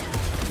sick!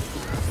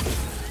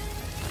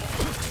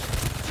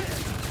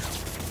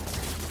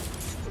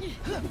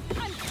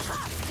 I'm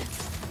cuffed!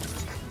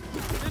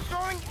 They're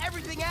throwing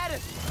everything at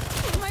us!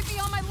 I might be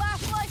on my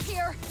last life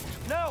here!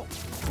 No!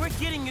 We're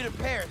getting you to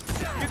Paris.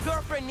 Your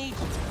girlfriend needs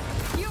you.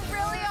 You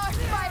really are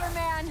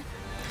Spider-Man!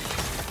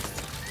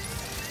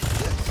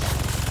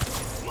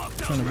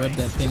 Trying to rev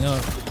that thing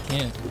up.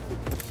 Can't.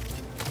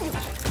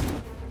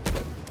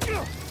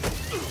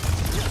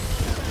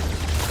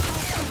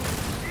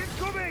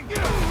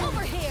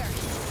 Over here!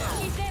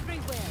 She's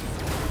everywhere!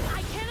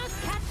 I cannot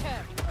catch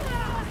her!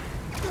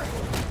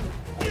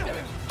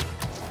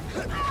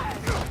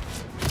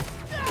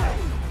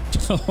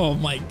 Oh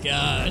my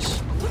gosh.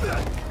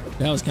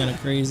 That was kind of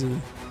crazy.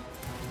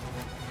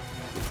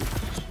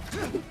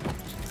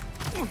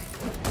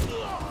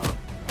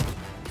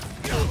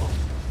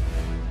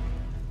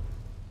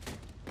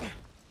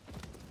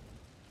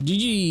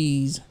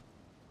 GG's.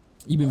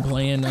 You been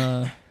playing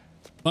a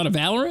lot of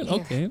Valorant?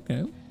 Here. Okay,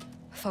 okay.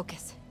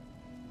 Focus.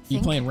 You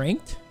Think playing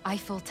ranked?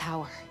 Eiffel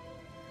Tower.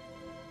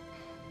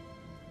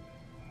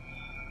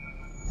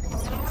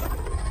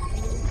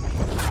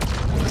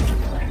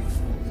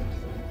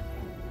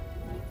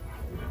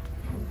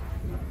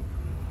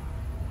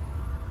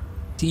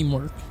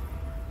 Teamwork.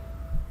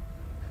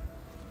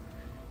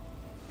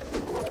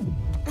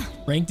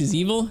 Ranked is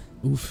evil?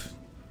 Oof.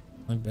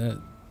 I bet.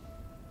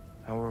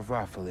 Au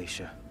revoir,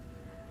 Felicia.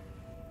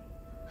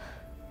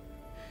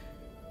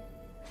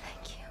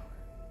 Thank you.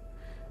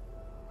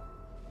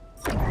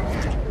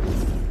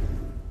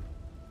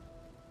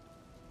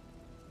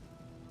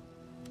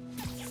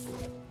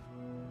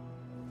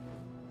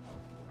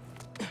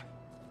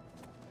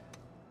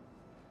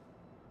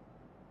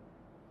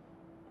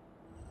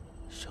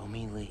 Show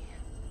me Lee.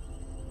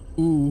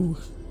 Ooh.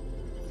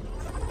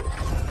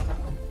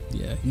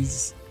 Yeah,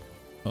 he's...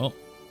 Oh.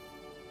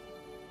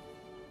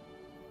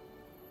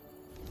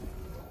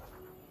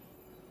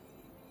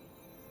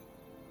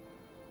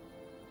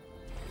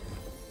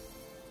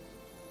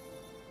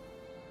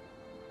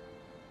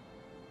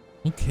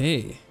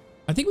 Okay.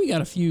 I think we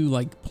got a few,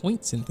 like,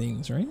 points and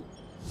things, right?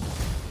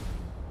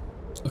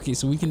 Okay,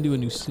 so we can do a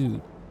new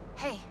suit.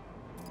 Hey,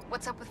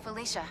 what's up with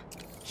Felicia?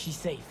 She's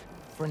safe,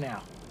 for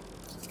now.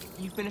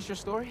 You finished your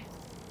story?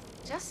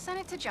 Just send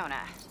it to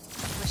Jonah.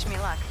 Wish me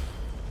luck.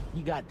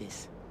 You got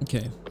this.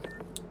 Okay.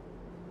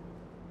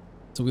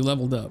 So we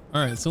leveled up.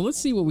 All right, so let's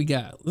see what we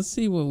got. Let's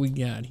see what we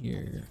got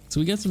here. So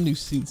we got some new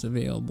suits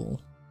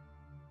available.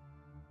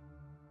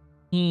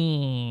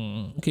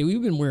 Okay,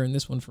 we've been wearing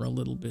this one for a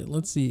little bit.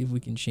 Let's see if we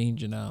can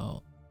change it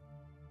out.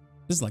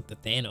 This is like the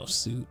Thanos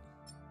suit.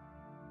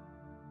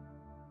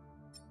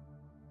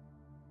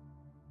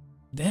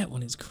 That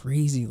one is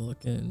crazy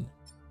looking.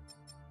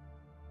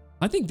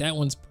 I think that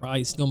one's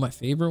probably still my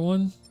favorite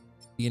one.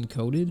 The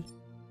encoded.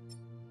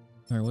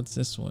 All right, what's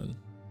this one?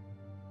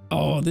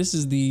 Oh, this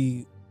is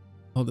the...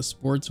 Oh, the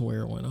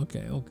sportswear one.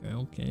 Okay, okay,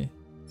 okay.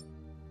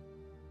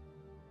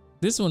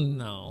 This one,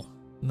 no.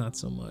 Not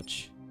so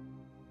much.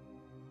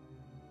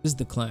 This is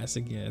the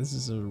classic, yeah. This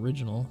is the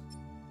original.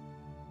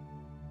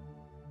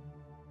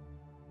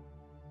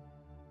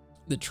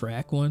 The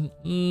track one.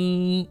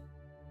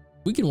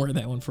 We can wear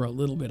that one for a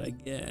little bit, I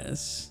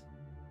guess.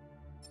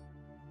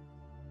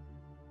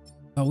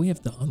 Oh, we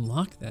have to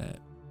unlock that.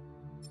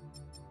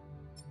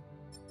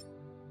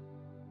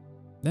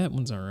 That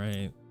one's all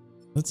right.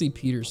 Let's see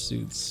Peter's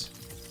suits.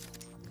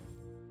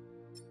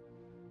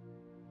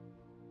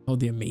 Oh,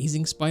 the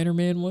Amazing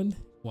Spider-Man one?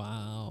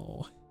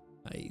 Wow.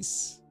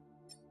 Nice.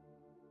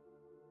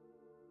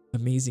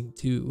 Amazing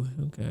 2.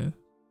 Okay.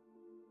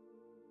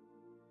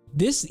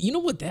 This, you know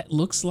what that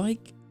looks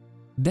like?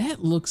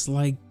 That looks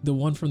like the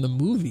one from the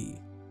movie.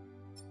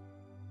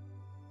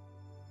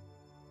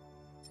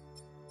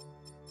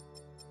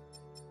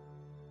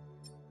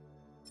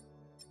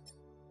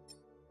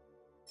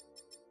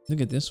 Look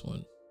at this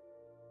one.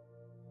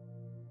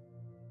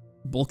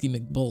 Bulky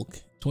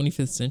McBulk,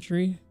 25th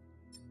century.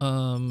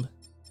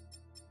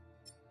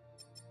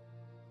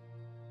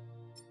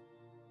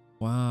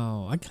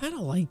 Wow, I kind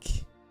of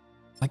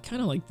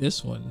like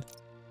this one.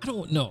 I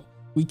don't know.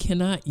 We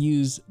cannot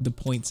use the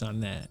points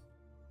on that.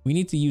 We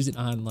need to use it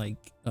on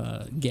like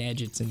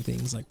gadgets and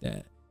things like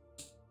that.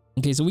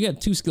 Okay, so we got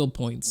 2 skill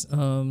points.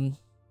 L1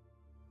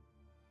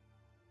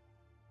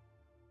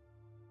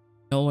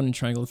 and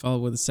triangle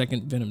followed with a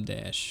second venom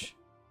dash.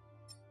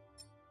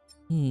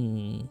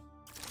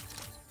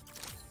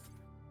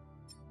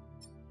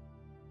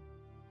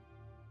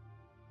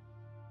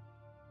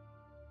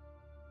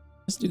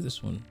 Let's do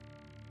this one.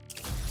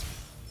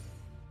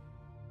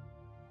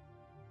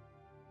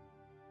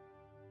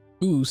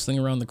 Ooh, sling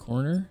around the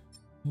corner.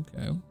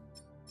 Okay.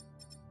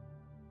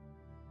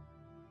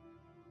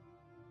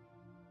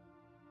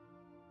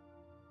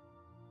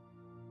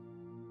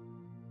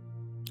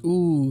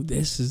 Ooh,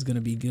 this is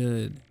gonna be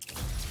good.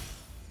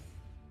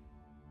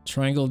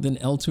 Triangle, then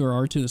L2 or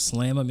R2 to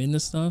slam them into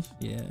stuff?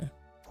 Yeah.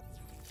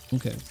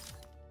 Okay.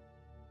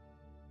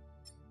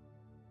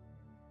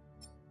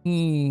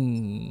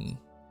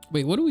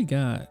 Wait, what do we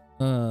got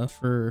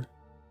for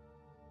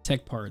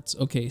tech parts?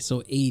 Okay,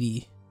 so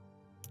 80.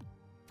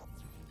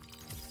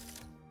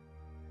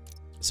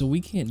 So we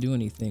can't do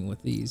anything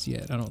with these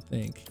yet, I don't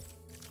think.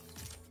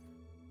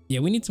 Yeah,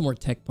 we need some more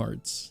tech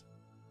parts.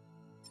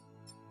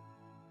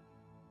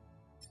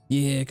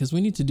 Yeah, because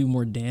we need to do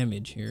more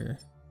damage here.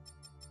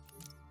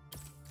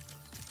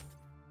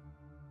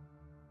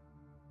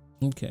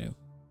 Okay.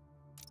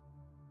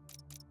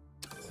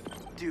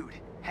 Dude,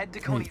 head to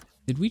Coney. Wait,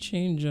 did we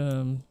change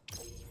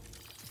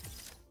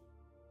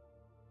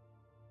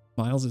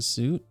Miles'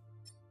 suit?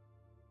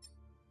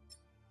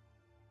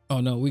 Oh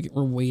no,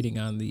 we're waiting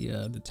on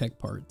the tech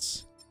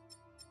parts.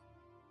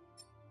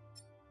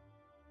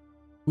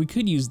 We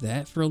could use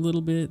that for a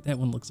little bit. That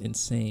one looks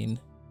insane.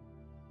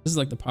 This is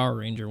like the Power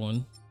Ranger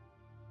one.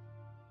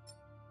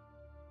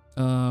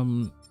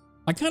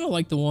 I kind of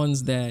like the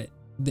ones that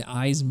the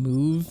eyes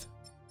move.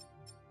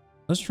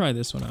 Let's try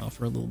this one out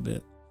for a little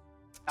bit.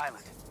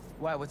 Island.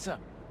 Why, what's up?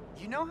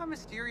 You know how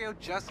Mysterio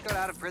just got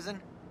out of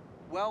prison?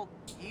 Well,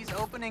 he's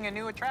opening a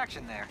new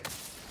attraction there.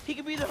 He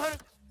could be the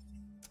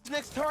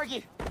next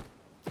target.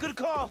 Good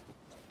call.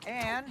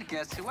 And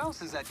guess who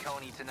else is at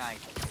Coney tonight?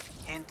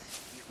 Hint,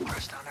 you've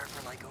crushed on her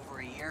for like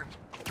over a year.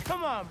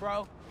 Come on,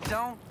 bro.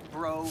 Don't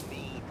bro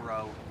me,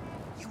 bro.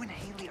 You and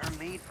Haley are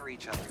made for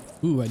each other.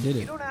 Ooh, I did If it.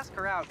 you don't ask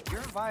her out,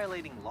 you're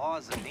violating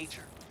laws of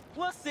nature.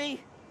 We'll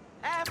see.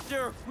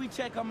 After we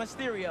check on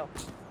Mysterio.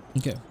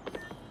 Okay.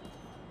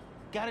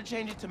 Gotta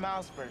change it to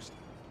Miles first.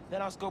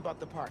 Then I'll scope out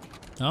the park.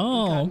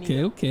 Oh,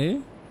 okay, okay.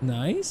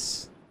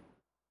 Nice.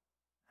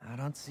 I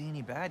don't see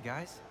any bad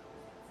guys.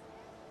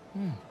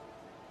 And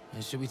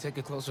should we take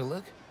a closer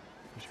look?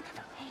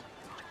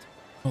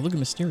 Oh, look at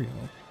Mysterio.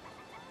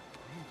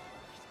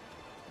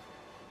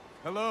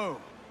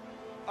 Hello.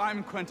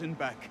 I'm Quentin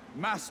Beck,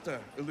 Master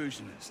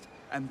Illusionist.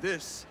 And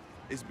this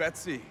is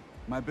Betsy,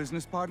 my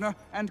business partner,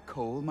 and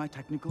Cole, my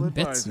technical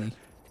advisor. Betsy.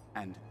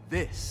 And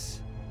this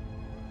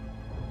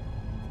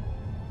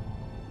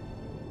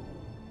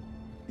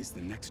is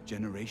the next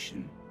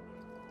generation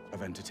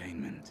of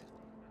entertainment.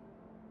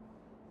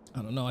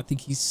 I don't know. I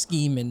think he's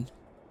scheming.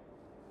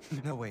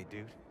 No way,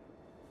 dude.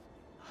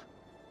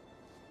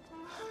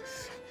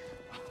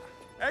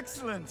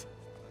 Excellent.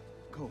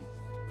 Cole,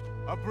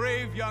 a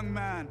brave young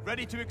man,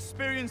 ready to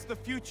experience the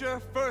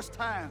future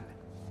firsthand.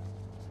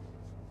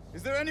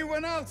 Is there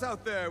anyone else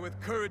out there with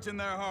courage in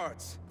their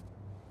hearts?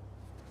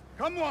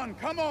 Come on,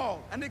 come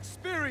all, and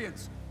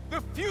experience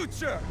the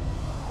future!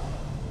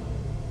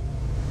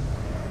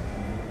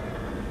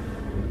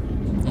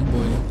 Oh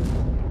boy.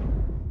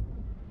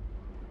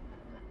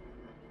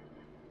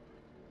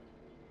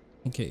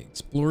 Okay,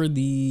 explore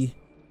the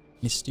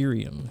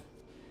Mysterium.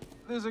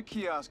 There's a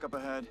kiosk up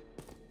ahead.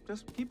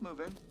 Just keep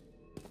moving.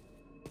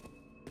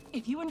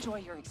 If you enjoy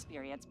your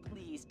experience,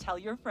 please tell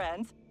your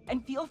friends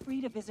and feel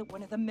free to visit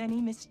one of the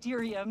many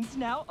Mysteriums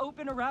now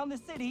open around the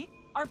city.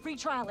 Our free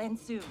trial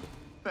ends soon.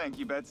 Thank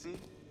you, Betsy.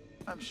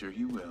 I'm sure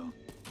he will.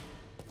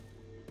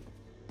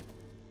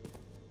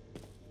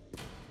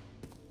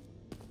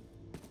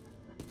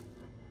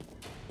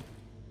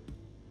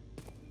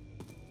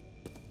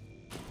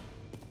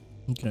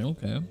 Okay,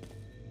 okay.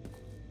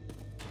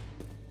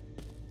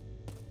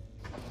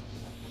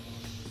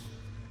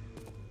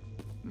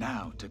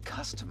 Now to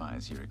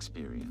customize your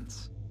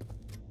experience.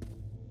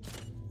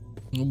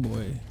 Oh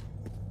boy.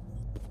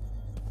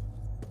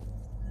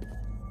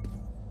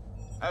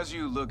 As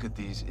you look at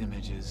these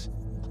images,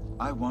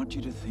 I want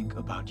you to think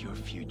about your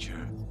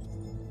future,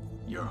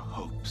 your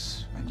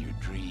hopes and your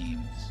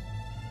dreams.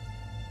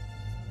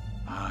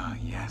 Ah,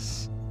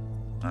 yes.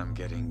 I'm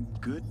getting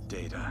good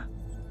data.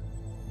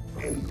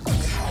 And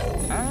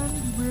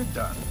we're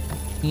done.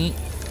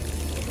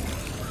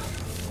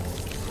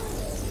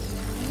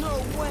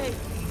 No way!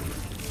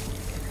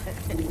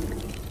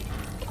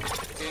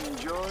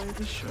 Enjoy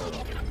the show.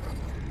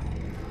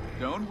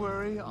 Don't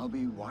worry, I'll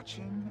be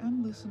watching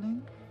and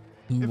listening.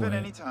 If at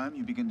any time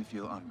you begin to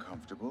feel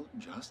uncomfortable,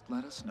 just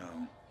let us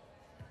know.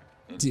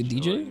 Is he a DJ?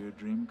 Enjoy your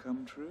dream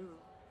come true.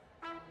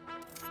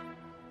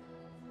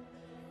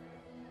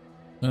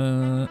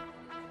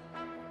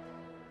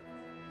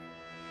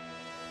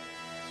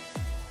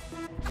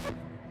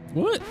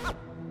 What?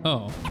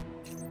 Oh.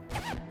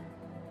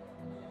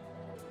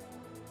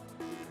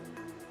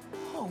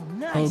 Oh,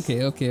 nice.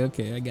 Okay, okay,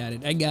 okay. I got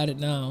it. I got it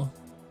now.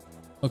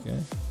 Okay.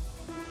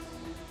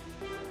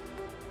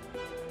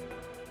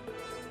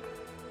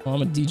 Oh,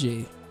 I'm a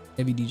DJ.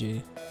 Heavy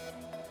DJ.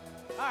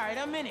 All right,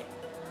 I'm in it.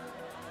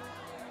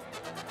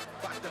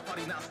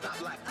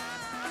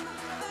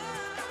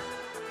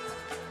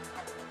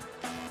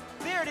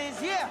 There it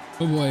is, yeah.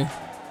 Oh boy.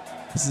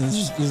 This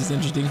is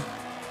interesting.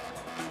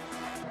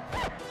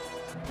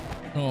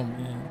 Oh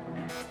man.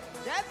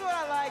 That's what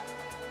I like.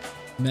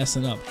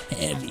 Messing up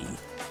heavy.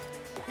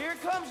 Here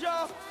it comes,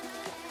 y'all.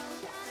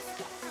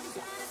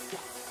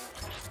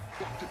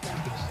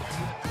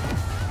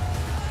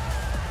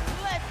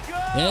 Let's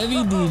go.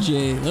 Heavy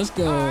DJ. Let's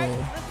go. All right,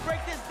 let's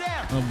break this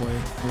down. Oh boy.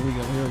 Here we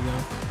go. Here we go.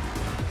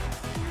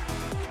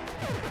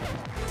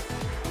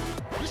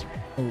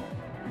 Oh,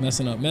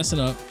 messing up. Messing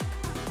up.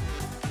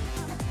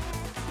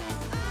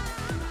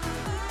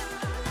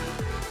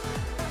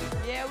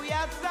 Yeah, we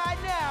outside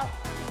now.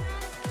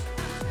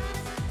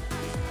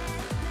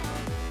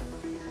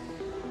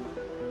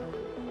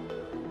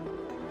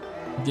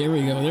 There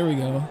we go. There we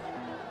go.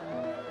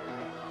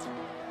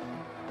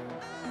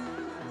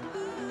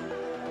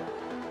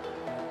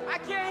 I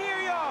can't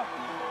hear y'all.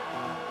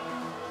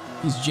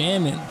 He's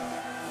jamming.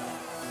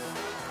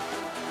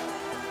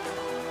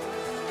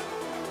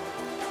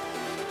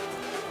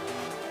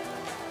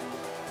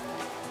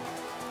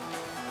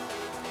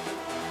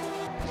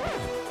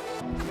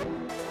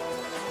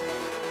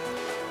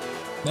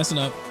 Messing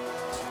up.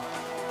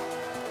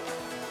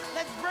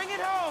 Let's bring it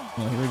home.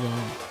 Oh, here we go.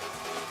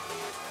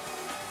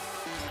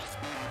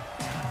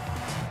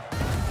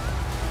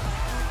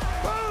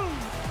 Boom!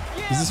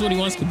 Yeah, Is this what he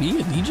wants to be,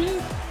 a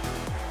DJ?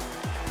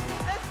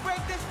 Let's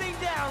break this thing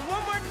down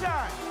one more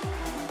time.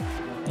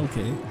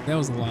 Okay, that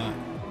was a lot.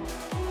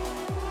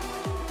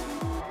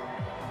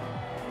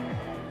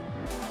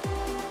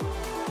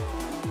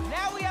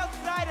 Now we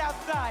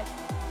outside.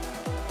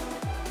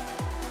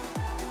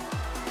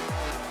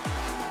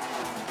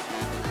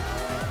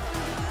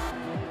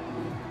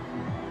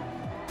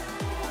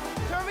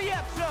 Turn me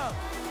up some.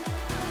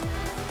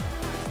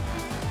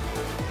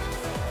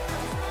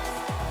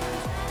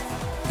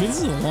 This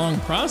is a long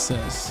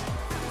process.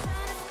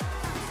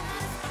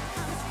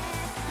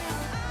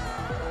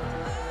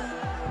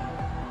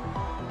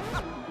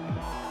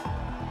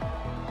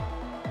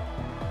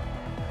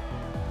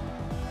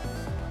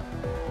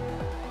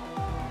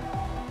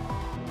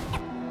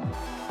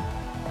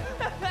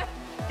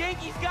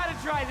 Genki's gotta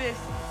try this.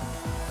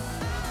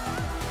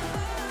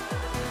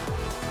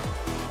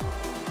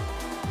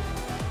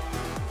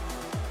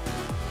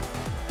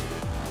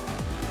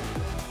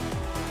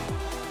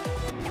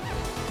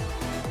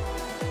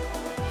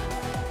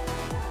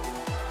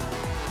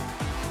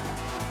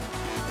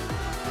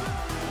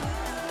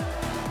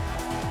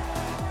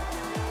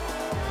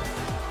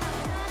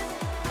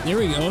 There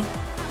we go.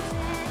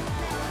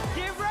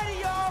 Get ready,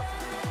 y'all.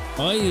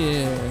 Oh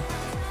yeah.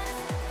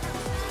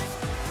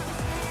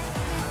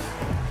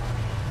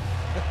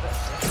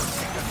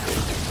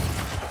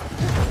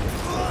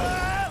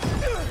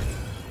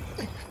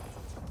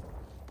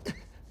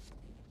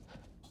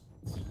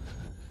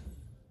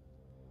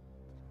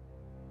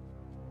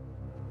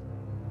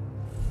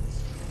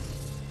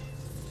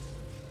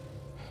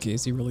 Okay,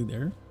 is he really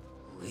there?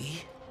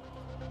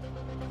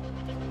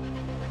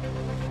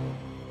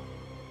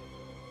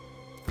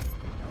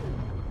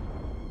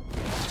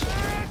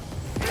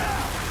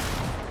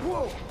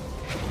 Whoa!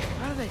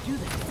 How did I do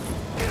that?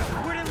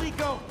 Where did Lee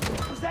go?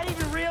 Was that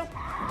even real?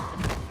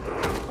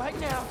 Fight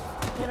now,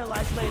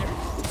 analyze later.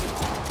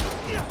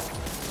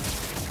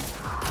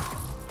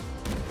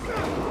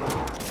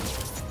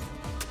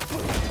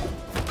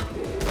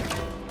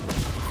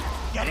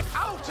 Get it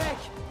out! Beck,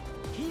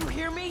 can you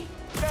hear me?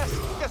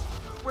 Yes,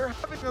 we're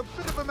having a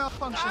bit of a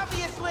malfunction.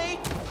 Obviously!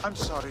 I'm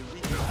sorry,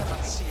 we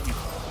cannot see you.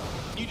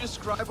 Can you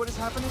describe what is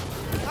happening?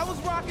 I was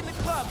rocking the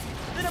club,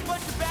 then a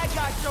bunch of bad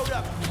guys showed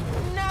up.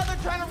 Now they're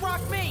trying to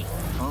rock me!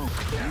 Oh,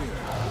 dear.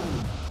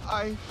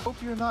 I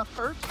hope you're not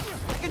hurt.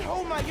 I can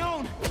hold my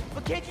own,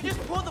 but can't you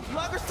just pull the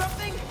plug or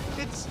something?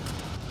 It's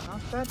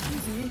not that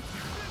easy.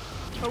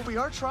 But we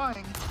are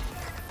trying.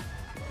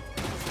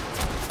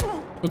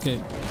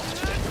 Okay.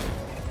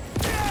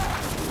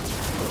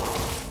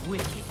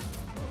 Wicked.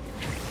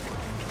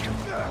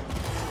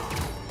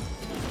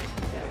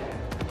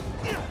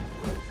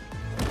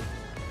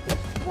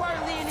 Why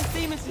are Lee and his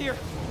demons here?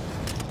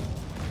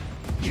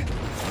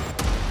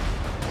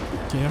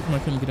 Okay, how come I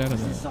couldn't get out of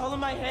Is this that? all in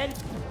my head?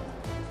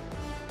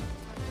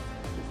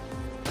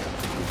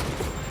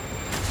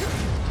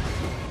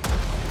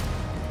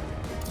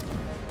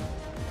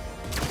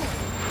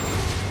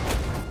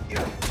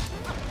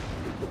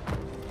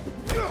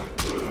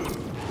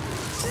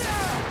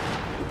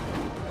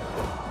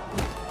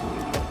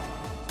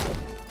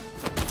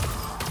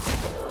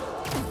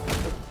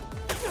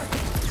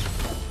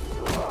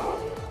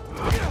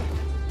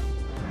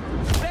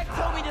 Beck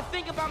told me to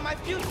think about my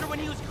future when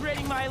he was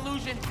creating my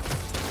illusion.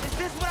 Is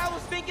this what I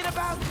was thinking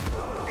about?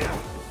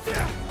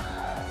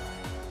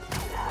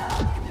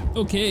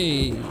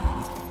 Okay.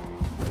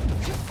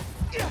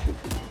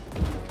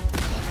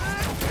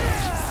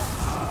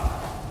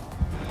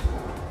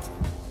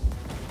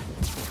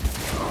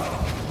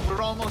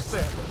 We're almost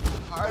there.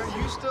 Are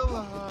you still,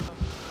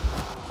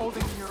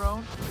 holding your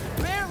own?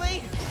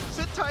 Barely.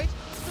 Sit tight.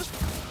 Just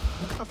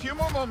a few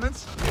more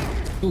moments.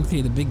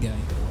 Okay, the big guy.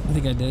 I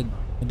think I did.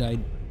 I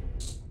died.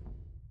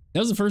 That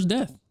was the first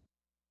death.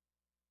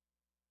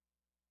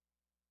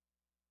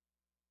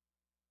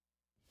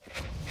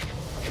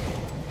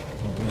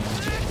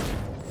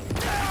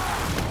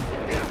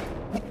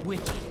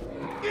 Wicked.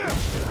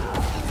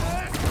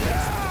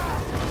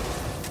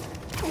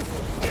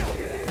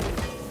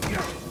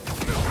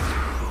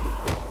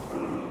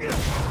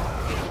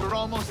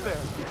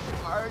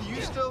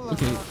 you still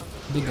Okay,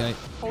 big guy.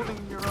 holding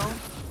your own?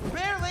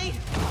 Barely!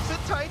 Sit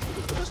tight.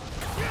 Just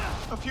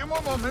a few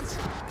more moments.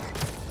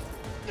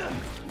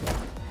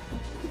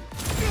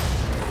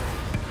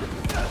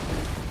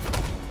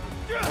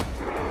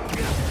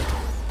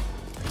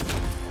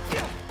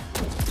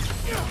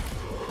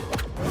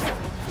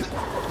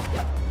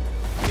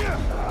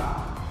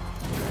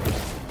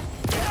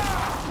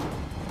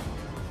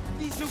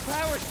 These new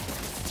powers!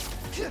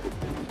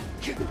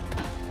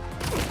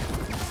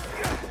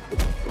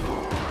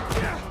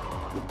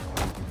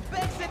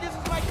 Beck said this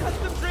is my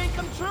custom dream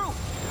come true.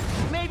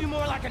 Maybe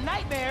more like a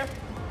nightmare.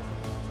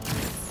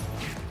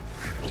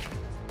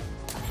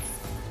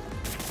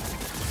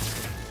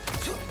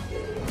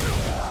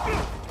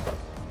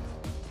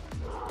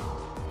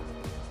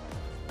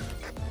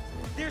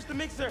 There's the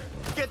mixer.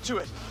 Get to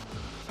it.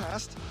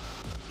 Fast.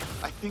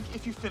 I think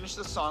if you finish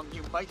the song,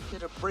 you might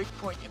hit a break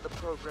point in the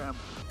program.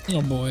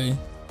 Oh boy.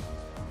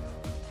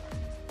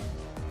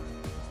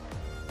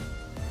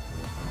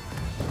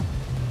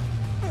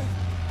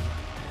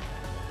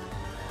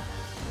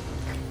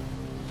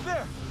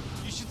 There.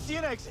 You should see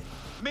an exit.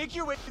 Make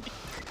your way to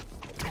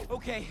the...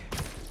 Okay,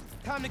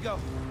 time to go.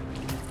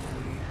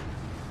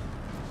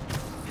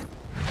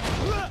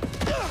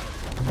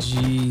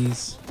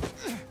 Jeez.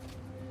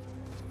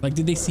 Like,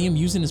 did they see him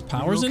using his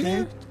powers in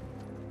there?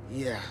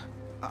 Yeah.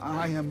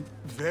 I am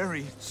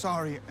very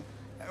sorry.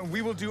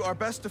 We will do our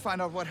best to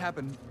find out what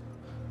happened.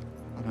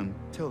 But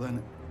until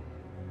then...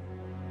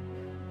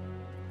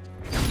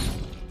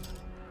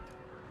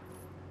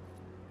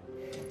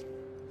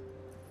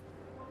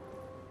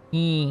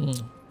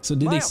 So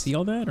did they Miles. see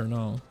all that or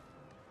no?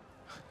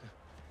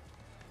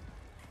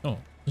 Oh,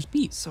 there's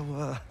Pete. So,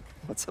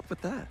 what's up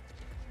with that?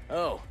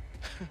 Oh.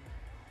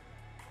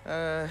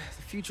 The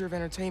future of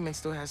entertainment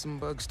still has some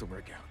bugs to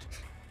work out.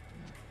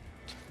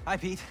 Hi,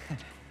 Pete.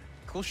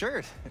 Cool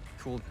shirt.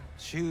 Cool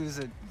shoes.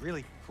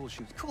 Really cool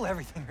shoes. Cool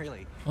everything,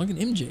 really. Look at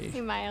MJ.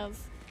 Hey,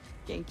 Miles.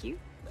 Thank you.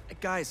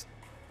 Guys,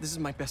 this is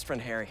my best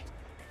friend Harry.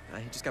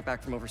 He just got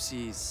back from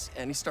overseas,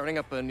 and he's starting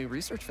up a new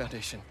research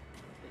foundation.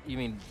 You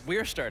mean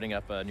we're starting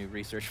up a new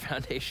research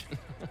foundation?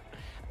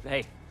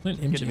 Hey, Look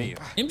at good MJ. to meet you.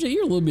 MJ,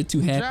 you're a little bit too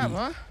happy. Good job,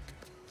 huh?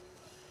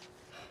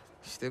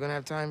 Still gonna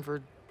have time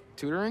for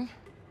tutoring?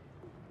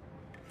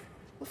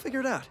 We'll figure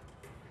it out.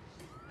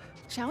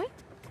 Shall we?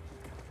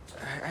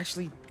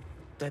 Actually,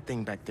 that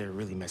thing back there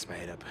really messed my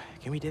head up.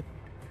 Can we dip?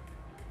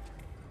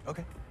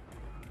 Okay.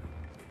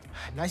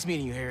 Nice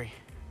meeting you, Harry.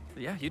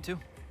 Yeah, you too.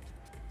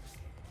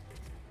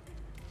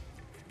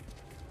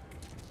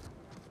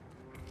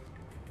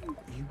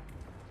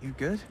 You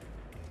good?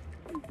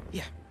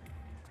 Yeah.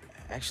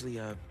 Actually,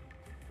 I'll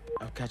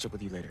catch up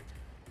with you later.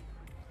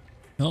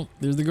 Oh,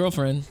 there's the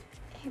girlfriend.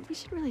 Hey, we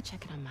should really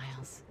check in on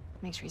Miles.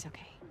 Make sure he's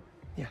okay.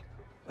 Yeah,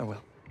 I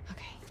will.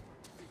 Okay.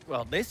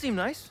 Well, they seem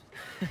nice.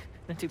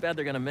 Not too bad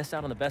they're gonna miss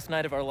out on the best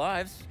night of our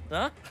lives,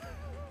 huh?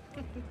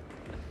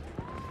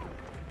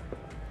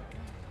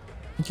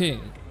 Okay.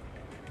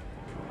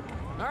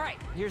 All right,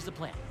 here's the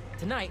plan.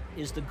 Tonight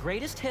is the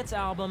greatest hits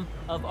album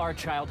of our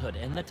childhood,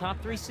 and the top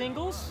 3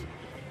 singles,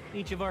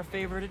 each of our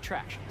favorite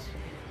attractions.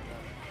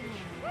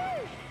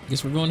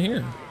 Guess we're going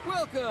here.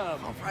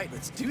 Welcome! All right,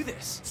 let's do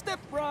this. Step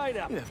right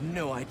up. You have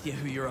no idea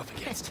who you're up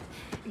against.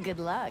 Good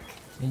luck.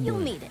 Oh, You'll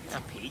boy. need it.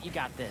 Now, Pete, you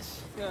got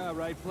this.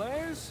 Right,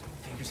 players?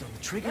 Fingers on the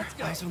trigger,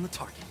 eyes on the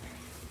target.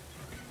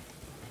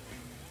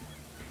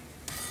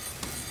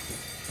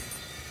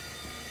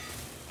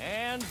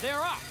 And they're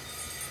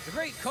off. The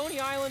Great Coney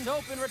Island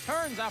Open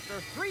returns after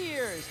 3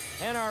 years,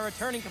 and our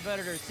returning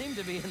competitors seem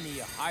to be in the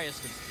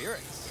highest of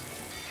spirits.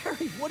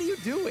 Harry, what are you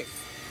doing?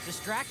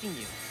 Distracting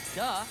you.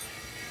 Duh. Not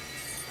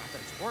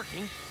that it's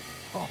working.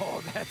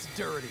 Oh, that's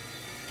dirty.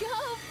 Go,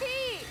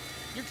 Pete!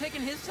 You're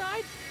taking his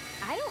side?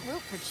 I don't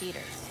root for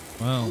cheaters.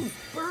 Wow. Ooh,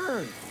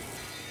 burn.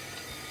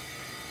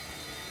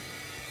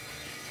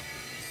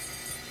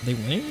 They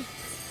winning?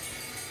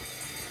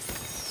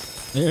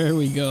 There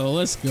we go.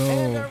 Let's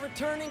And our go.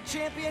 returning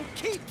champion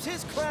keeps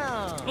his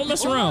crown. Don't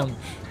mess around.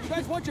 You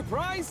guys want your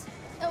prize?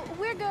 Oh,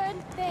 we're good.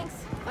 Thanks.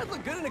 I'd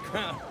look good in a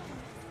crown.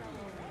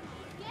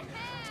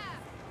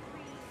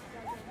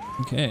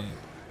 Okay.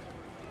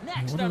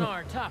 Next What on are-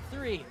 our top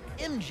 3,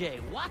 MJ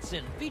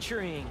Watson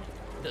featuring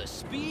the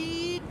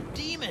Speed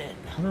Demon.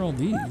 What are all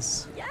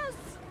these? Yes!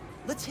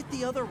 Let's hit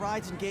the other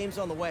rides and games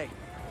on the way.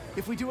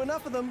 If we do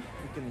enough of them,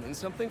 we can win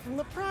something from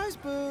the prize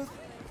booth.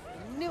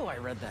 Knew I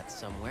read that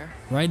somewhere.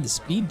 Ride the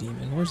Speed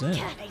Demon. Where's that?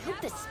 God, I hope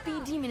the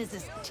speed demon is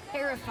as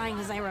terrifying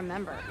as I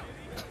remember.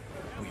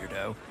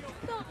 Weirdo.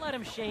 Don't let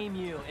him shame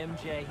you,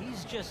 MJ.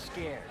 He's just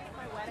scared.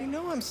 You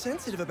know I'm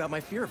sensitive about my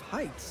fear of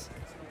heights.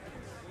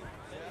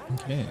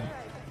 Okay.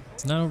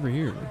 It's not over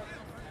here.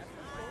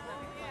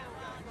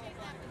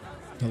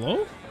 Hello?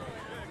 Look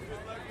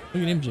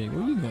at MJ.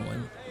 Where are you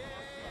going?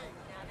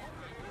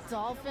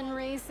 Dolphin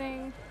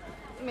racing?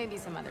 Maybe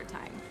some other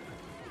time.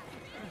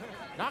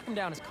 Knock him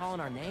down is calling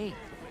our name.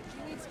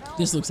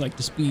 This looks like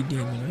the Speed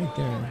Demon right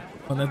there.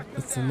 Oh,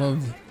 that's the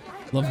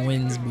Love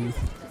Wins booth.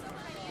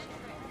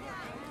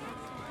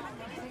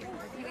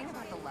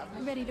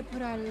 Ready to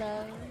put our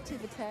love to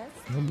the test?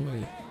 Oh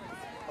boy.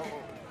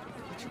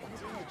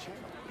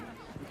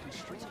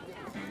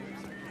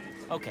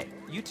 Okay,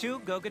 you two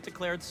go get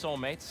declared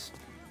soulmates.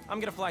 I'm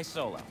gonna fly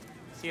solo.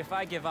 See if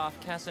I give off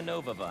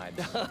Casanova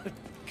vibes.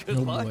 Good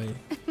luck. Boy.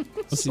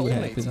 Let's see what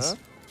Soulmates, happens. huh?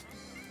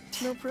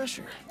 No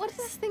pressure. What does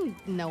this thing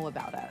know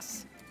about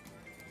us?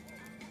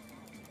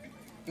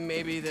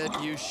 Maybe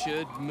that you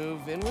should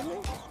move in with me?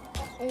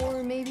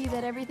 Or maybe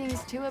that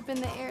everything's too up in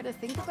the air to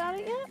think about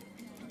it yet?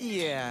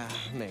 Yeah,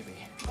 maybe.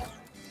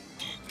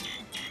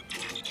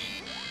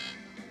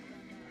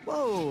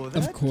 Whoa,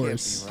 that Of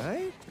course. can't be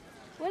right.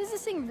 What is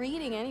this thing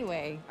reading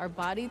anyway? Our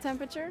body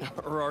temperature?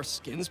 Or our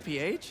skin's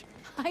pH?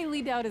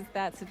 Highly doubt it's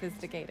that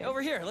sophisticated.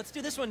 Over here, let's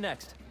do this one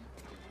next.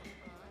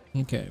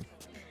 Okay.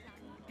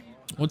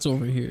 What's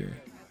over here?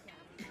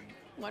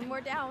 One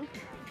more down.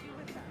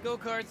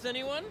 Go-karts,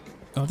 anyone?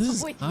 Oh, this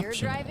is With your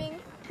optional. driving?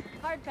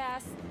 Hard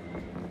pass.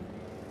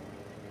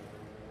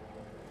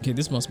 Okay,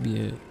 this must be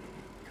it.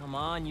 Come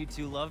on, you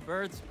two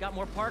lovebirds. Got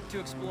more park to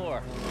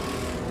explore.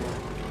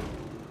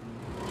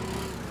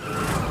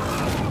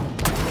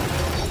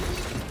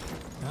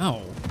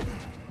 Ow.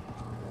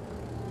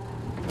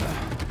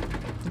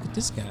 Look at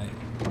this guy.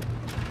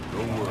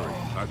 Don't worry,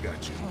 I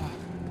got you.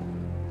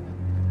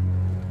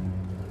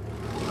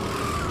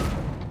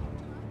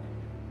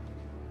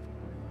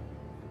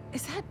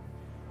 Is that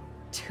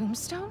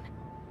Tombstone?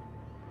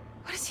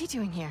 What is he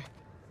doing here?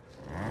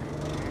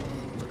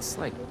 Looks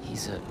like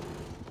he's a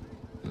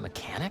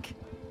mechanic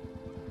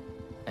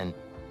and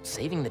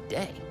saving the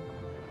day.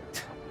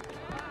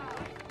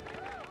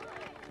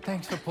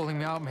 Thanks for pulling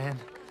me out, man.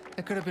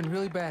 That could have been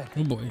really bad.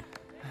 Oh boy.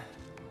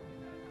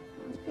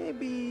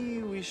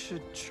 Maybe we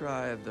should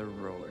try the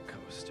roller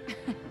coaster.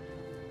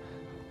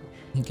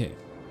 Okay.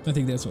 I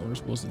think that's what we're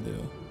supposed to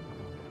do.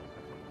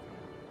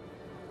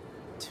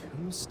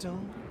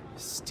 Tombstone?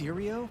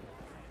 Stereo?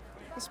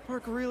 This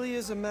park really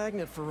is a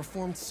magnet for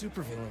reformed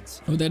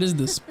supervillains. Oh, that is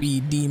the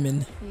speed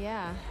demon.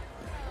 Yeah.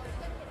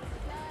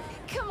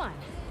 Come on.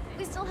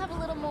 We still have a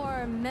little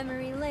more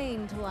memory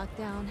lane to walk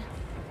down.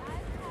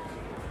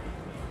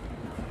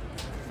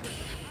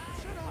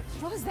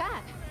 What was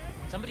that?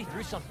 Somebody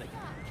threw something.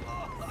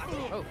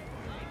 Oh,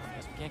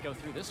 guess we can't go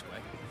through this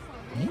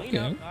way. Okay, Clean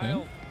up okay.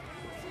 aisle.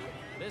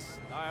 This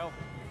aisle.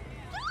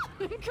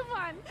 Come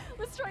on.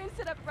 Let's try and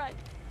sit up front.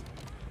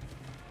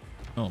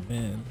 Oh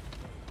man.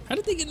 How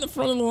did they get in the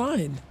front of the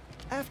line?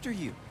 After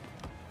you.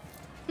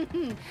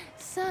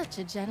 Such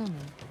a gentleman.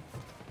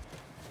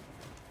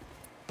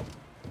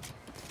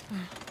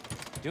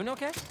 Doing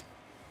okay?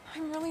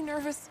 I'm really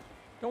nervous.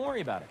 Don't worry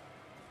about it.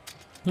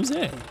 Who's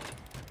that?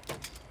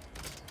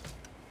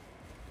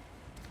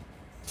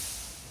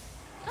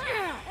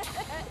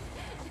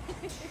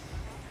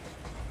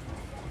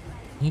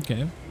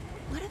 Okay.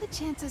 What are the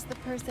chances the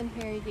person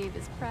Harry gave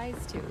his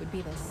prize to would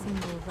be the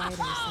single writer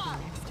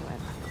sitting next to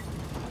him?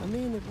 I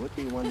mean, it would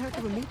be one heck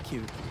of a meet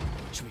cute.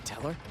 Should we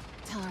tell her?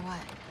 Tell her what?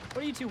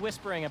 What are you two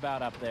whispering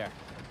about up there?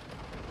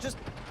 Just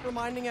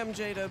reminding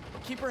MJ to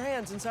keep her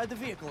hands inside the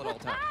vehicle at all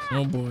times.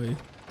 Oh boy.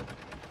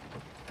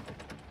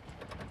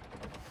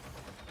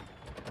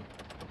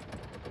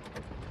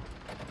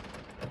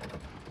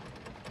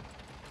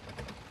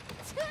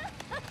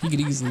 He could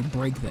easily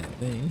break that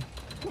thing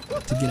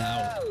to get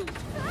out.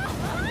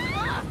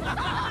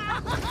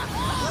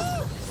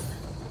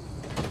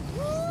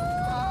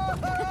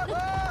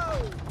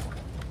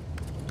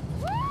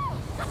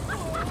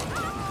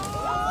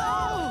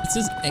 It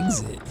says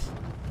exit.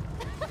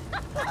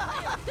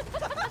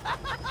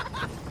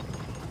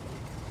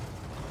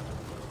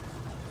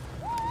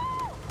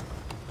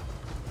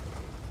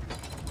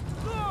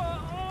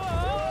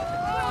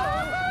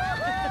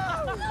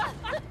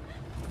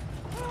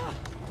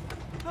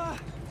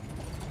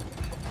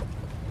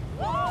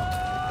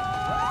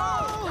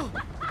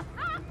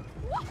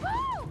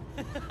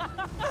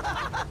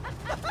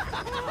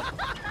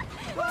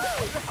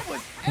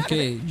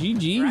 Okay,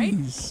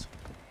 GG's.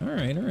 All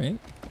right, all right.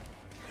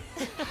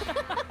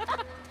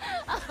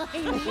 I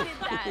needed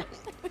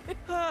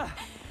that.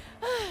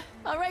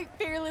 All right,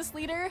 fearless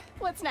leader.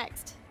 What's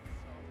next?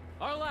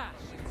 Our last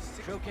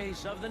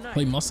showcase of the night.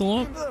 Play muscle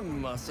up? The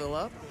muscle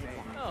up.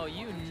 Oh,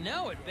 you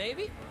know it,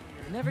 baby.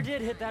 Never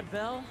did hit that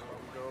bell.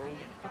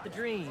 But the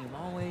dream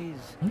always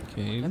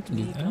Okay, we kept can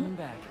do me that. coming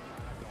back.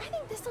 I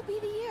think this will be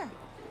the year.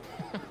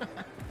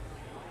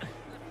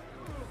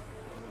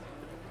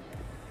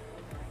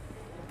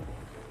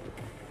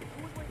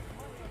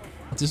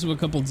 This is what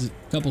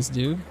couples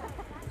do.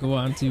 Go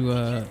on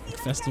to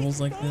festivals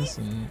like this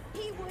and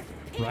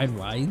ride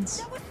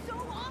rides.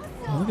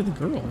 Oh, look at the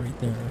girl right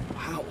there.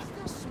 Wow.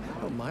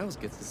 How Miles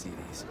gets to see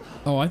these.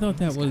 Oh, I thought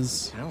that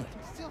was... Talent.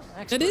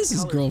 That is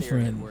his Expert color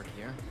theory at girlfriend. work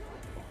here.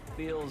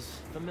 Feels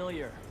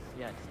familiar,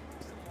 yet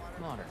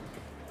modern.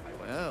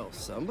 Well,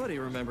 somebody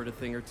remembered a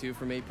thing or two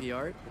from AP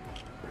Art.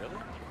 Really?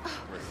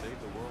 For a Save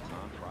the World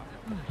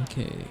nonprofit.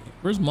 Okay,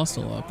 where's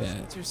muscle up at?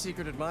 What's your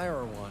secret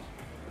admirer want?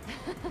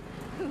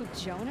 Who,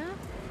 Jonah?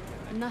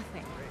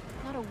 Nothing.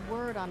 Not a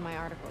word on my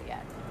article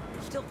yet.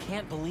 Still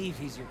can't believe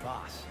he's your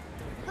boss.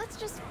 Let's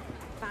just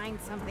find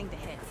something to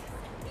hit.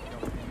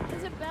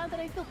 Is it bad that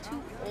I feel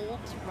too old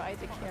to ride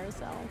the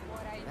carousel?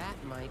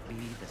 That might be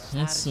the Let's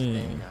saddest see.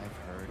 thing I've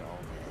heard all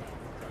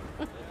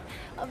day.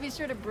 I'll be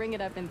sure to bring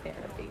it up in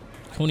therapy.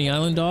 Coney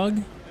Island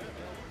dog.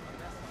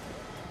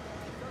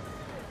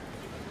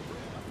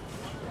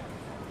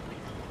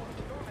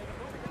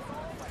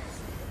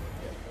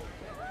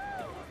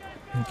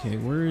 Okay,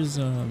 where's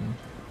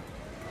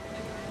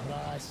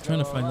trying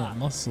to find that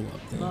muscle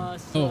up thing.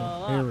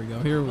 Oh, here we go.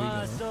 Here we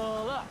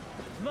go.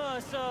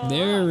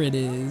 There it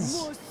is.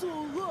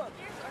 Muscle up!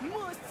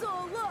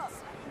 Muscle up!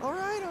 All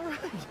right, all right.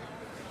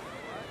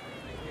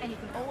 And you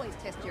can always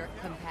test your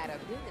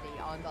compatibility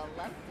on the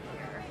left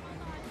here.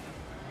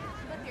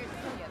 But there's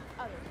plenty of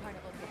other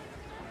carnival games.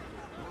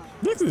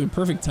 This is the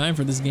perfect time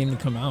for this game to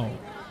come out.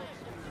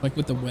 Like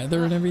with the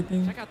weather and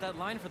everything. Check out that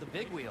line for the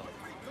big wheel.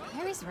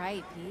 Harry's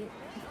right, Pete.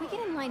 If we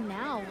get in line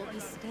now, we'll be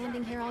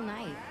standing here all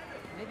night.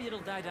 Maybe it'll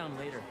die down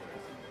later.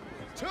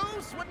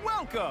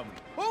 Welcome!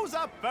 Who's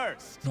up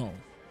first? Oh,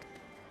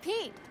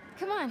 Pete,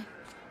 come on.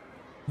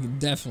 you can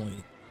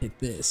definitely hit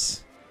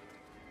this.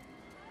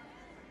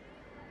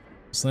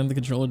 Slam the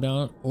controller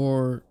down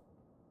or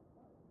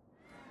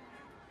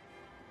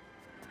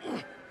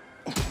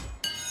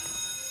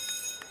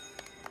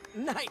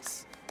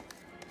Nice!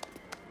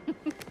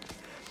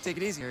 Take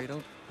it easy, Harry.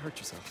 Don't hurt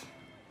yourself.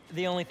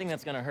 The only thing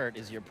that's gonna hurt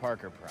is your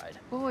Parker pride.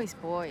 Boys,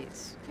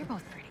 boys. You're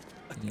both pretty.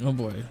 oh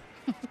boy.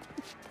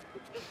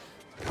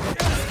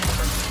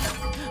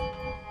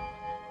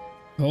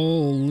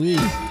 Holy.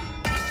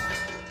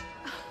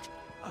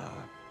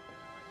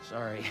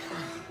 Sorry.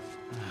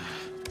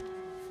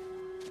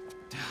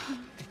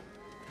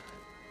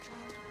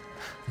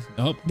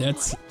 Oh,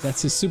 that's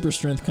his super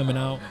strength coming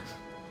out.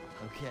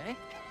 Okay.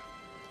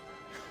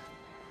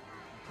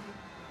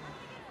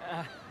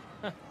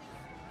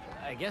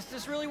 I guess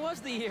this really was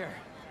the year.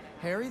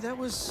 Harry, that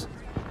was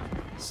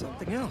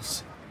something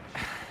else.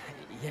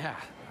 Yeah,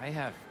 I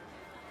have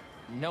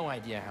no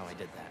idea how I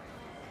did that.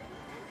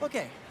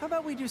 Okay, how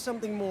about we do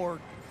something more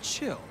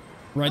chill?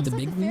 Ride the Looks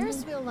big like the wheel?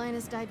 Ferris wheel line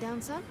has died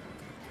down some.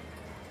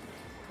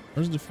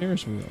 Where's the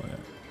Ferris wheel at?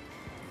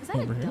 Is that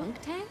Over a here?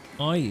 dunk tank?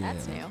 Oh yeah.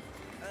 That's new.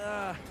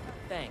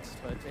 Thanks,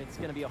 but it's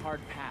gonna be a hard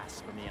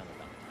pass for me on the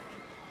dunk.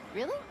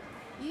 Really?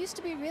 You used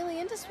to be really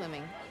into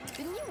swimming.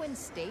 Didn't you win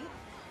state?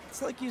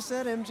 It's like you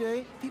said,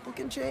 MJ. People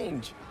can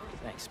change.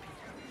 Thanks, Pete.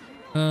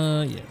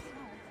 Yeah.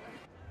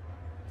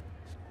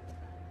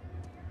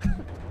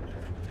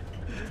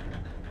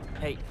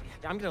 Hey,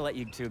 I'm gonna let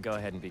you two go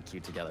ahead and be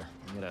cute together.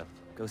 I'm gonna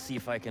go see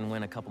if I can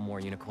win a couple more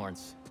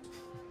unicorns.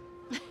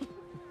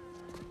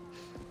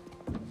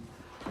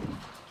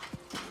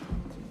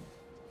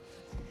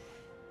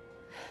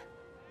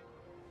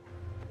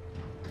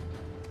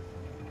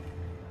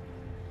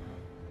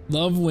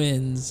 Love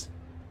wins.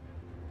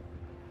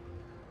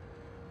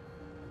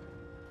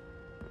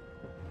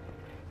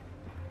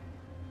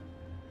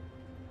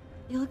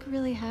 You look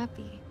really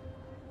happy.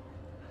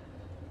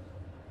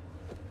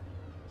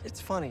 It's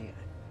funny.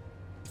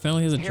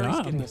 Finally has a Harry's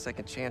job. getting a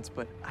second chance,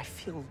 but I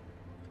feel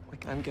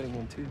like I'm getting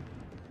one too.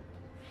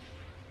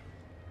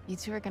 You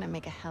two are gonna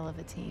make a hell of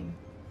a team.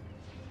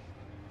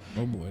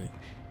 Oh boy.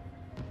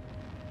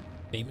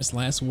 Famous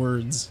last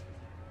words.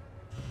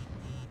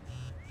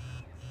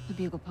 The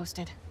Bugle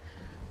posted.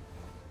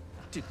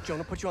 Did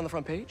Jonah put you on the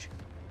front page?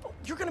 Oh,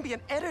 you're gonna be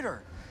an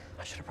editor.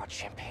 I should have brought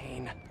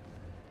champagne.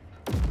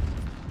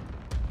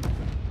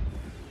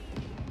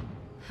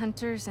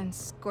 Hunters and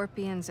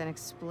scorpions and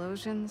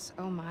explosions.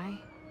 Oh my.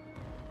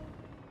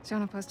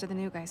 Jonah posted the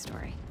new guy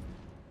story.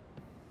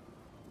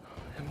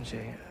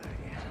 MJ,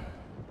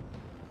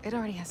 It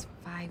already has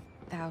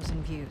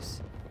 5,000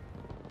 views.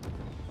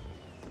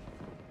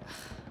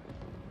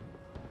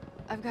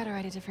 I've got to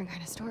write a different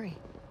kind of story.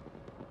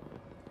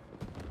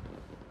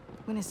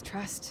 Win his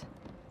trust,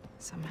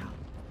 somehow.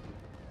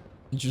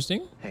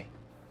 Interesting. Hey,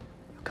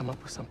 you'll come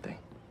up with something.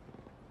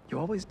 You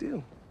always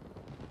do.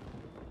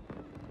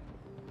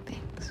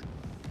 Thanks.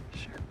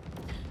 Sure.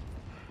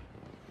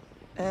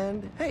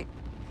 And hey,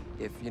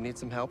 if you need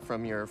some help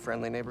from your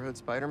friendly neighborhood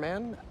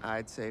Spider-Man,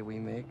 I'd say we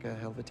make a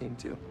hell of a team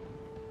too.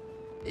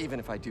 Even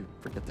if I do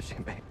forget the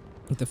champagne.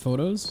 With the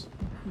photos?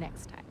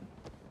 Next time.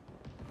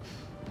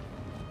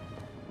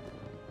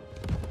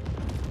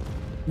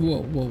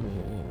 Whoa, whoa, whoa,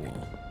 whoa,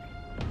 whoa.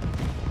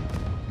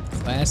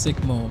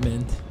 Classic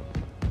moment.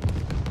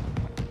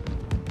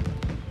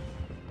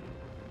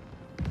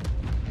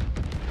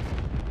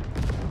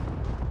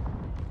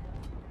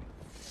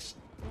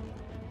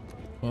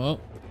 Oh.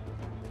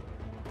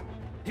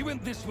 He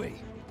went this way.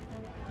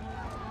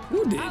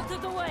 Who did? Out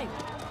of the way!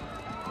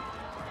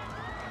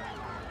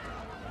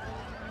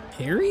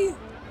 Harry?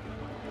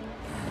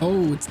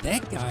 Oh, it's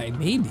that guy,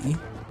 maybe.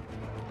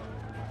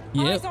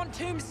 Yep. Eyes on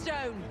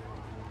Tombstone.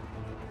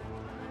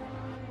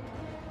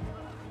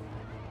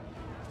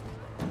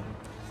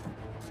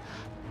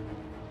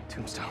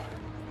 Tombstone.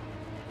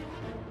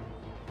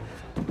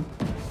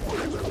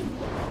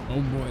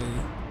 Oh boy.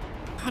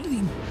 How did he...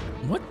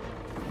 What?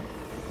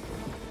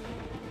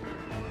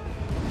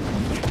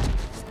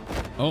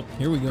 Oh,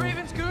 here we go.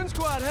 Raven's Goon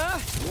Squad, huh?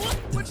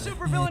 Which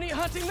supervillain are you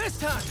hunting this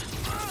time?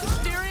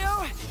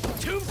 Mysterio?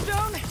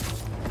 Tombstone?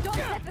 Don't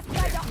let the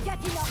Skydog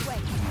get in our way.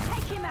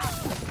 Take him out.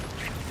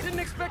 Didn't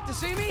expect to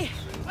see me?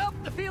 Well,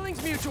 the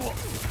feeling's mutual.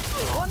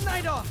 One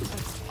night off.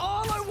 That's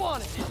all I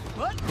wanted.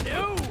 But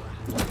no.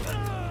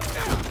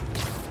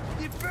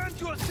 Defend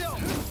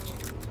yourself.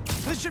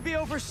 This should be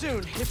over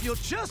soon, if you'll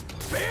just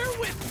bear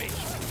with me.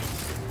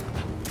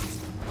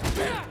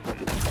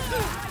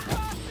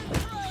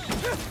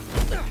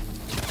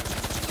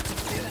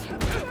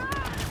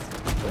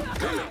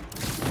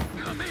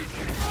 Come in.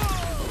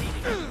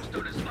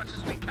 Stood as much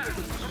as we can,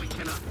 so we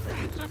cannot.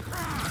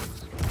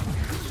 Surprise!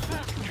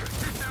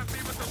 Kidnap me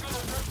with the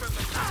little rope and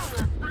the power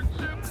of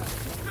friendship.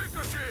 Think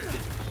again.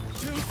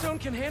 Tombstone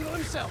can handle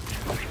himself.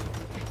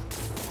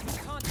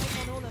 Can't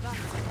take on all of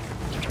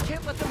us.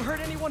 Can't let them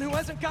hurt anyone who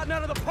hasn't gotten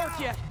out of the park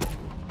yet.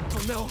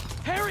 Oh no,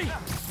 Harry!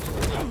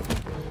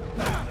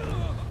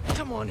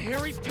 Come on,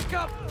 Harry, pick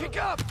up, pick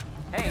up!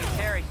 Hey, it's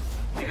Harry.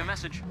 Leave a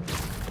message.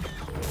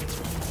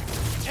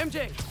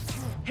 MJ,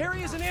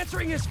 Harry isn't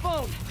answering his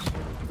phone.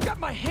 I've got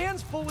my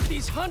hands full with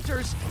these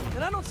hunters,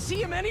 and I don't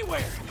see him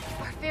anywhere.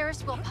 Our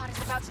Ferris wheel pod is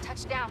about to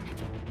touch down.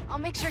 I'll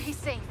make sure he's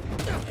safe.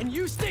 And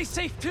you stay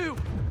safe too.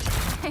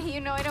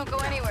 You know I don't go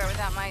anywhere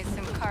without my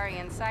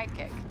Simkarian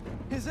sidekick.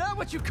 Is that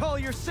what you call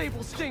your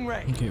Sable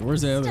Stingray? Okay,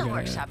 where's the other Still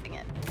guy? workshopping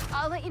it.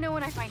 I'll let you know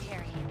when I find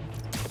Harry.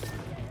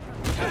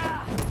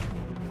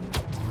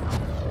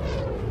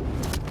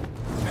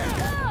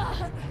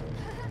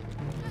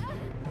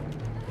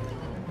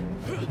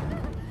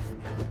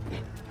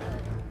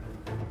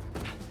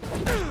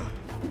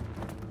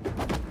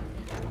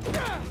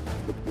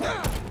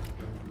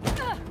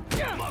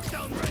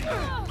 Lockdown range.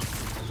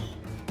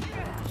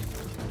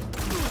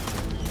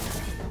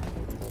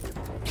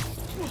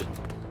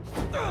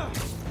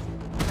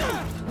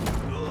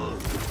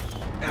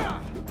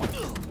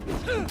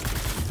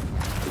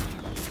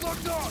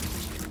 Locked on!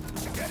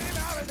 Get him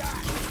out of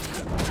that!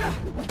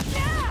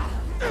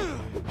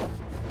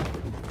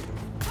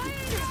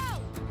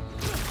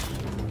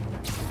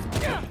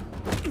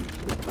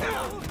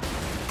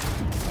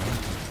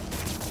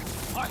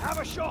 I have a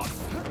shot.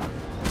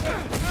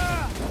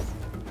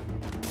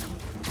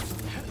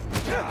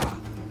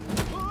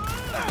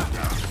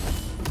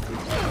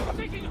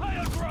 Taking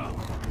higher ground.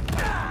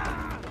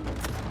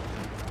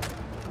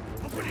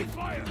 Opening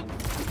fire.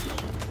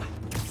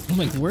 I'm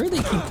like, where do they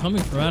keep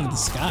coming from out of the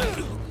sky?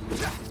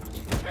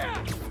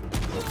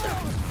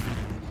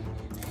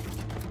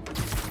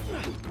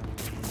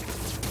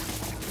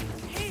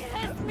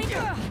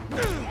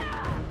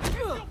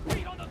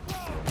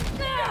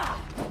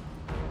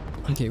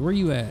 Okay, where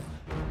you at?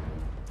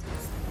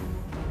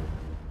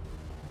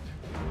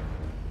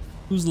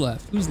 Who's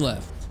left? Who's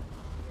left?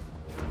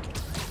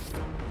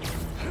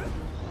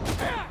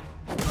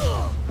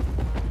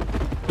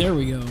 There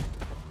we go.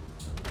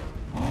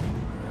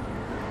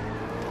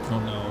 Oh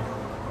no.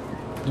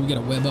 Do we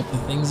gotta web up the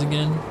things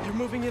again? They're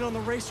moving in on the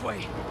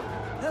raceway.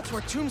 That's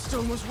where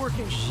Tombstone was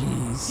working.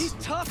 Jeez. He's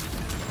tough.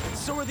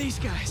 So are these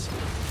guys.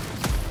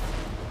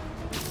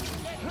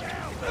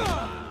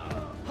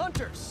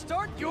 Hunters,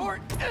 start your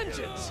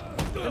engines!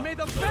 And may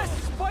the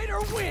best spider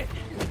win!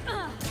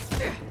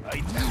 I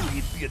knew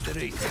he'd be a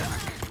traitor.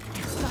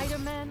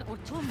 Spiderman or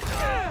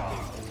Tombstone?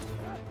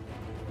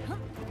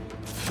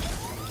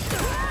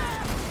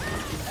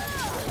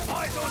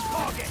 Eyes on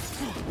target.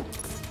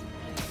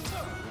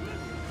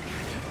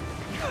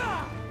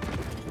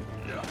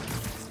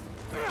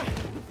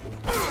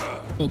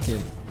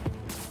 Okay.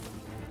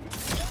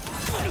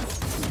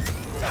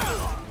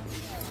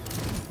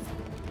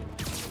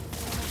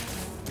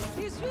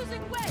 He's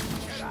using wedge!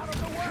 Get out of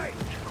the way.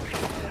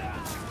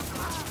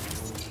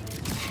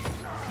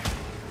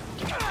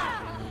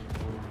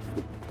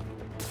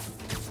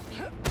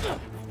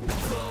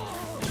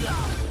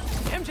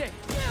 MJ,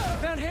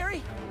 found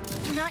Harry?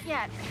 Not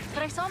yet,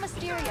 but I saw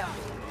Mysterio.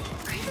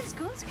 Craven's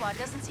Goon Squad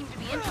doesn't seem to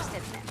be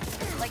interested in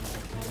it. Like,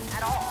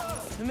 at all.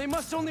 And they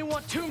must only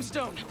want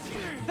Tombstone.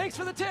 Thanks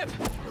for the tip.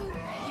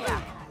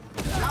 Yeah.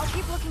 I'll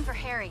keep looking for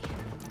Harry.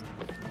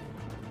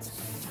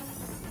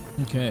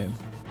 Okay.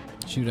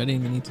 Shoot, I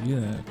didn't even need to do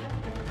that.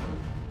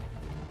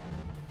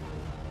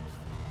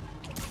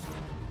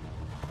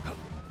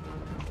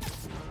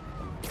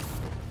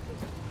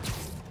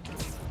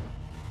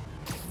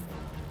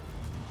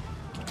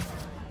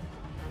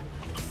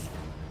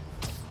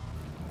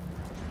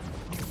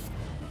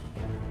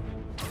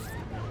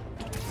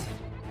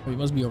 Oh, he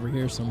must be over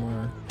here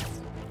somewhere.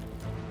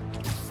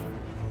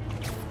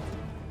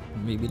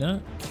 Maybe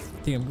not. I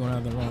think I'm going out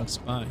of the wrong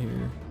spot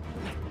here.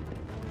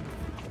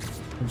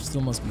 There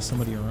still must be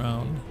somebody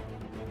around.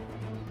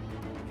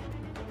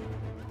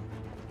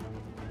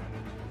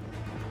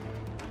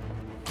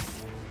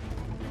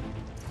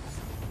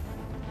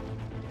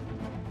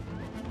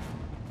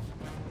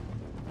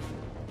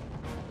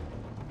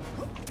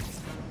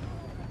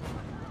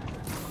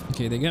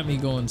 Okay, they got me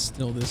going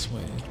still this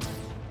way.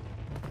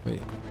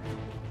 Wait.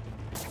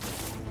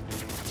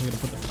 I'm gonna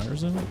put the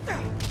fires in it?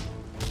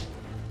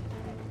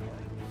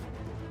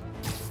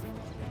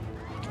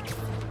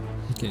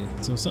 Okay,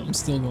 so something's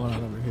still going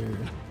on over here.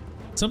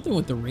 Something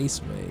with the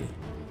raceway.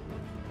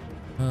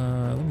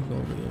 Let me go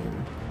over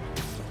there.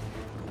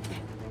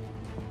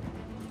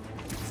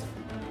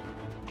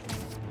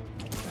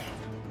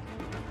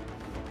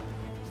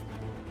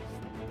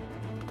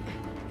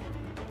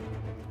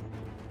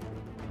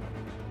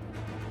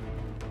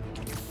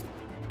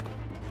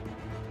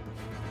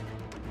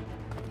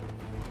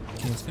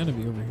 Okay, it's gotta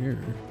be over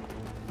here.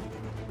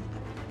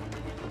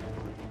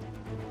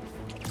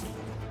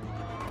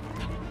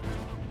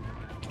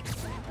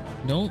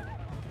 Nope.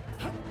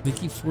 They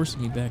keep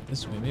forcing me back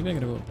this way. Maybe I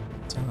gotta go up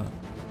top.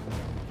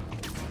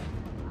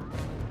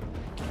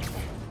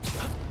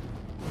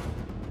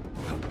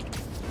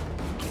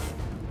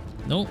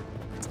 Nope,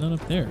 it's not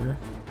up there.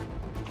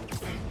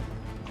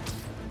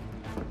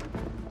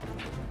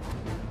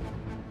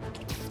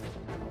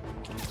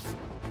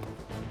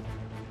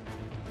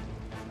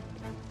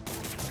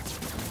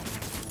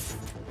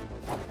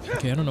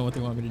 Okay, I don't know what they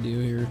want me to do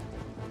here.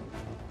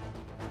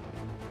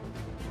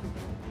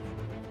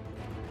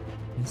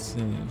 Let's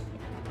see.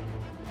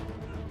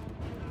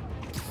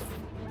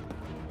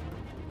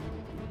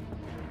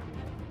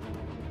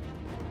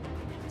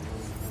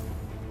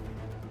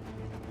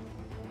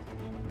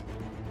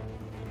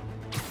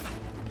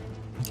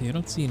 Okay, I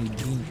don't see any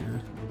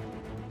danger.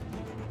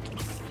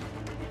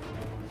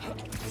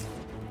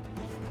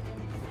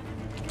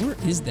 Where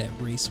is that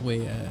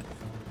raceway at?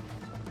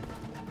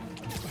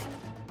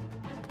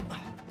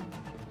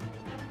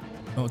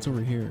 Oh, it's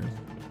over here.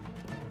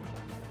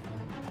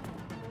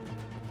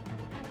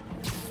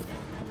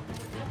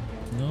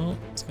 No,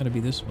 it's gotta be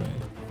this way.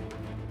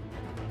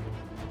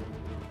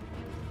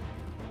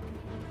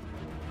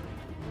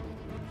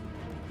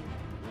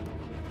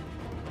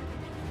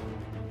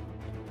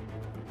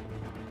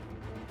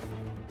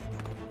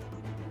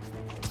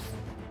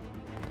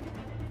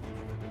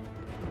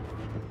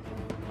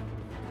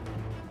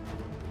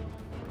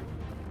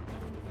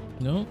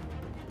 No.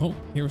 Oh,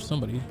 here's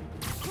somebody.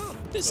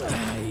 This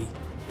guy.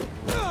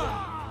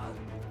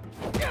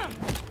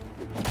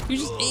 You're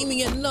just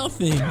aiming at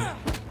nothing.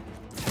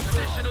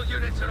 Additional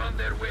units are on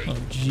their way. Oh,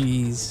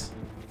 jeez.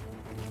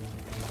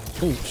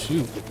 Oh,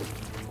 shoot.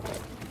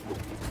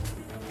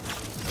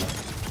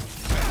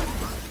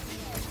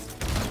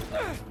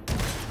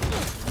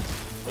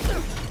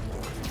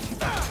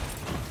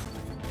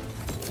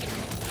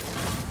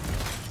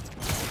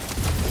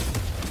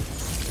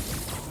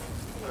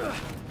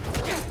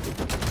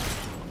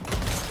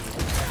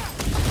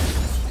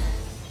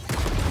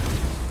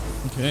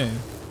 Okay.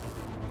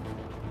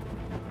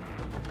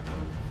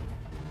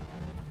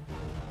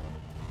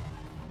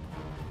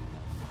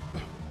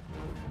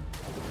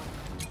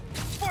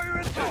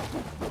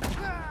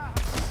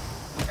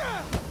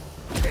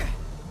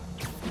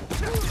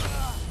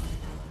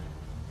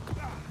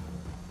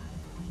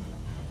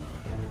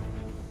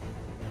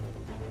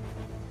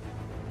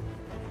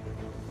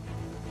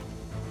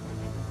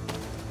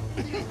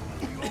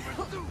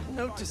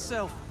 Note to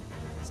self,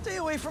 stay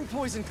away from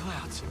poison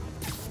clouds.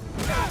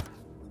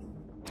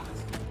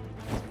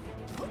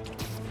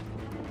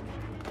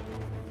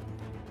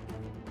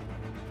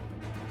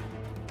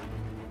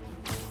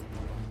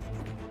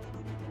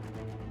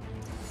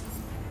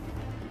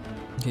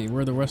 Okay,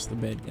 where are the rest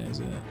of the bad guys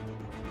at?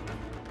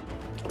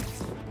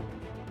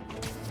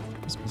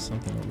 Must be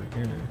something over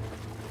here.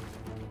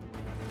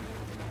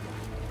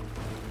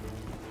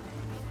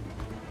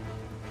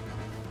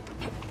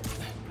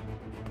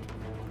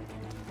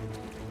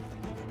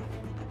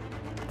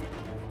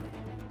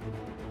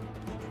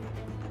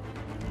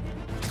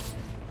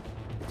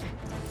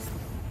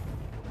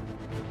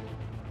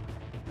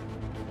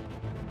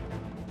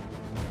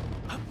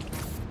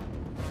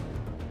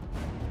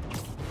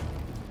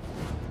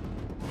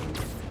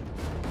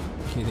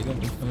 Okay, they got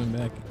me coming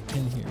back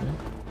in here.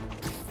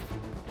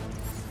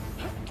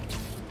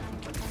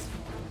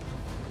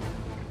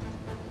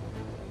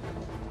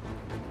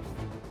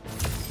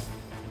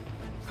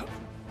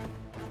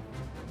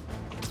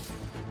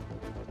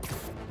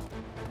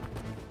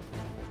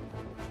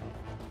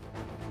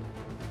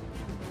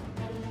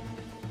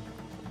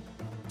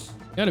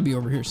 Gotta be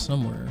over here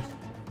somewhere.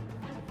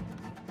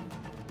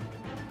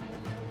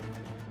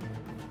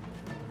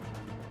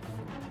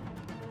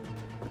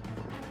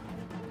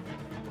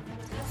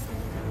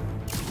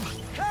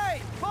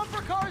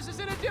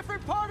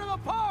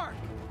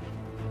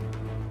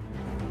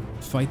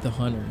 Fight the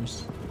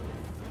hunters.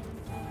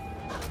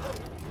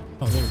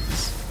 Oh, there it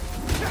is.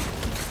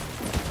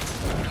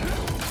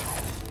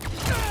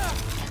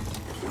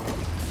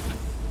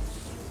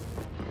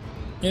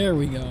 There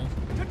we go.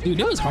 Dude,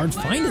 it was hard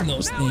finding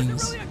those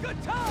things.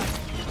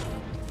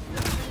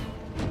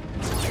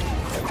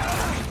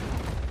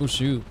 Oh,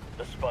 shoot.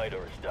 The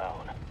spider is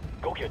down.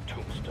 Go get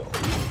Tombstone.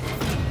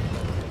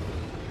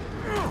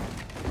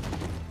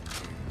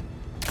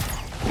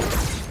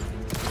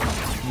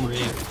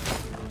 Rip.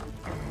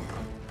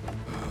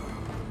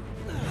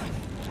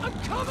 I'm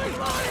coming,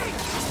 Lonnie!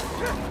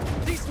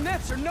 These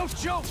nets are no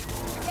joke!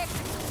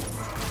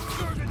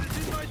 Target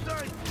is in my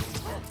sight!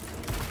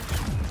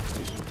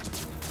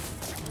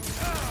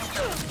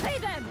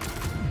 them!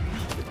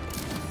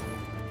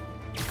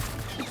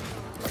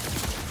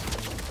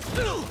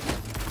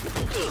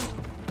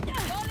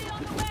 Volley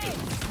on the way!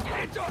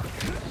 He's got me!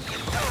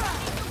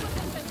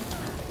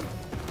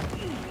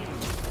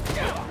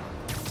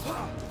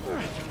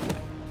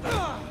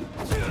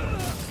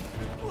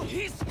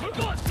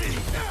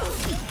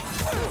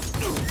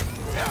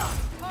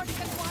 Target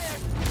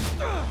acquired!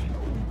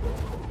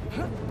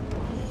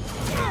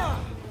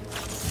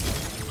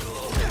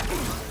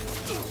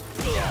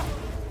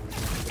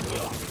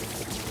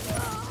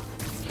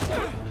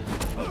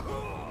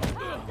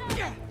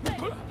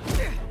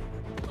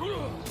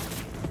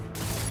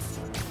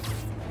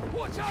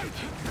 Watch out!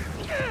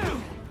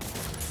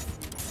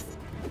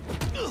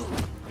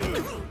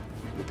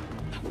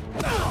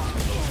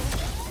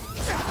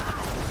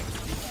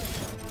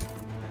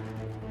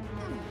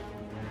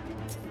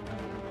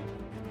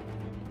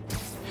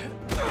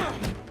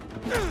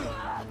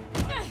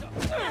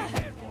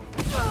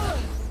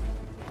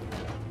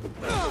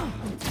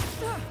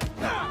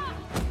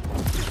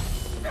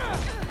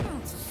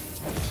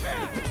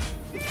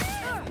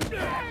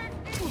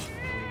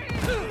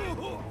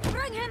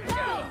 Bring him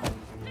down!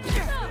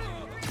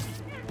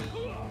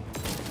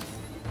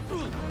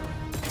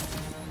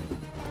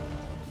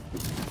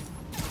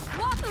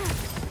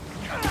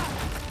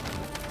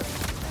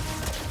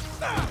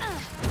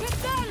 Get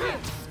down here!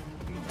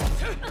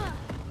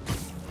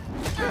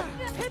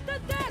 Hit the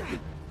deck!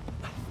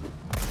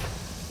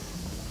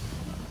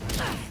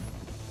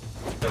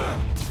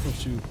 Oh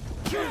shoot.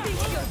 You think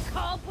your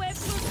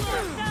cobwebs will slow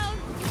us down?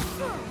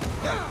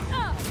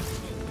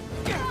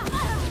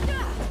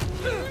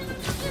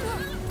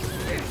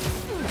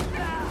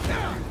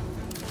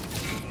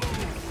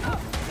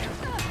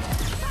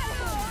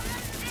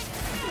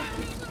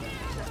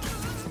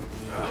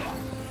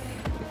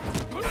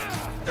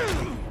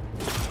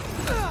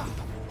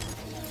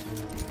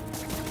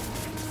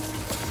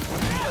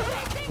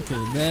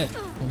 Okay, that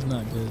was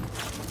not good.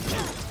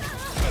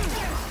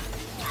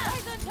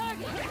 Eyes on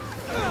target!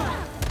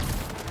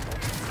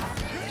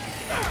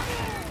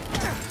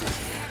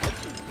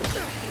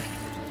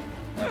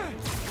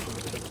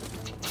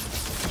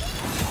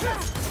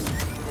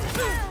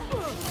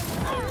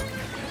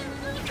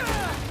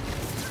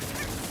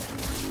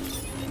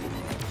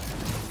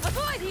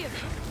 Avoid him!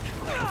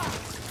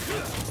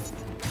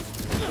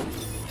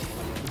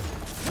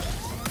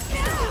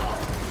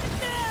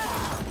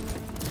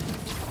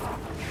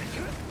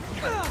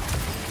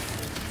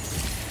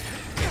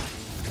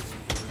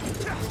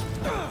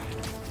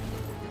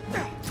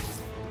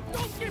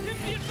 Don't give him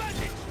the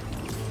advantage!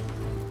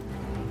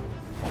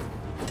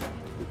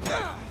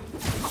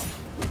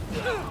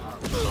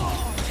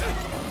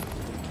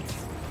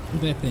 Look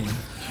at that thing.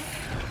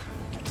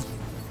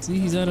 See,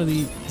 he's out of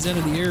the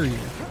area.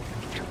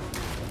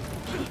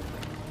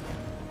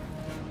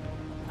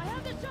 I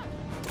have the shot!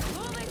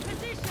 Moving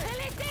position!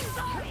 Selecting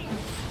body!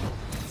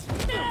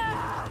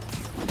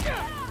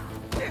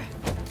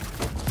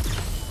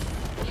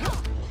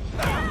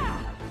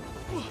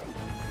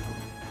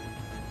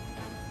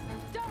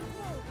 Don't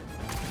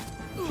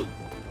move!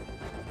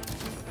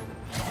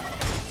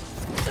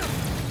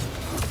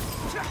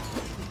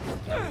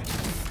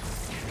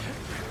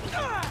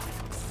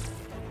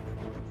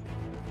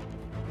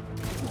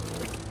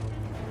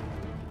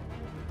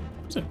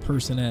 Where's that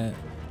person at?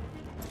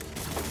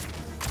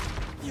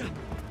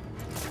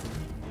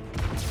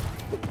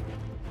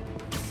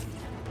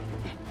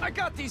 I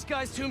got these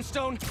guys,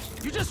 Tombstone.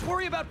 You just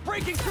worry about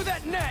breaking through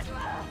that net.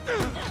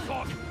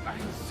 Fuck! I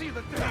see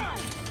the thing!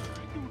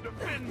 You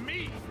defend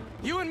me!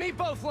 You and me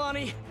both,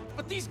 Lonnie.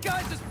 But these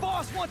guys, his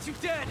boss wants you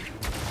dead.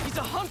 He's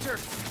a hunter,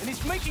 and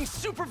he's making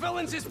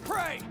supervillains his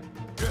prey.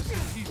 Guess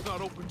he's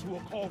not open to a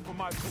call from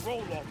my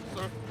parole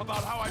officer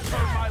about how I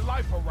turned my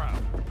life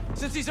around.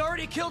 Since he's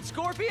already killed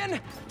Scorpion,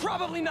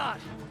 probably not.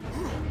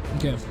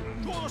 Okay.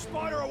 Draw the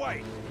spider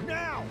away!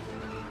 Now!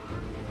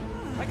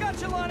 I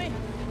got you, Lonnie.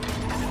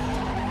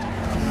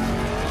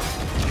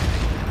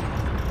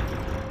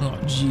 Oh,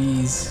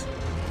 jeez.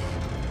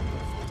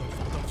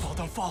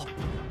 Don't fall.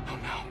 Oh,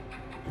 no.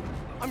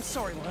 I'm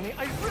sorry, Lonnie.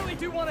 I really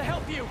do want to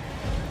help you.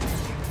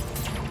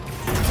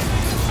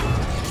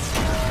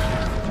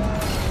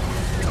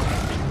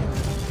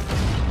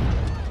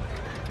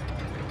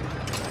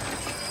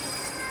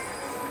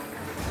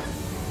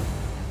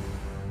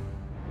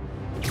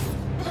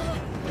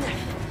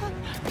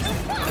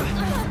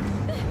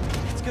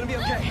 It's gonna be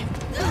okay.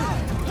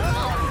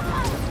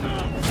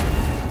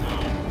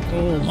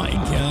 Oh my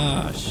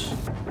gosh.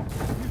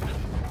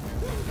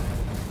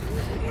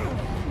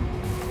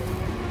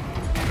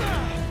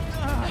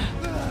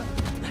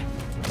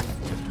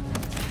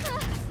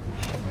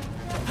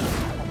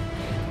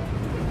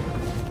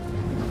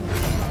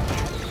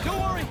 Don't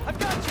worry, I've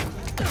got you.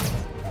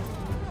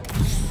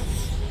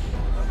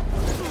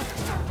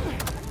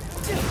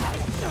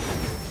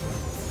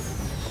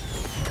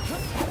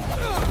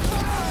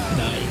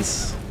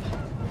 Nice.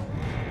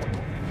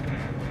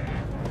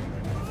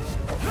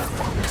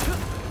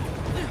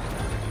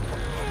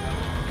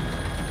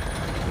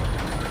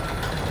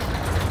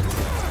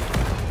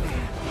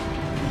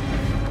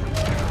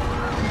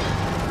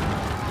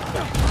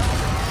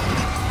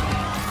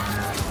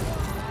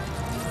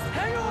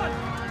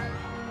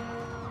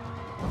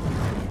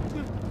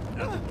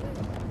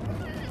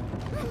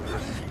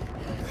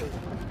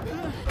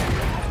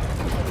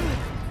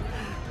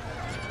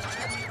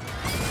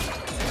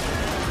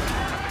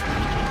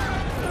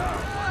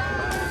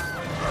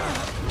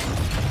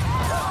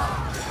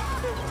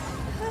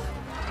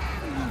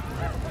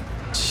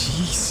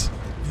 Jeez.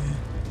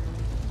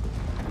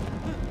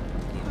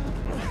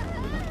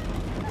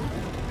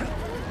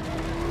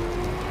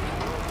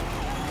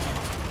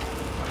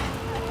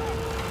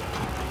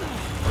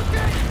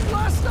 Okay,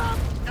 last stop!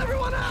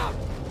 Everyone out!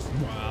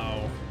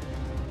 Wow.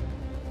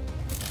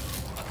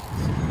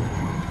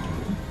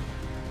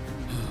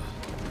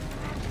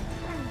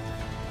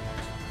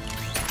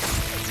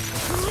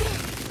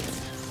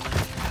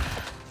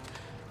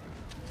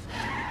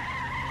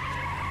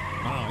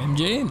 Wow,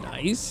 MJ,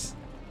 nice.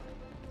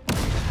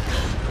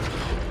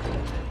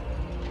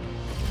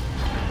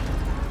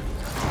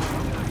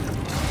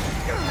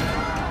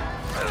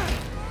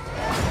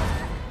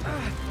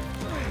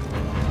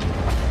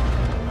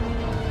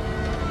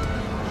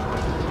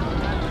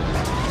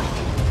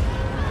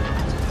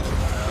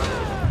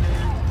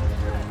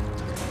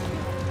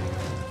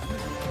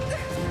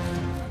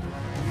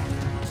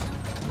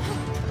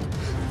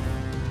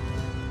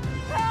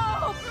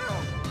 Help!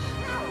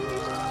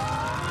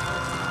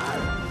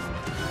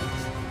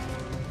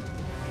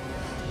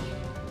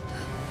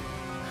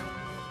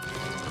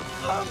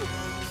 I'm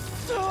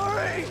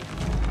sorry.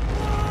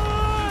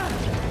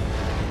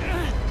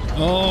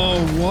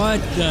 Oh, what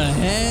the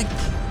heck?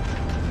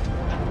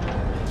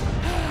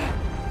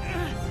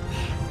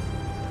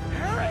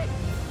 Harry!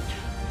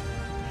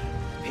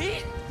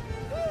 Pete!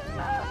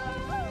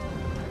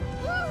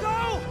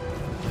 Go!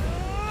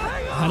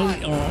 Hang on! How did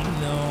he? Oh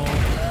no.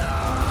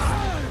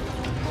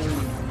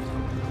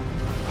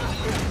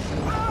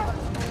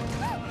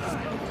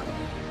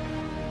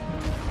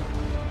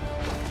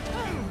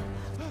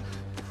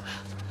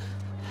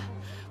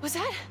 Was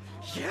that?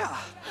 Yeah.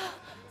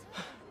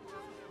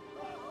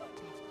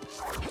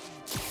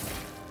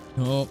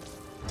 Oh,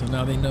 so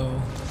now they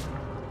know.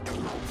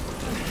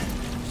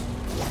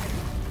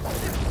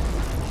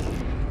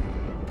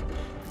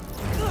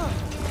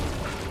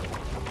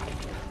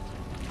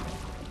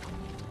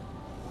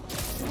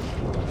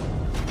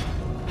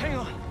 Hang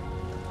on.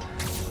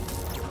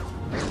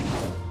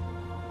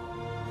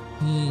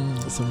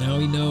 So now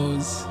he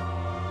knows.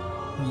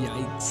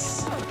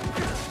 Yikes.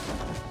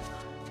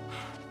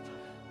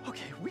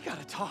 Okay, we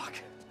gotta talk.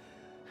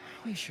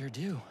 We sure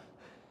do.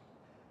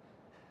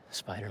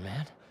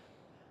 Spider-Man.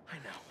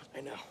 I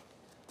know.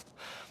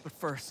 But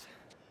first,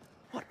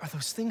 what are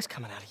those things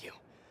coming out of you?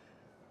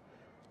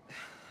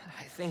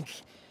 I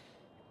think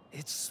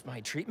it's my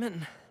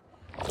treatment.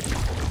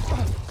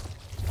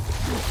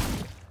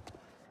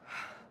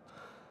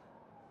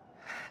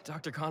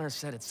 Dr. Connors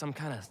said it's some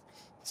kind of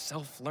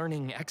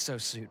self-learning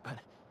exosuit, but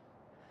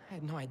I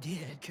had no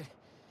idea it could...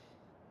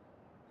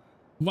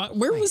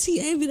 Where was he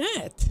even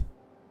at?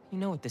 You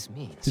know what this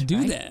means, To do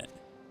right? that?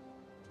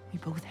 We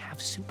both have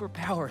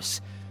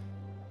superpowers.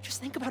 Just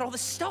think about all the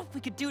stuff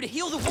we could do to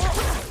heal the world.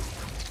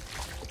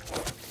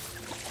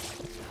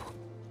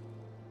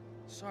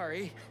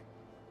 Sorry.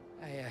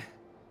 I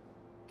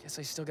guess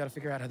I still gotta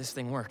figure out how this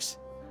thing works.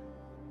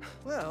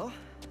 Well,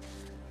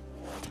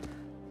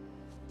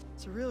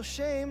 it's a real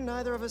shame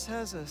neither of us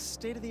has a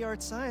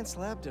state-of-the-art science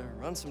lab to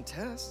run some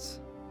tests.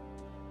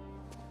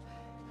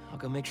 I'll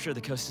go make sure the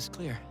coast is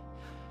clear.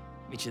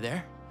 Meet you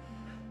there?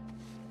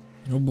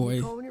 Oh boy.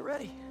 Call when you're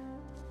ready.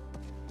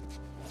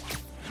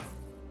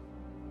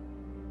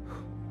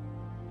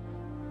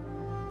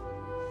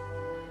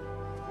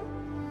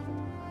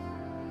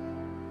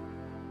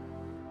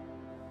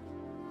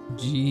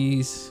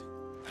 Jeez.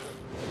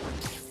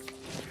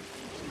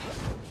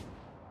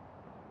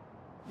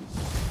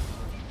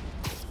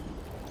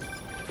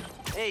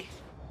 Hey,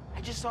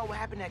 I just saw what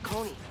happened at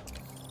Coney.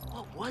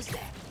 What was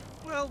that?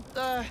 Well,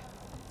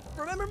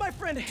 remember my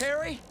friend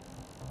Harry?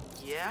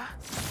 Yeah?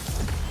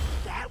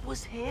 That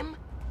was him?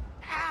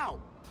 How?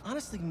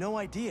 Honestly, no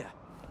idea.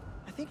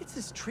 I think it's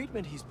this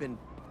treatment he's been...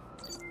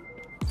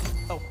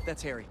 Oh,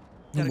 that's Harry.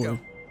 Gotta boy. go.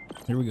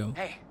 Here we go.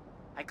 Hey,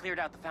 I cleared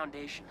out the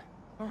foundation.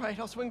 All right,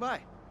 I'll swing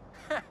by.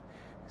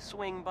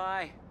 Swing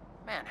by.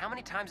 Man, how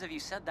many times have you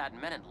said that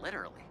and meant it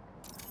literally?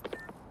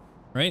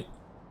 Right?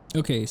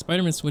 Okay,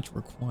 Spider-Man switch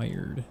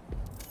required.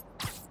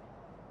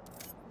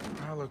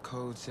 Prowler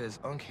code says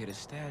Unc a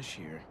stash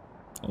here.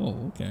 Oh,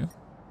 okay.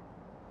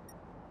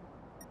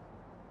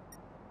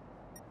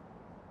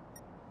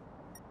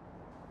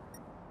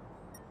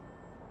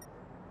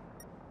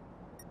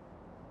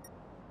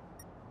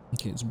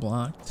 Okay, it's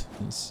blocked.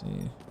 Let's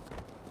see.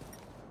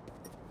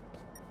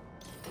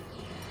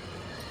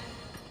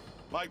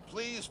 My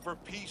pleas for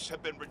peace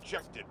have been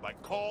rejected by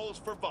calls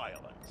for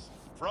violence.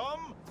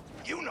 From,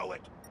 you know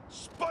it,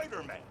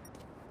 Spider-Man.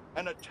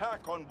 An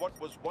attack on what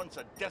was once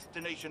a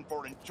destination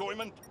for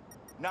enjoyment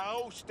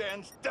now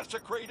stands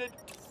desecrated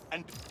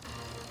and...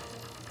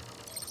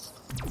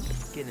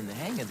 Getting the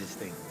hang of this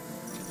thing.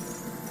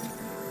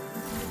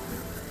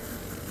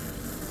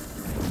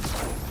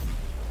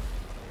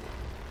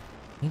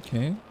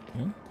 Okay.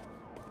 Yeah.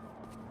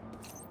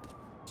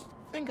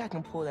 think I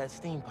can pull that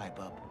steam pipe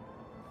up.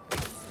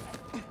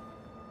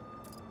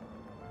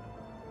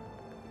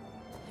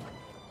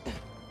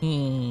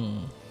 Hmm.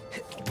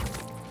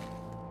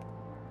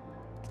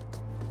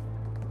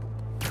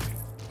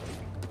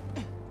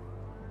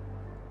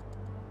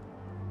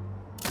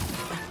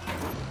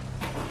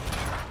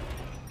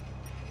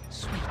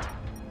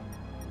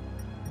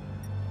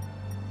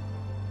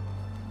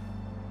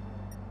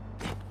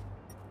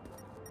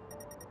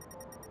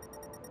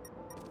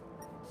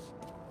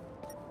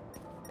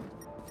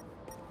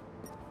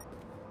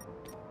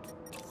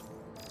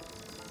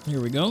 Here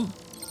we go.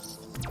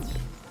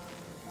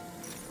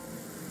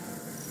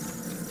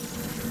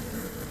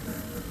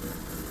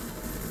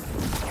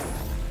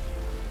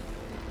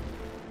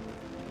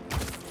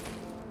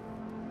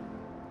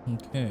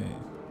 Okay.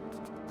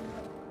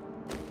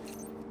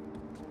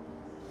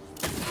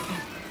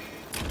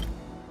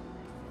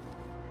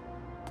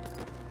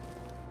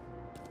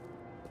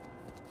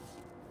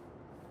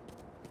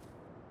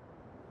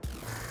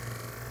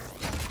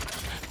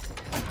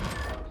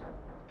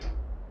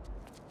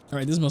 All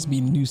right, this must be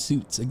new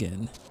suits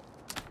again.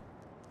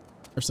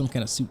 Or some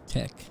kind of suit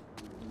tech.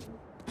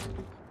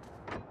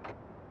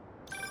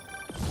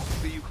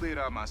 See, you cleared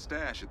out my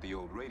stash at the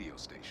old radio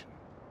station.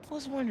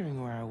 Was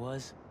wondering where I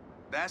was.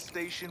 That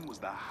station was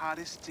the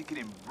hottest ticket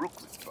in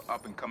Brooklyn for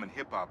up-and-coming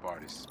hip-hop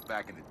artists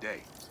back in the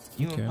day.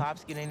 You and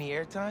Pops get any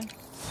airtime?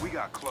 We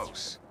got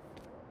close,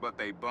 but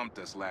they bumped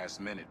us last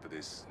minute for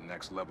this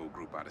next-level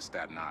group out of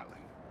Staten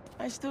Island.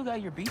 I still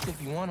got your beats if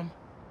you want them.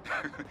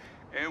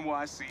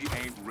 NYC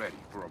ain't ready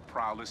for a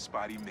Prowler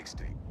Spidey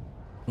mixtape.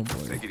 Oh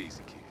boy. Take it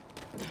easy,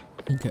 kid.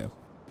 Okay.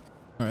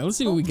 All right, let's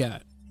see what we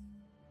got.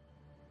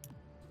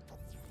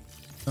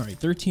 All right,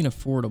 13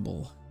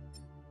 affordable.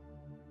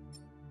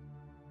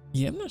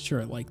 Yeah, I'm not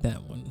sure I like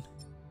that one.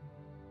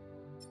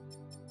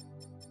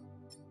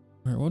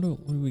 All right, what do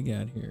we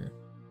got here?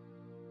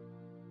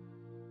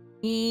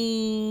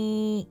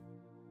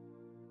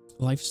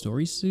 Life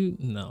story suit?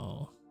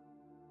 No,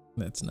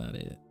 that's not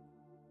it.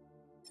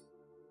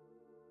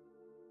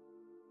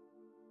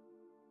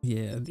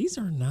 Yeah, these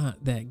are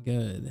not that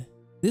good.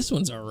 This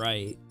one's all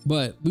right,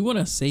 but we want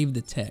to save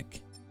the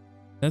tech.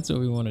 That's what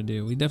we want to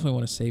do. We definitely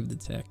want to save the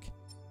tech.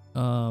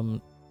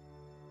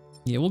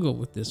 Yeah, we'll go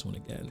with this one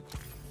again.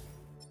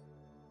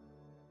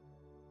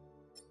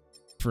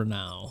 For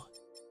now.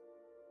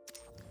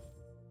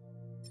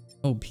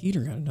 Oh,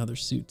 Peter got another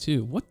suit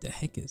too. What the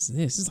heck is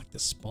this? This is like the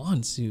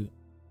Spawn suit.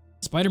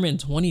 Spider-Man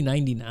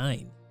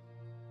 2099.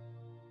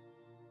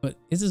 But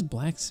it's this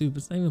black suit, but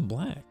it's not even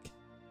black.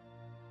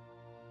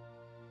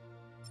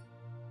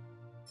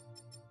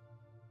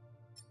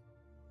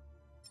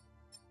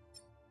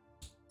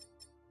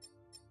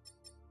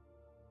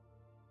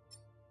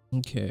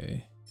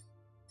 Okay.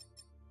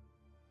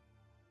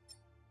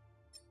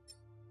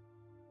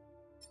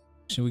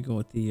 Should we go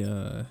with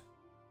the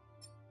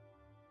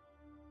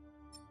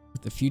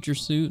future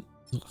suit?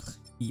 Ugh,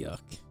 yuck.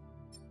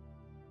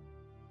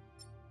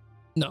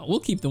 No, we'll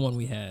keep the one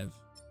we have.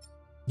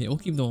 Yeah, we'll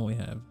keep the one we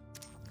have.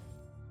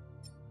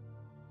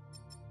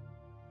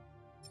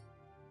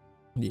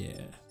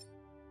 Yeah.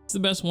 It's the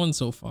best one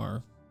so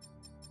far.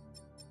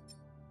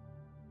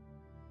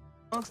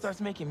 Punk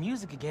starts making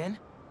music again.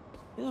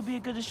 It'll be a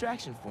good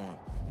distraction for him.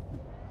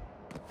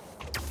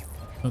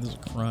 Oh, there's a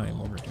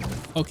crime over here.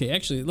 Okay,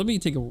 actually, let me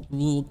take a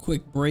little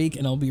quick break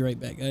and I'll be right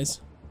back,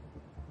 guys.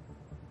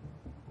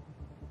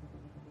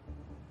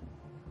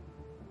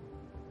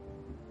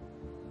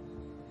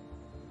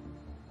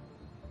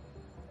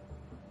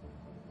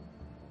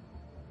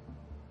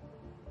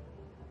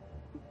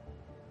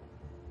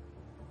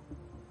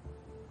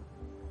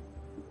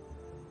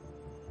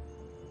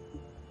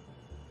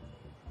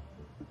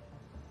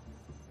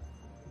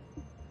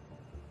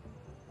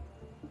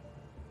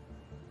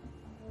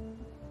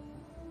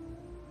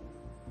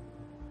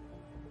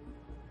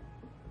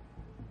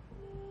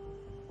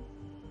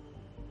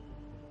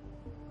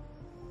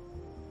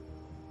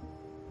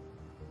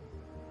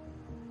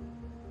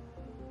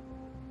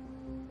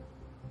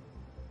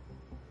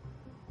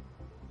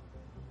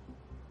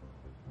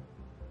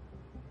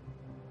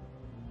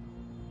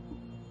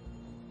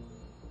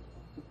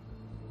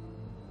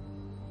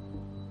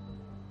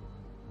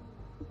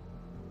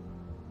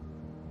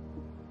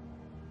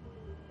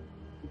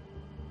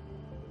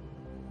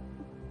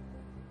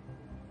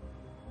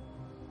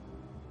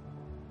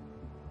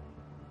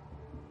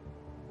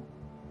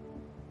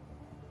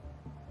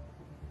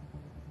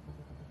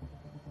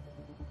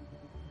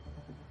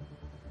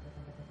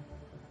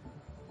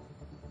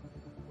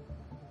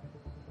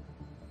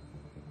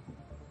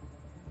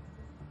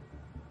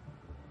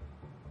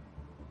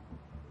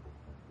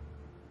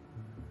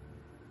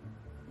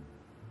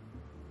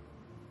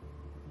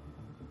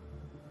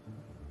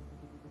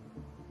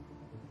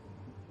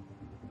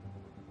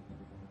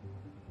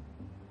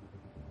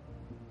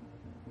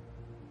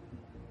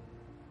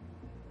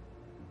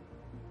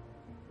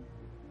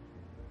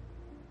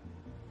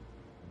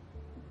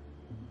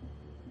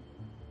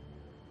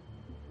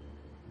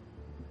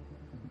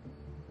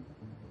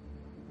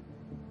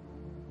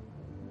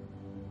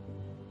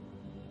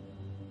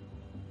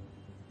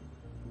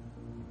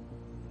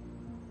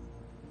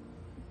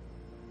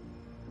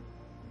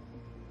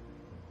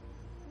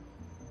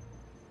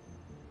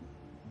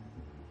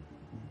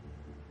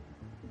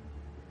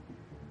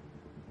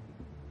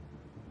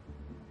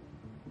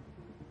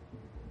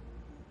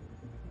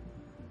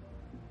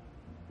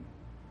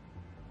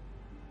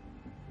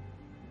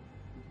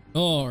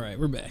 All right,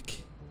 we're back.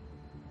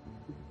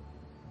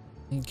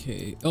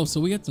 Okay. Oh, so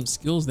we got some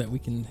skills that we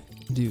can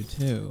do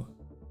too.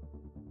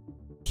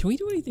 Can we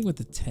do anything with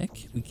the tech?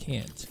 We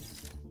can't.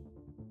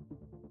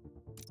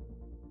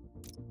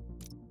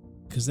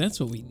 Because that's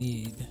what we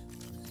need.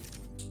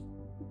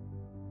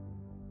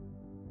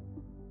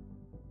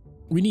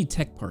 We need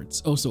tech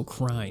parts. Oh, so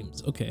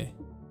crimes. Okay.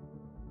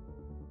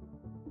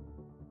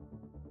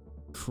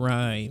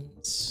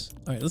 Crimes.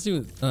 All right, let's see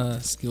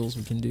what skills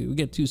we can do. We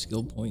get 2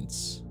 skill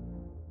points.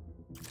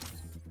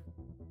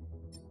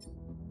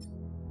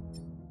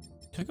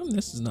 How come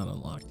this is not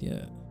unlocked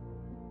yet?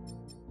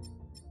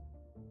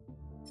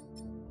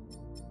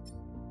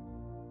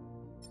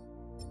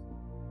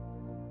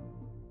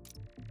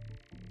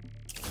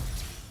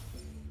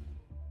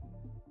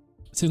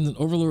 Sends an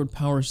overload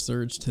power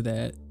surge to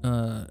that,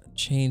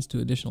 chains to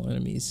additional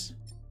enemies.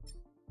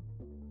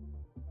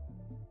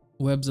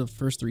 Webs of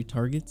first 3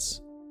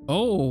 targets.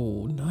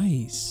 Oh,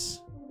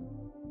 nice.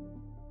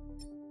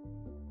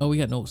 Oh, we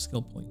got no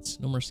skill points.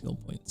 No more skill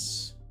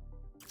points.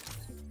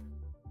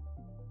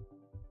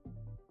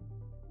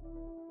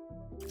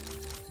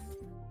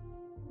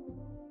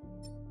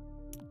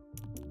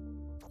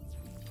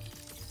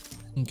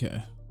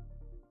 Okay.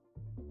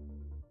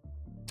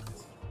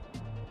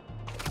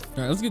 All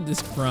right, let's get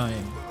this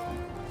crime.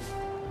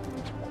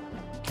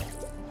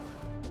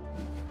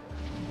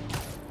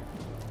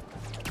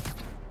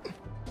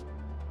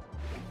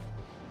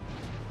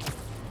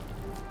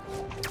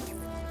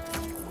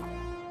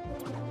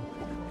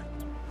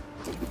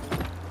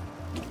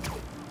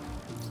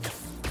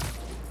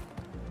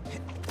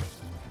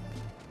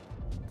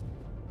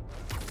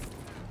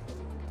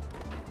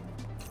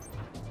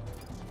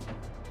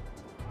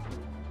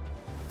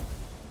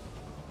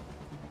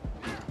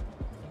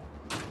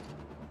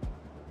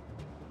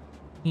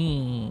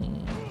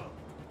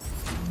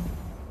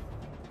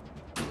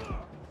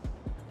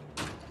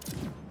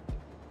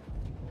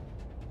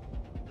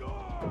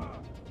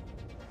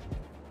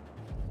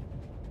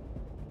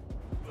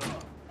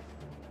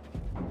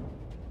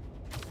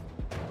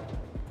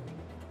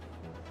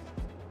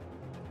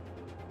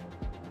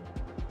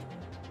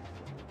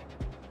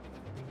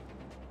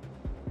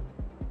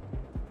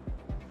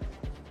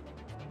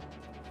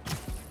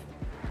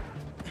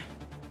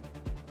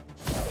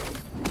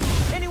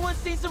 Anyone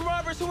seen some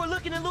robbers who are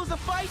looking to lose a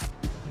fight?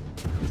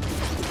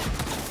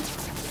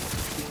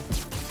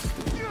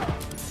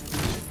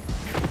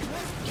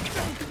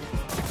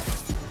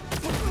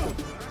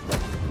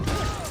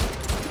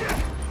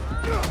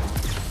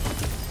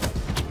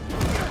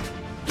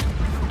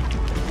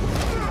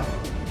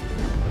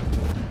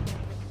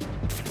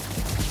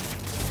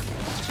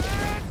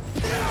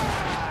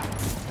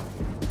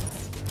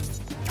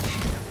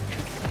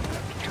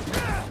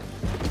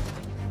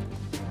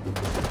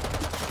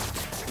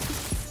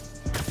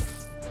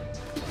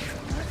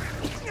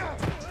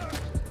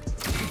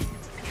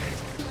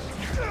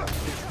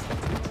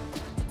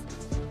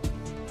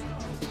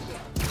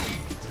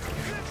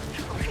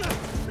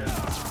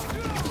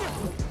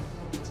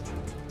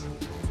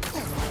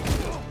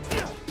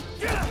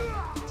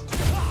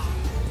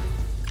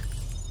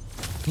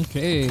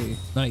 Okay,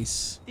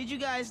 nice. Did you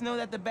guys know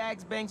that the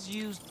bags banks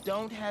use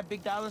don't have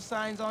big dollar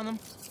signs on them?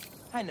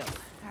 I know.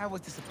 I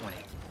was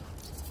disappointed.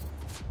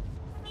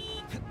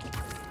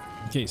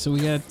 Okay, so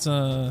we got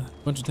a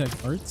bunch of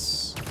tech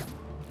parts.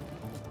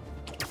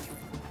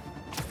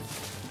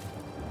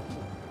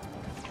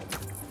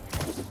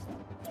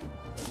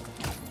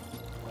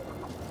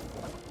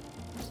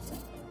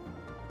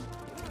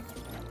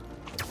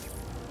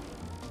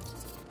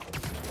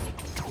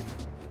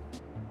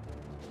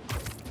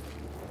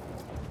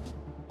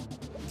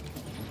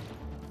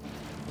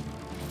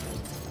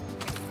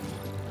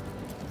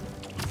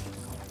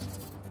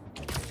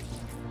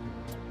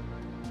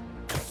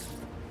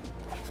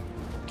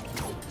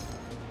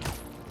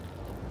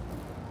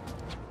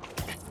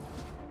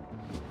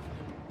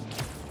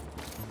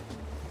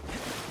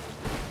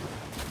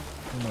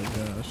 Oh my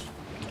gosh.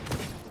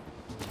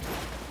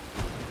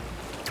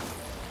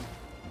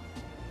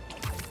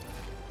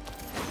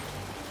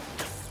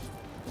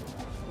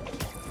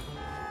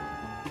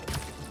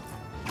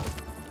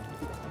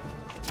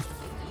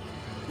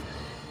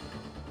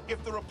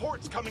 If the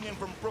reports coming in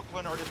from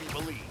Brooklyn are to be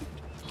believed,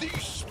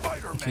 these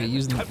Spider-Men Okay,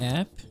 using the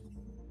app?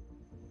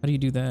 How do you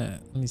do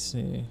that? Let me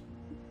see.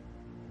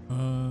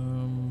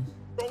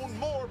 grown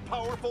more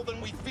powerful than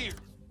we feared.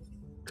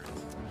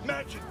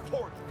 Magic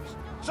portals,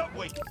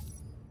 subway.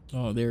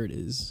 Oh, there it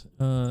is.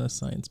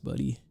 Science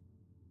buddy.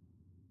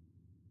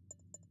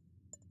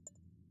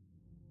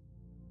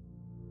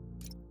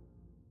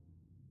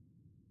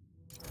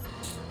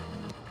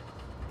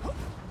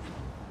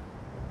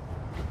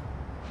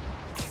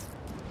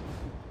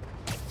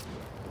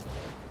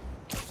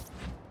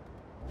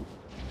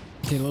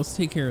 Okay, let's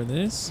take care of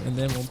this, and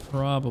then we'll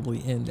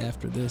probably end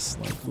after this,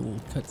 like, little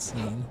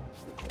cutscene.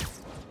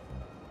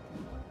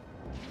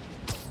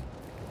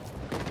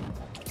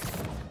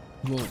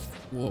 Whoa,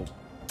 whoa.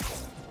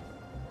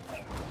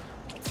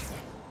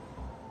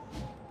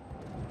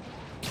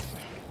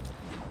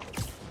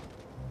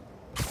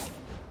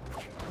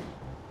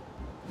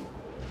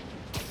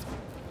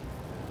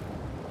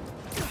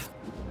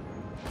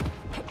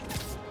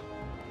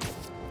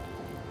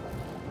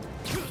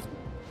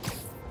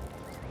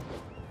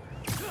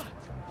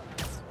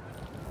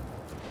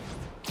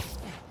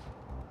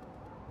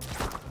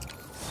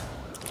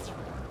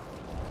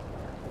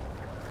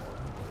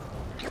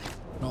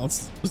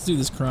 let's do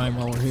this crime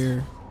while we're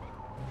here.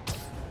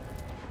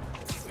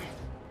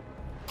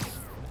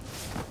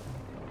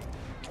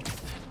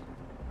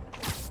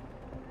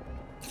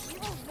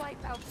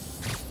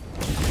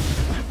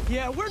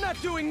 Yeah, we're not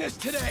doing this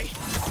today.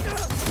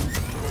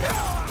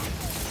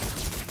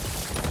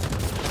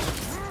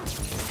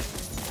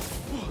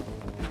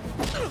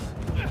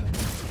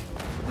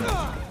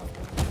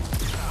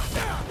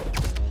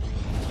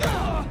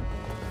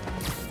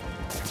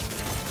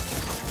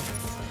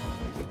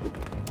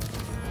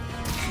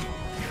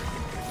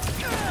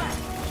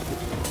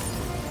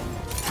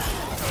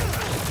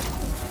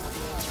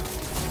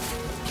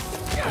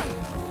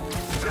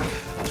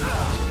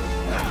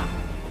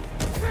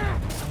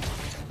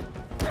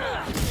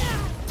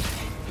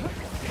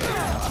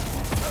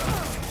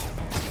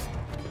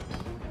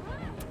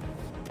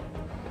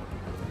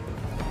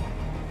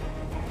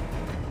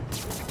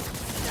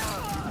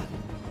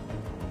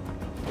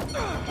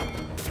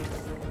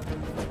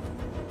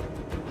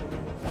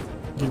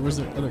 Okay, where's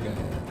the other guy at?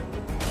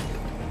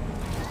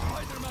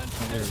 Oh,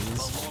 there he is.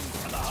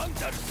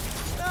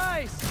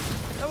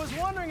 Nice! I was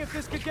wondering if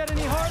this could get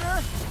any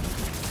harder.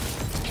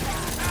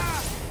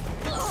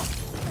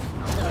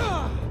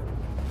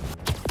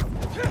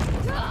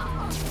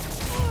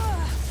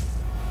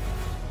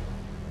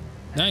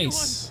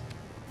 Nice.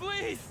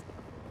 Please!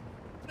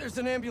 There's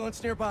an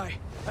ambulance nearby.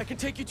 I can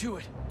take you to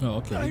it. Oh,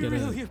 okay. I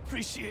really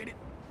appreciate it.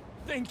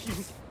 Thank you.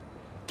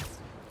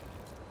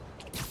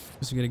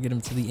 Guess we gotta get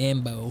him to the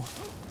ambo.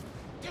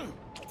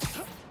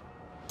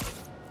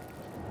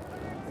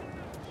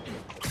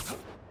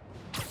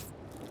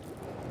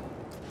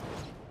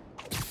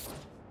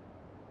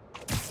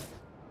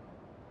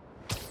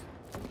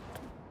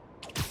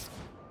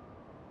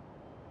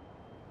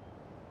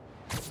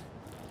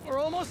 We're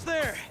almost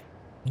there.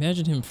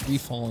 Imagine him free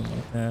falling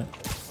like that.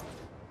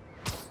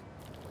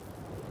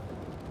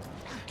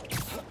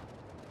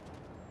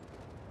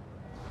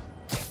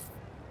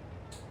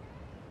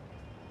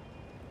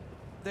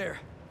 There.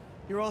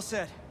 You're all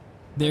set.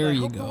 There and I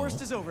you hope go. The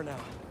worst is over now.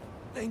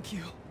 Thank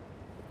you.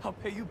 I'll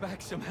pay you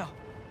back somehow.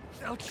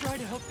 I'll try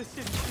to help the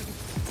city soon.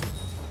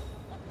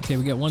 Okay,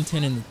 we got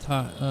 110 in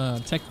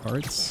the tech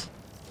parts.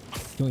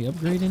 Can we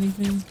upgrade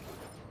anything?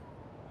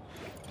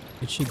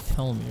 It should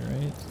tell me,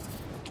 right?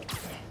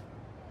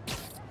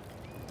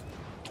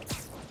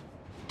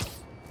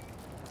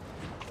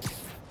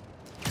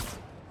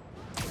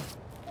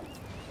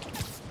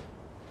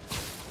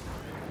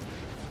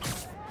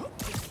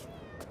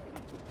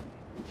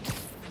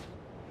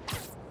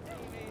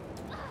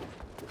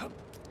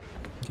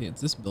 Okay,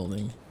 it's this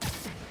building.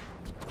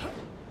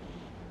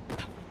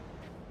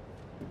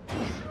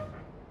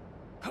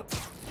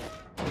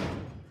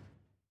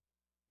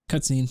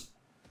 Cutscene.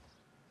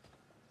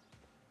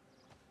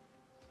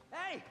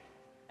 Hey!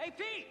 Hey,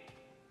 Pete!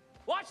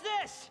 Watch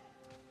this!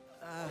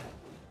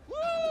 Woo!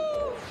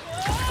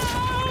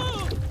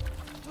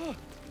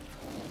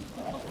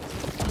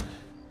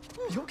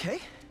 You okay?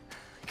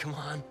 Come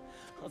on.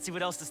 Let's see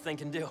what else this thing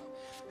can do.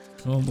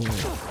 Oh boy.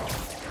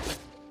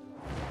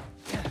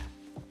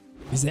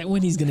 Is that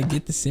when he's gonna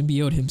get the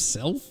symbiote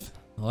himself?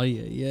 Oh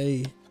yeah,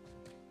 yay.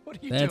 What are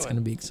you That's doing?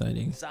 gonna be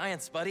exciting.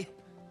 Science, buddy.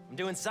 I'm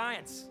doing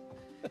science.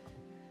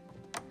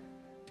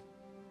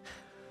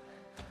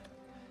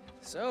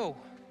 So,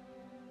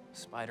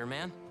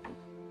 Spider-Man,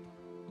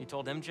 you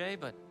told MJ,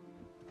 but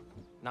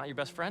not your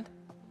best friend?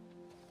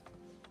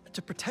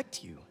 To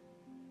protect you.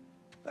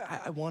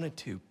 I wanted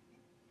to.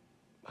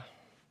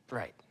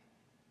 Right.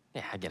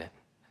 Yeah, I get it.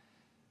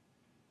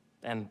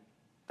 And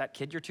that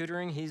kid you're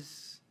tutoring,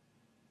 he's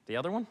the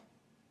other one?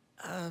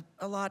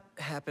 A lot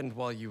happened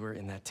while you were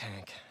in that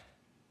tank.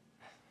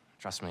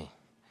 Trust me.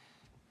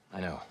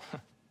 I know.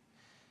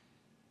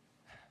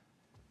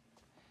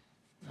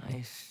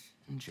 Nice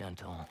and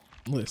gentle.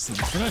 Listen,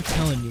 we're not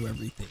telling you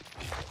everything.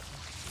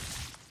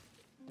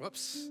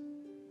 Whoops.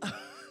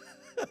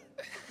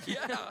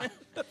 Yeah.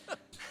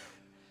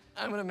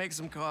 I'm gonna make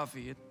some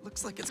coffee. It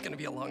looks like it's gonna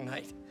be a long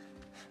night.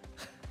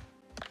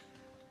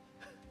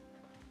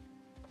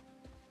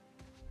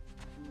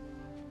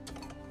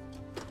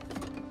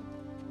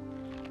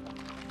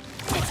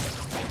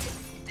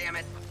 Damn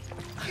it.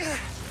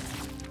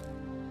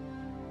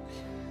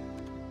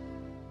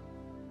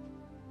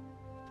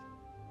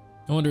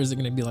 I wonder, is it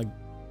gonna be like...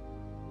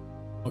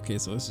 Okay,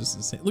 so it's just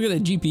the same. Look at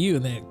that GPU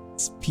in that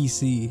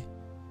PC.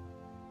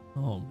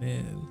 Oh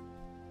man.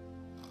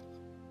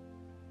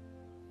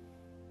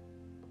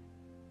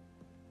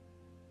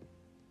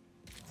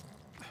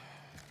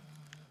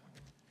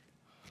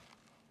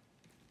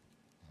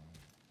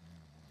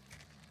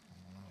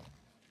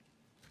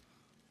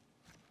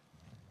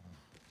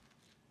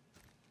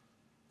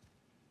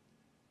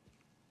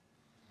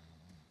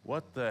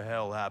 What the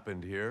hell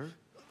happened here?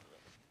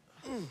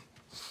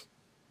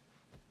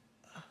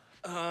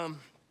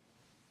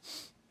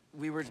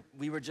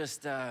 We were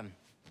just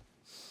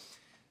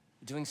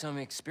doing some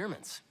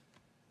experiments.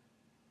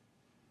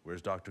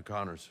 Where's Dr.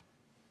 Connors?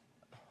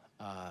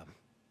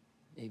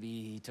 Maybe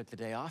he took the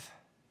day off?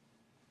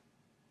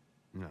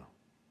 No.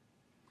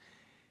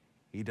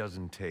 He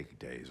doesn't take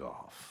days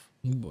off.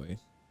 Oh boy.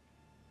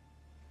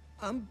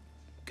 I'm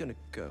gonna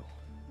go.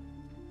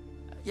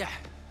 Yeah.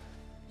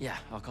 Yeah,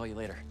 I'll call you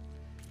later.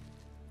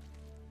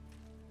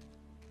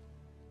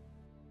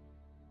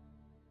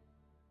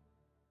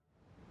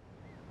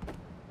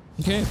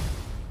 Okay.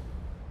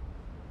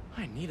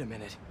 I need a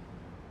minute.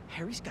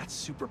 Harry's got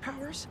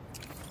superpowers?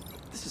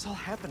 This is all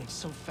happening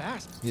so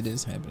fast. It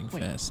is happening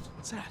Wait, fast.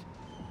 What's that?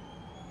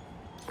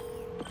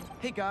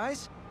 Hey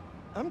guys,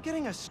 I'm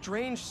getting a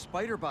strange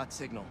spider-bot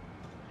signal.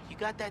 You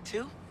got that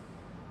too?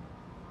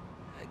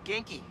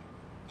 Genki,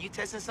 you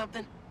testing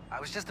something?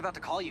 I was just about to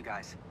call you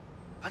guys.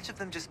 A bunch of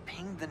them just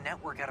pinged the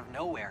network out of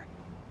nowhere.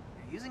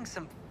 They're using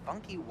some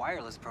funky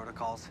wireless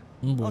protocols.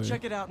 Oh boy. I'll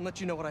check it out and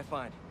let you know what I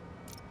find.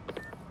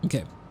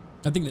 Okay.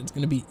 I think that's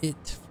going to be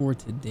it for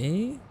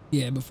today.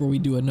 Yeah, before we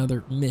do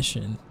another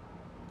mission.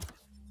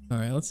 All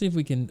right, let's see if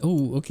we can...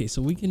 Oh, okay,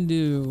 so we can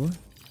do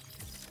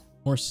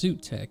more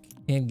suit tech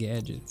and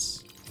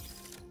gadgets.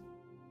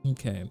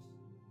 Okay.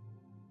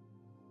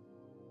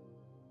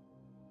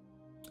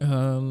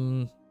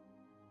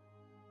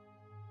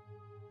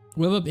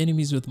 Web up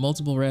enemies with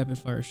multiple rapid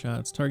fire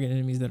shots. Target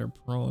enemies that are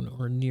prone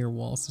or near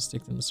walls to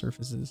stick them to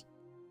surfaces.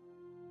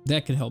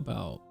 That could help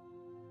out.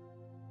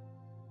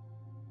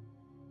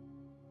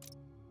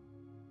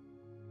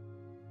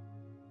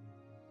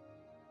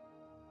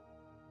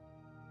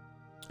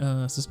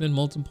 Suspend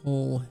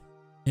multiple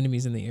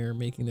enemies in the air,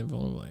 making them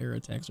vulnerable to air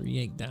attacks or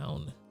yank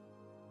down.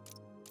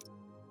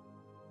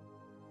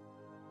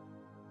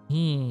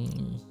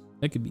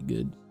 That could be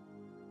good.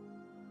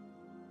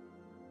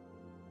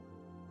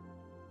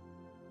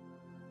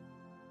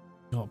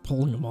 Oh,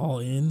 pulling them all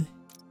in.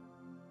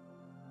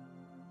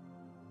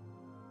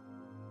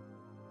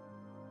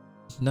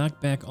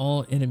 Knock back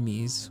all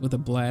enemies with a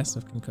blast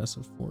of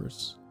concussive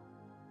force.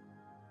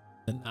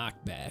 The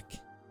knockback.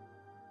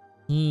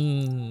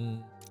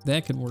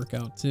 That could work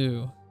out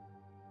too.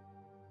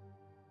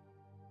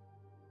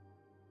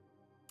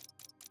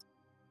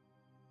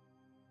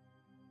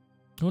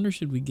 I wonder,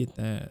 should we get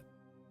that?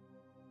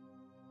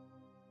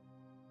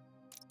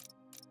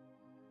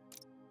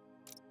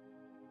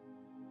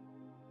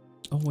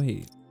 Oh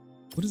wait,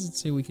 what does it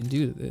say we can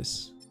do to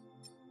this?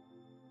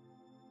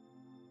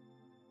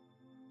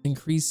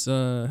 Increase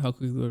how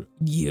quickly.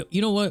 Yeah,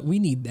 you know what? We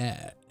need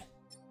that.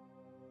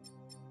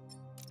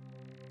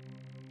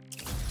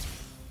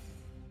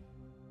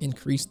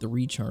 Increase the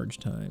recharge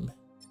time.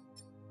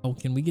 Oh,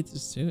 can we get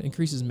this too?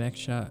 Increases max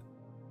shot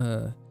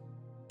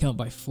count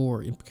by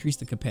 4. Increase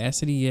the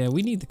capacity. Yeah,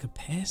 we need the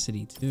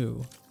capacity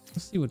too.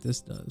 Let's see what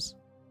this does.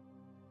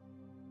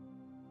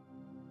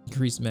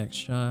 Increase max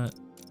shot.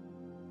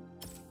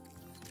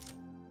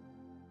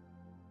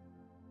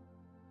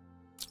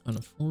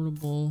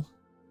 Unaffordable.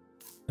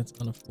 That's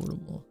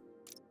unaffordable.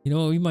 You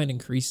know what? We might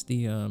increase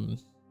the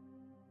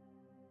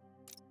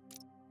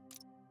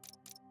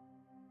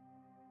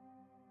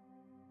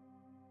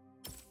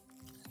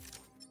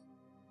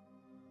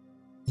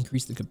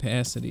increase the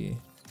capacity.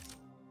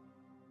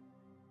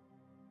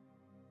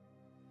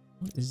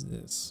 What is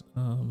this?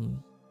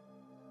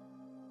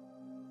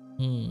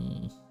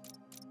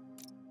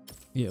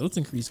 Yeah, let's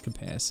increase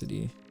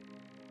capacity.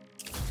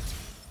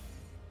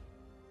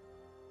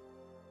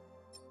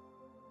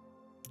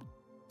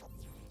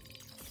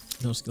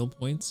 No skill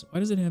points. Why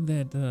does it have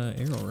that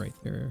arrow right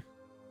there?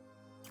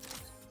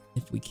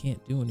 If we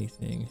can't do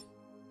anything.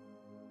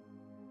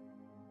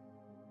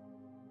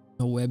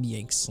 A web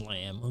yank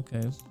slam.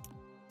 Okay.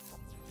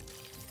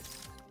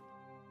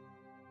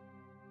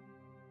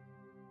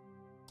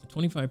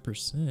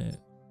 $25%.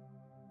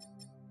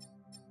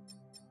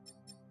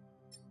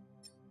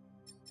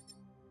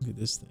 Look at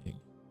this thing.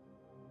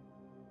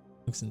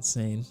 Looks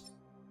insane.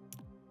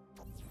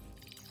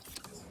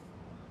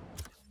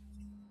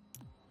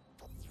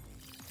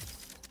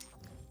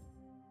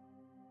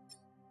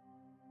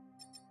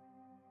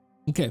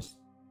 Okay.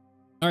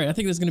 All right. I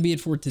think that's going to be it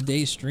for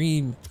today's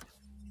stream.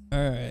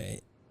 All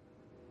right.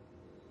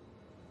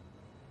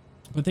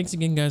 But thanks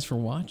again, guys, for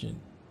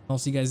watching. I'll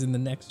see you guys in the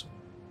next one.